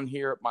and gone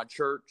here at my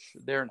church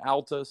there in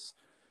Altus.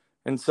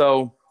 And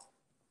so,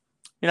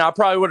 I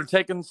probably would have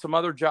taken some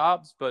other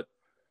jobs, but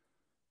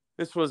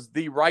this was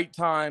the right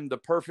time, the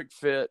perfect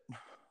fit.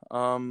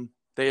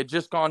 They had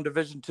just gone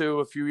Division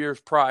II a few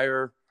years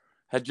prior,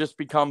 had just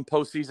become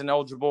postseason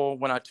eligible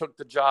when I took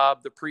the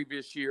job the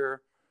previous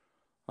year.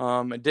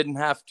 And didn't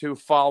have to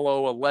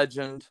follow a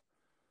legend.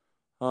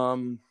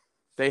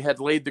 They they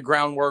had laid the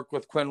groundwork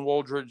with Quinn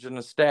Woldridge and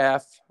the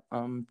staff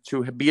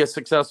to be a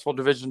successful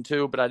Division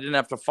II, but I didn't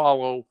have to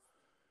follow,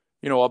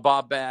 a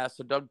Bob Bass,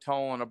 a Doug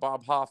Tolan, a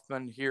Bob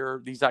Hoffman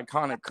here. These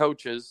iconic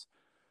coaches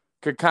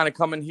could kind of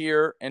come in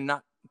here and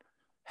not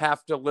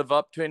have to live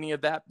up to any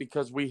of that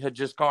because we had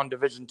just gone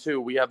Division II.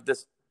 We have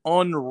this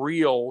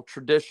unreal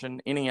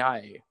tradition in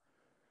EIA.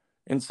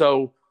 And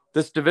so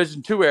this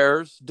Division II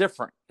era is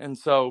different. And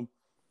so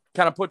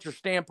kind of put your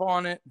stamp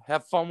on it,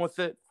 have fun with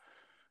it.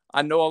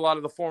 I know a lot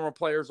of the former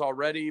players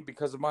already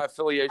because of my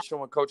affiliation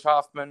with Coach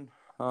Hoffman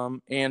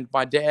and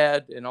my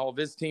dad and all of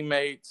his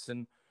teammates.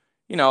 And,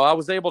 I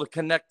was able to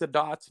connect the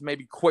dots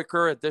maybe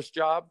quicker at this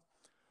job.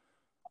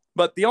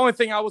 But the only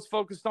thing I was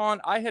focused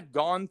on, I had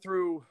gone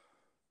through,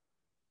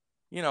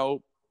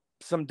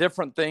 some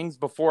different things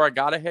before I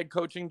got a head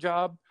coaching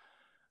job.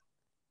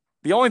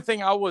 The only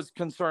thing I was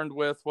concerned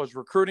with was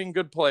recruiting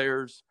good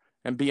players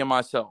and being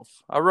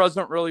myself. I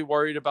wasn't really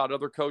worried about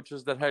other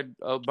coaches that had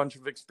a bunch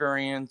of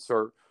experience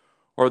or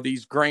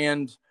these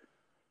grand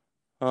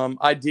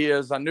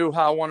ideas. I knew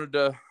how I wanted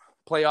to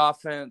play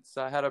offense.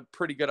 I had a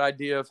pretty good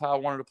idea of how I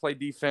wanted to play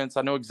defense.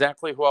 I know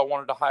exactly who I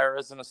wanted to hire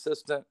as an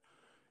assistant.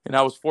 And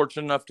I was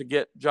fortunate enough to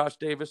get Josh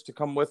Davis to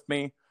come with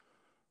me.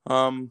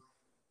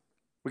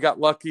 We got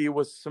lucky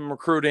with some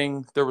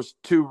recruiting. There was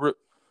two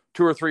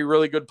or three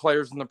really good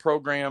players in the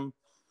program.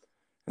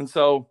 And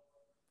so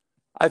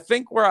I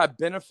think where I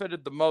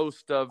benefited the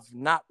most of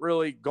not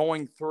really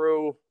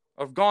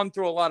I've gone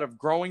through a lot of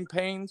growing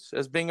pains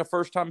as being a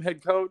first-time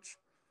head coach.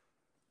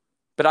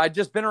 But I'd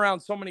just been around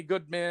so many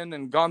good men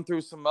and gone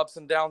through some ups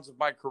and downs of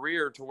my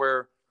career to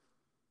where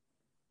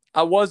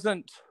I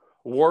wasn't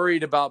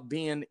worried about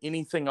being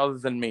anything other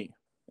than me.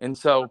 And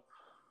so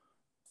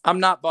I'm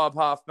not Bob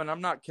Hoffman.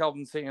 I'm not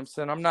Kelvin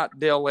Sampson. I'm not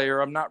Dale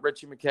Layer. I'm not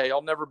Richie McKay.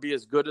 I'll never be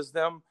as good as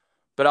them.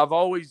 But I've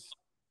always,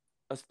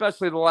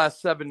 especially the last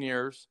 7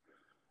 years,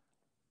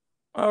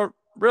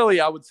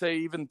 really, I would say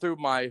even through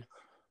my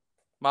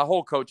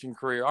whole coaching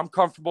career, I'm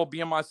comfortable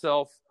being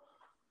myself.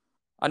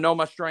 I know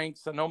my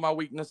strengths. I know my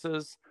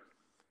weaknesses.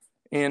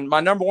 And my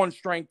number one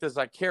strength is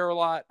I care a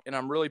lot, and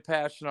I'm really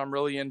passionate. I'm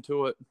really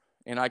into it.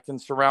 And I can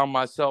surround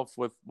myself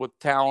with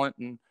talent.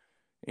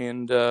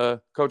 And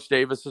Coach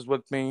Davis is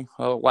with me,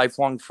 a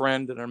lifelong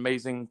friend and an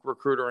amazing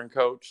recruiter and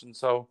coach. And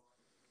so,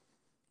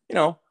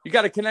 you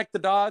got to connect the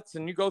dots,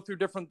 and you go through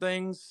different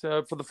things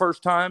for the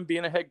first time,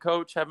 being a head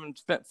coach, having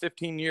spent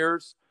 15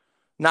 years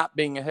not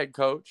being a head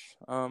coach.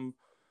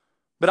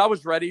 But I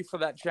was ready for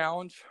that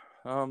challenge.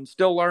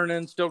 Still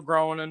learning, still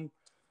growing, and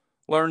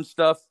learned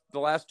stuff the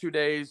last 2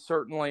 days.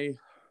 Certainly,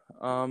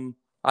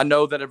 I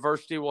know that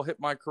adversity will hit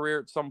my career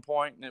at some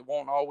point, and it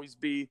won't always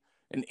be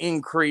an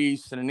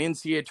increase and an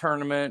NCAA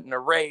tournament and a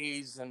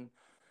raise and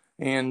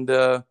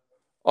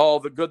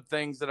all the good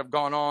things that have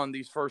gone on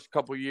these first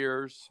couple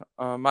years.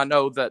 I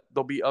know that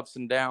there'll be ups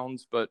and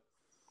downs, but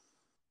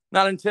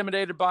not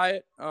intimidated by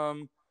it.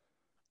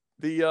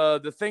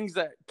 The things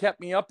that kept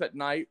me up at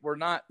night were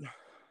not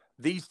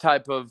these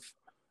type of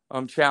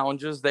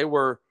challenges. They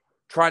were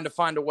trying to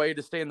find a way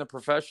to stay in the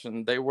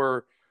profession. They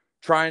were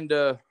trying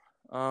to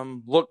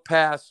look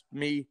past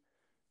me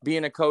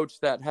being a coach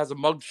that has a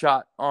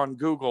mugshot on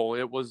Google.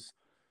 It was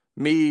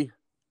me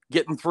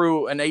getting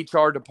through an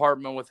HR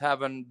department with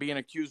being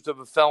accused of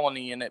a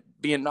felony and it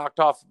being knocked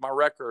off my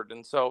record.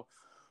 And so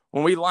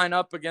when we line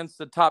up against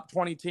the top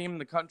 20 team in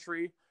the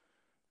country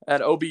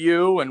at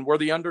OBU and we're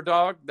the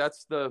underdog,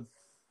 that's the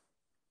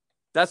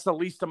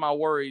least of my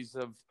worries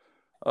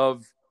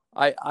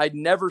I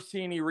never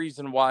see any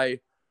reason why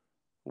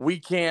we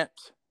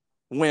can't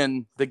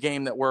win the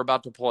game that we're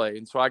about to play.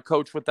 And so I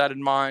coach with that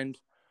in mind.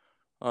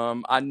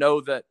 I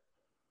know that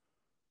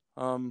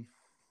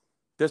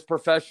this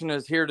profession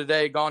is here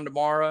today, gone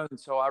tomorrow. And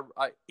so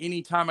I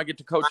anytime I get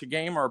to coach a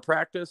game or a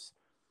practice,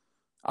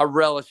 I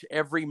relish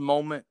every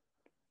moment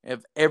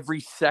of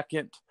every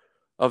second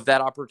of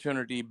that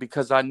opportunity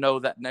because I know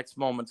that next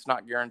moment's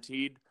not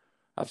guaranteed.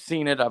 I've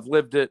seen it. I've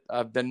lived it.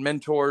 I've been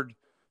mentored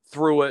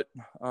through it.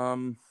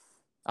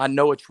 I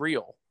know it's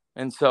real.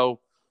 And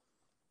so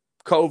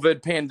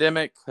COVID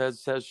pandemic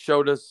has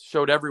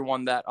showed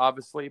everyone that,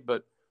 obviously,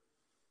 but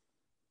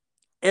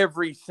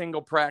every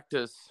single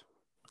practice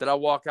that I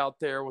walk out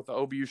there with the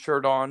OBU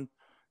shirt on,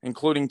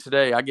 including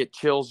today, I get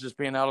chills just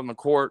being out on the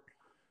court,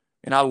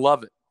 and I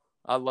love it.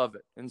 I love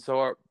it. And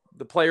so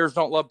the players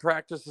don't love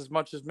practice as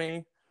much as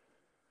me.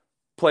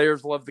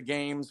 Players love the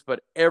games,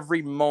 but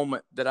every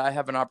moment that I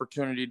have an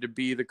opportunity to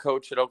be the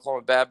coach at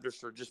Oklahoma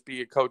Baptist or just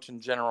be a coach in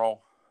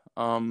general,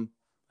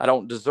 I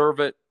don't deserve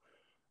it.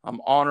 I'm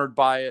honored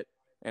by it,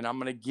 and I'm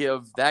going to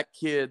give that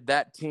kid,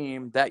 that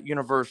team, that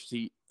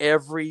university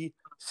every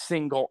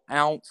single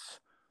ounce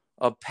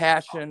of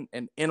passion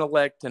and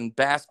intellect and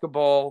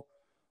basketball.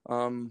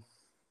 You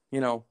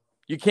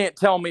can't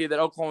tell me that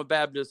Oklahoma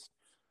Baptist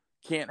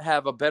can't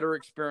have a better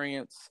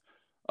experience,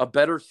 a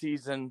better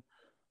season,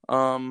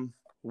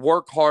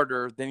 work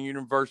harder than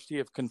University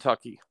of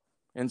Kentucky.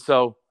 And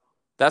so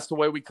that's the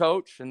way we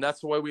coach and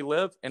that's the way we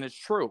live. And it's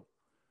true.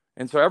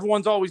 And so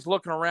everyone's always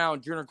looking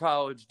around junior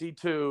college,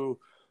 D2,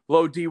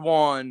 low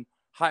D1,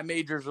 high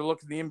majors or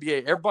look at the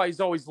NBA. Everybody's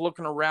always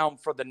looking around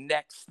for the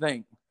next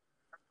thing.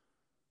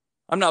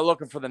 I'm not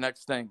looking for the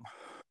next thing.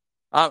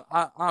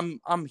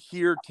 I'm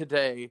here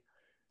today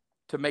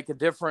to make a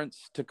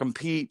difference, to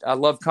compete. I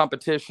love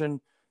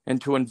competition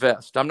and to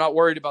invest. I'm not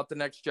worried about the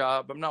next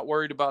job. I'm not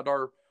worried about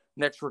our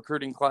next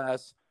recruiting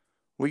class.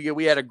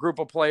 We had a group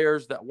of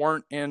players that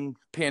weren't in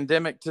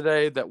pandemic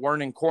today, that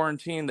weren't in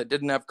quarantine, that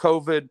didn't have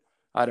COVID.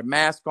 I had a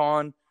mask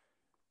on,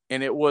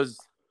 and it was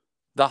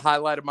the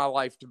highlight of my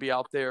life to be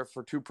out there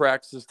for 2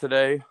 practices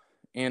today.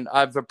 And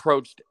I've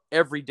approached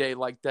every day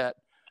like that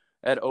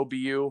at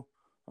OBU,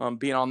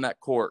 being on that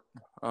court.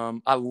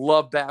 I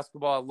love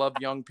basketball. I love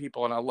young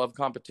people, and I love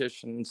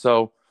competition. And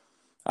so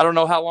I don't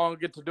know how long I'll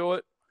get to do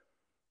it.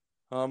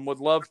 Would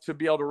love to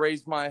be able to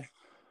raise my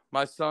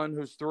son,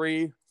 who's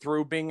 3,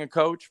 through being a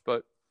coach.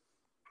 But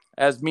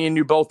as me and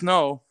you both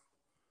know,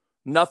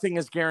 nothing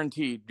is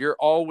guaranteed. You're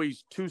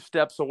always 2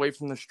 steps away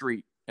from the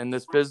street in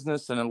this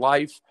business and in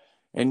life,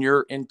 and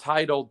you're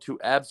entitled to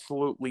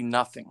absolutely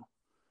nothing.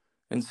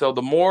 And so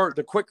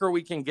the quicker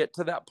we can get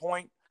to that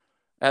point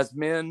as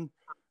men,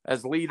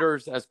 as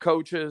leaders, as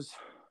coaches,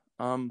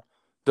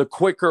 the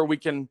quicker we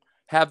can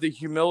have the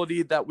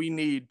humility that we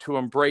need to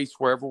embrace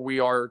wherever we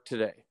are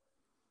today,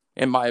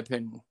 in my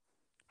opinion.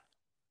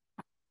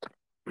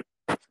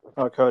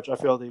 Coach, I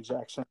feel the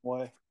exact same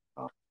way.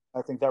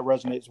 I think that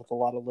resonates with a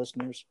lot of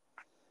listeners.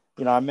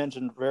 I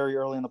mentioned very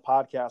early in the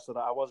podcast that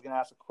I was going to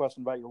ask a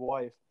question about your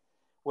wife.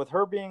 With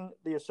her being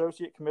the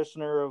associate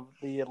commissioner of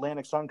the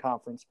Atlantic Sun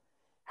Conference,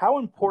 how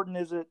important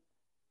is it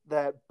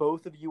that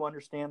both of you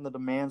understand the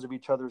demands of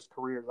each other's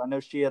careers? I know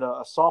she had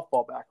a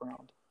softball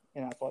background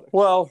in athletics.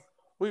 Well,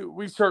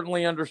 we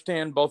certainly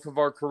understand both of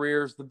our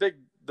careers. The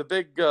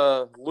big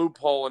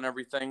loophole and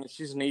everything,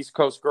 she's an East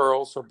Coast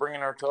girl, so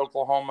bringing her to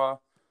Oklahoma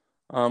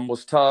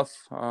was tough.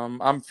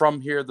 I'm from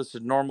here. This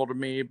is normal to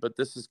me, but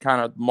this is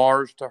kind of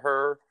Mars to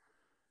her.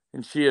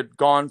 And she had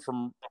gone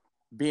from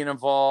being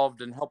involved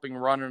and helping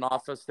run an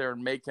office there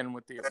in Macon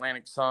with the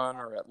Atlantic Sun,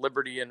 or at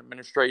Liberty in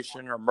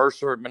administration, or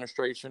Mercer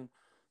administration.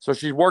 So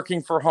she's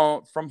working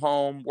from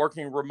home,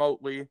 working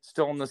remotely,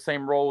 still in the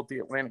same role with the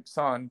Atlantic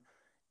Sun.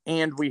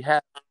 And we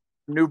had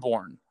a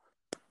newborn.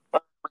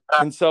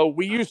 And so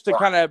we used to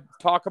kind of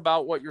talk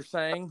about what you're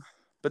saying,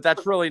 but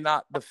that's really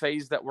not the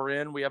phase that we're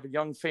in. We have a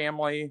young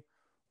family.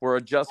 We're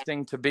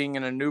adjusting to being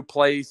in a new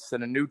place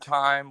and a new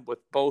time with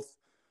both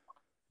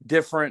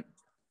different,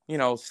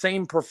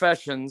 same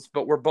professions,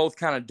 but we're both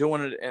kind of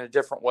doing it in a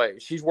different way.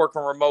 She's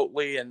working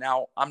remotely, and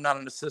now I'm not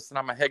an assistant,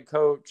 I'm a head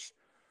coach.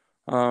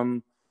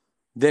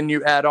 Then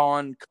you add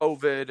on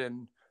COVID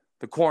and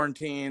the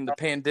quarantine, the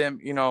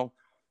pandemic,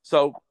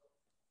 so,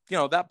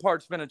 that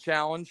part's been a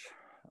challenge.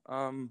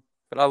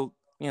 But I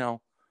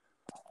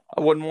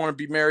wouldn't want to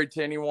be married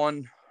to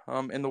anyone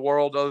in the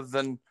world other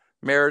than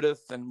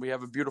Meredith, and we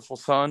have a beautiful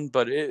son.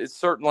 But it's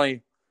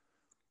certainly,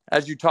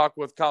 as you talk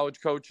with college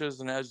coaches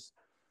and as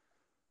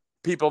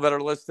people that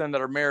are listening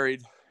that are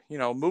married,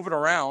 moving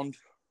around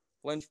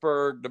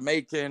Lynchburg to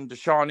Macon to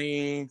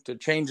Shawnee to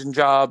changing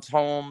jobs,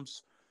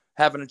 homes,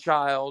 having a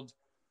child,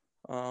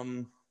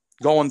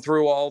 going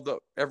through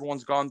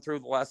everyone's gone through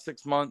the last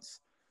 6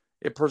 months,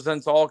 it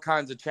presents all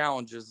kinds of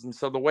challenges. And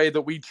so the way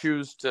that we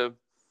choose to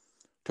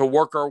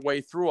work our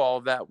way through all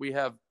of that, we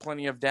have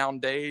plenty of down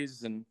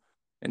days and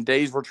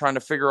days we're trying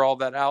to figure all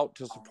that out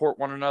to support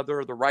one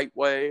another the right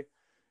way,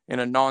 in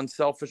a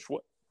non-selfish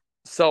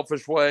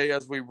way,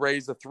 as we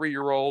raise a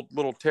 3-year-old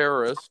little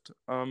terrorist,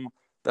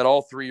 that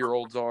all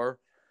 3-year-olds are.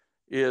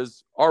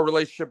 Is our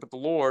relationship with the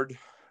Lord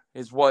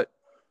is what,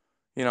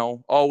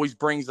 always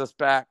brings us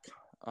back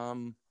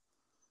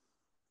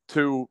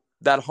to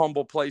that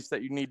humble place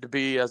that you need to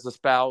be as a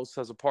spouse,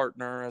 as a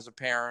partner, as a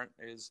parent.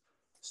 It's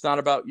not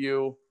about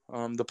you.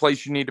 The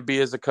place you need to be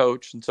as a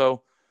coach. And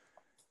so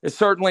it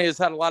certainly has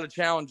had a lot of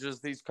challenges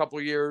these couple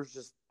of years,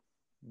 just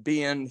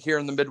being here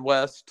in the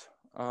Midwest,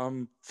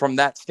 from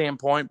that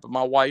standpoint. But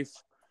my wife,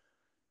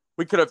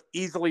 we could have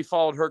easily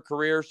followed her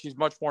career. She's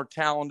much more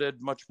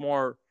talented, much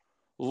more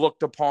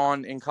looked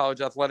upon in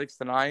college athletics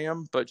than I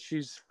am. But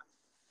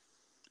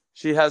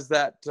she has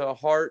that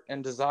heart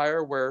and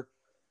desire where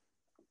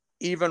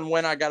even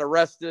when I got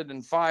arrested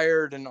and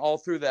fired and all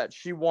through that,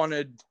 she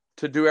wanted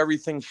to do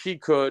everything she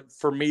could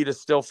for me to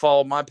still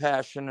follow my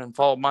passion and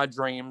follow my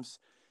dreams,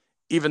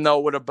 even though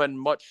it would have been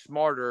much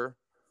smarter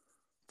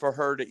for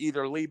her to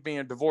either leave me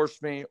and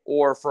divorce me,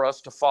 or for us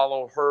to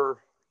follow her.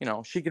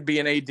 She could be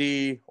an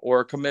AD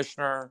or a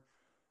commissioner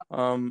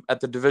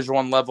at the Division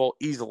I level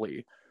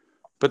easily.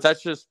 But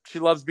that's just, she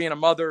loves being a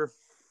mother.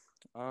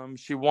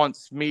 She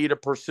wants me to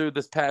pursue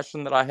this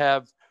passion that I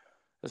have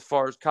as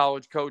far as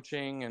college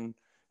coaching and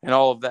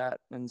all of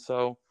that. And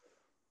so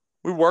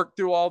we work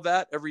through all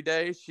that every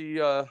day. She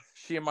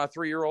and my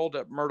 3-year-old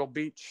at Myrtle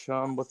Beach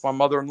with my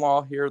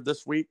mother-in-law here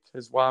this week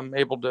is why I'm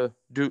able to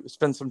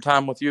spend some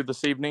time with you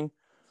this evening.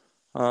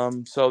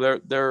 So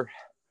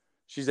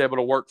she's able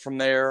to work from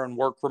there and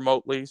work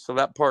remotely. So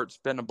that part's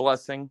been a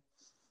blessing,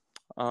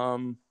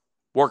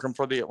 working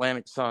for the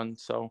Atlantic Sun.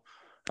 So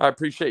I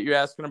appreciate you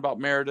asking about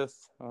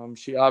Meredith.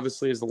 She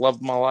obviously is the love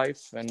of my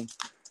life, and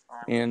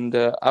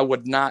I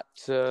would not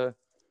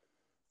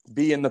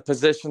be in the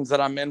positions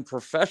that I'm in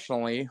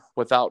professionally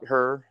without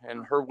her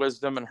and her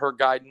wisdom and her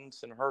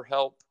guidance and her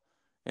help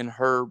and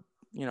her,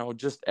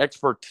 just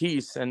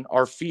expertise in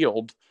our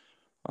field.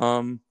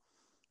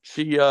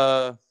 She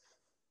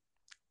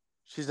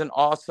she's an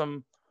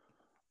awesome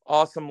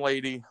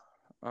lady,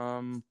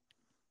 an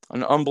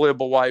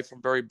unbelievable wife.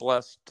 I'm very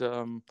blessed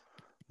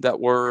that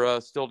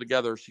we're still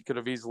together. She could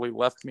have easily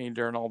left me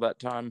during all that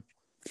time.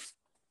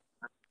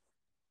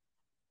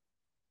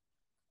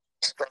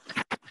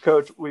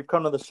 Coach, we've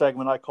come to the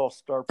segment I call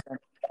Start Bench.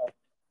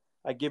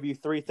 I give you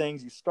 3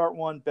 things. You start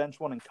one, bench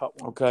one, and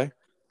cut one. Okay.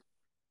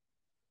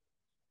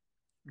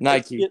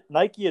 Nike,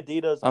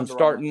 Adidas. I'm Under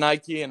starting Armour.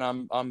 Nike, and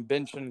I'm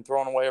benching and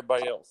throwing away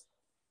everybody else.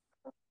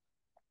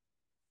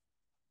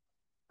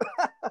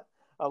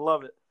 I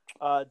love it.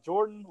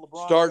 Jordan,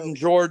 LeBron. Starting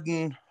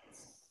Jordan,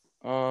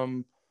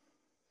 throwing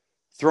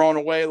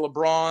away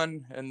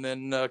LeBron, and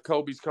then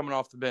Kobe's coming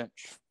off the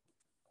bench.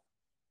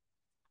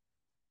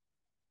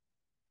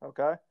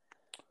 Okay.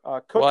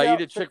 Well, I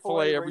eat at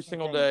Chick-fil-A every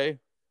single day,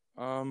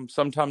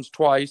 sometimes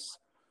twice.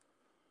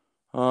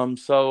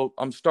 So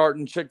I'm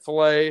starting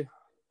Chick-fil-A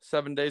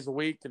 7 days a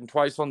week and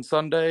twice on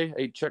Sunday.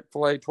 Ate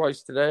Chick-fil-A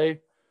twice today.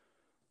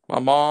 My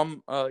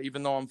mom,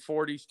 even though I'm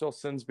 40, still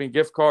sends me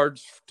gift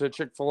cards to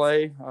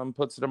Chick-fil-A,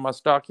 puts it in my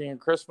stocking at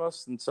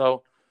Christmas. And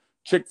so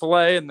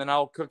Chick-fil-A, and then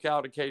I'll cook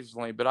out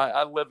occasionally. But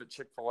I live at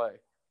Chick-fil-A.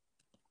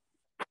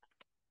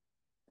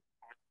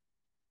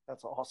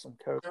 That's awesome,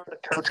 Coach.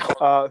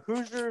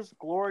 Hoosiers,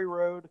 Glory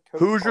Road. Coach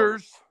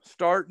Hoosiers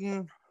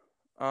starting,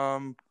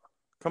 coming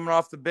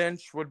off the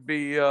bench would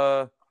be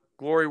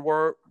Glory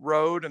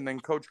Road, and then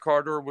Coach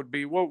Carter would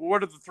be.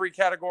 What are the 3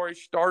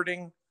 categories?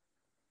 Starting,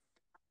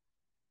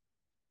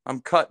 I'm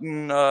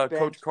cutting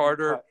Coach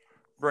Carter,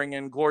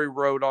 bringing Glory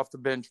Road off the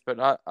bench.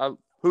 But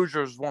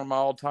Hoosiers is one of my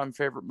all-time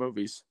favorite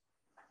movies.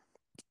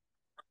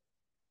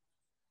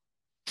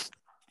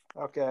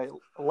 Okay,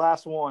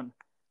 last one.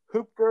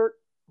 Hoop Dirt,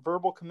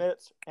 verbal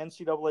commits,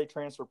 NCAA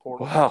transfer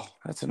portal. Wow,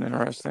 that's an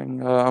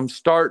interesting. I'm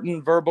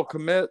starting verbal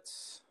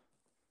commits.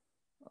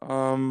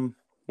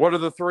 What are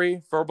the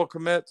 3 verbal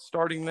commits?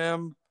 Starting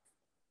them.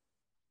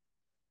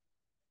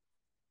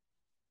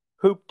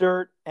 Hoop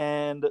Dirt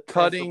and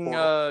cutting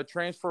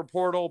transfer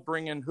portal,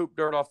 bringing Hoop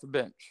Dirt off the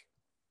bench.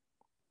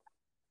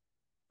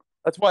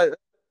 That's why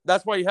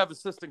you have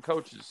assistant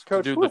coaches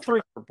Coach, to do the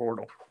transfer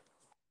portal.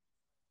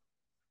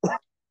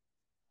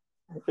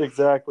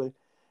 Exactly.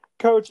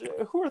 Coach,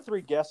 who are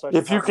 3 guests?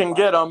 If you can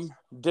get them,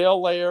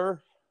 Dale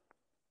Layer,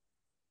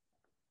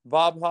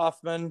 Bob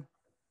Hoffman,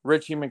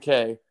 Richie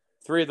McKay.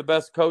 3 of the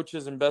best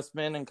coaches and best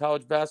men in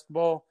college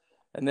basketball.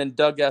 And then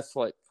Doug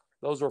Eslick.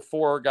 Those are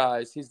 4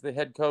 guys. He's the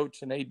head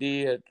coach and AD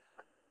at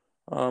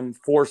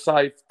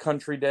Forsyth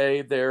Country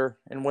Day there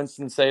in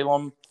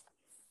Winston-Salem.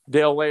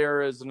 Dale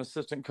Layer is an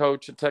assistant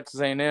coach at Texas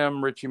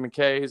A&M. Richie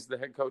McKay is the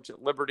head coach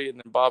at Liberty. And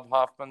then Bob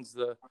Hoffman's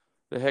the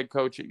head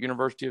coach at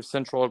University of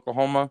Central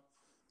Oklahoma.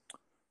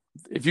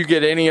 If you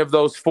get any of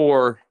those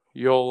 4,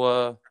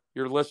 your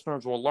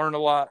listeners will learn a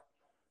lot.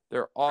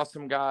 They're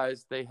awesome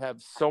guys. They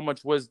have so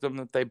much wisdom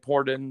that they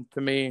poured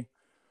into me.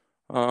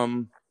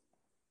 Those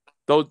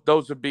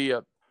would be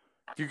if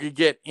you could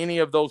get any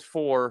of those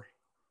 4,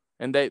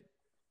 and they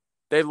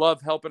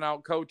love helping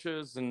out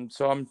coaches, and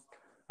so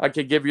I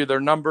could give you their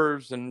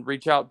numbers and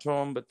reach out to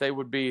them, but they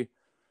would be,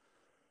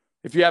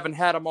 if you haven't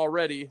had them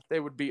already, they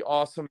would be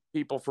awesome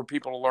people for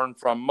people to learn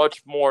from,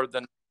 much more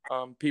than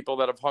people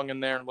that have hung in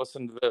there and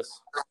listened to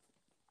this.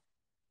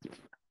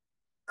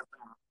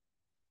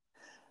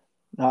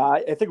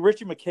 I think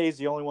Richie McKay is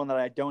the only one that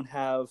I don't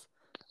have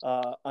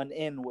an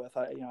in with.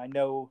 I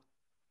know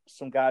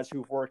some guys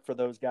who've worked for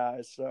those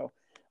guys, so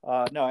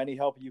no, any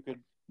help you could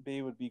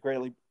be would be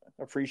greatly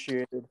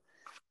appreciated.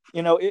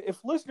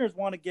 If listeners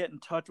want to get in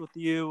touch with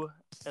you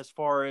as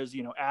far as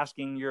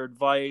asking your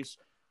advice,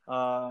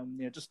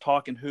 just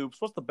talking hoops,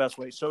 what's the best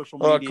way? Social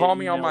media. Call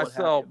me on my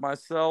cell. My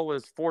cell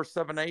is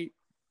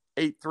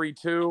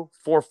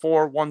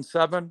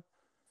 478-832-4417.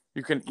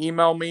 You can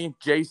email me,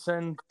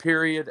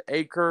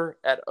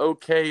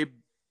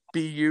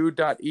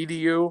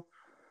 jason.aker@okbu.edu.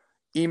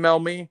 Email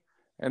me.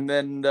 And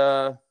then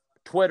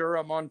Twitter,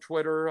 I'm on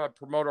Twitter. I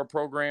promote our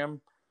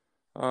program.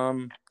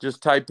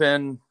 Just type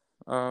in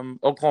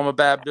Oklahoma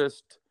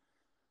Baptist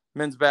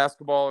men's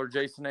basketball or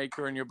Jason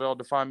Eaker, and you'll be able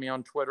to find me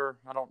on Twitter.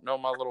 I don't know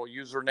my little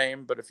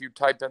username, but if you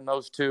type in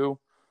those 2,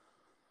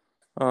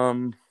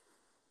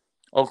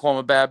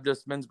 Oklahoma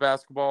Baptist men's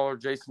basketball or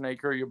Jason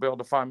Eaker, you'll be able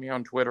to find me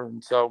on Twitter.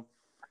 And so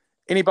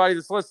anybody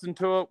that's listening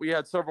to it, we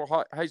had several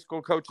high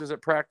school coaches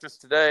at practice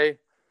today.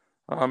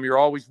 You're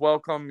always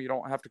welcome. You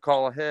don't have to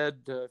call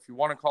ahead. If you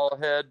want to call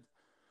ahead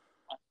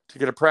to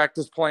get a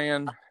practice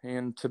plan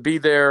and to be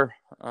there,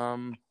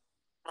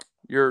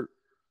 you're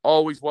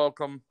always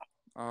welcome.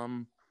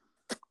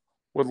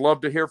 Would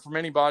love to hear from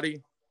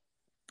anybody.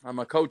 I'm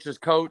a coach's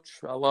coach.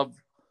 I love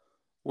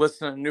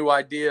listening to new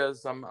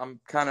ideas. I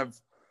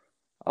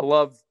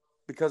love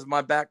because of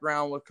my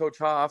background with Coach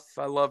Hoff,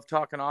 I love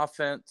talking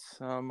offense.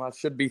 I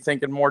should be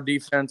thinking more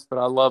defense, but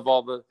I love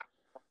all the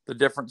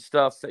different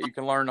stuff that you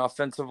can learn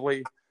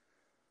offensively.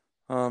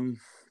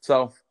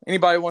 So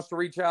anybody wants to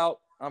reach out,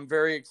 I'm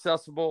very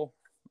accessible.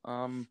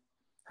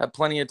 Have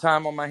plenty of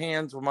time on my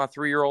hands with my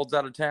 3-year-olds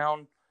out of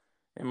town,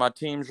 and my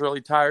team's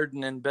really tired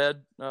and in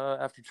bed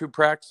after 2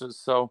 practices.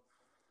 So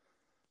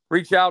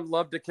reach out.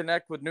 Love to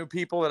connect with new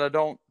people that I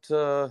don't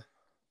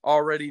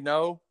already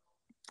know.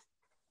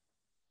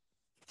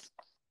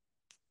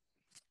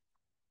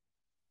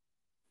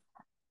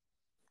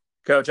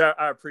 Coach,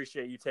 I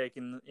appreciate you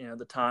taking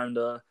the time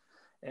to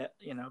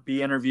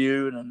be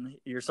interviewed, and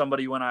you're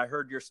somebody. When I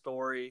heard your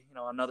story,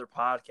 another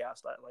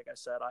podcast, like I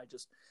said,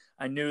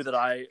 I knew that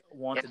I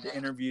wanted to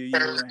interview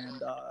you,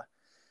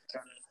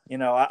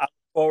 and I look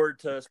forward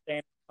to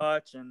staying in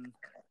touch and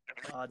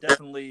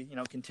definitely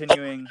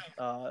continuing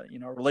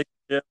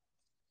relationship.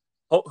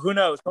 Who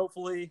knows?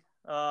 Hopefully,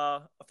 a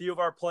few of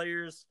our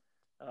players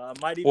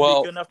might even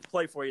be good enough to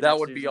play for you. That next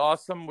would season. be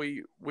awesome.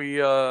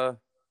 We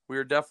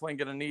are definitely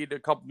going to need a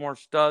couple more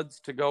studs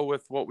to go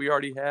with what we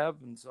already have,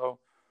 and so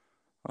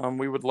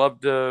we would love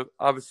to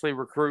obviously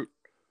recruit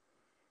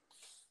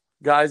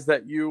guys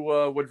that you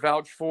would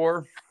vouch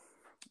for.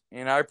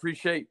 And I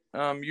appreciate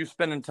you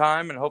spending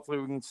time, and hopefully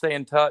we can stay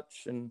in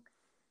touch and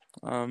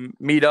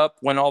meet up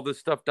when all this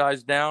stuff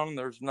dies down.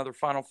 There's another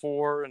Final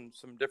Four and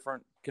some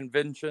different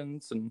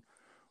conventions, and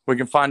we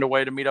can find a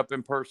way to meet up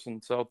in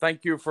person. So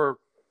thank you for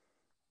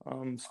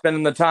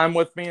spending the time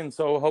with me, and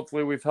so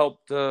hopefully we've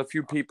helped a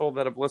few people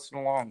that have listened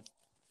along.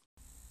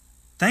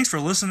 Thanks for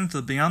listening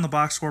to the Beyond the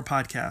Box Score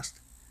podcast.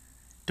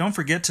 Don't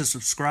forget to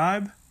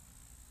subscribe,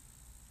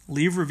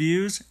 leave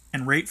reviews,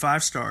 and rate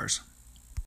 5 stars.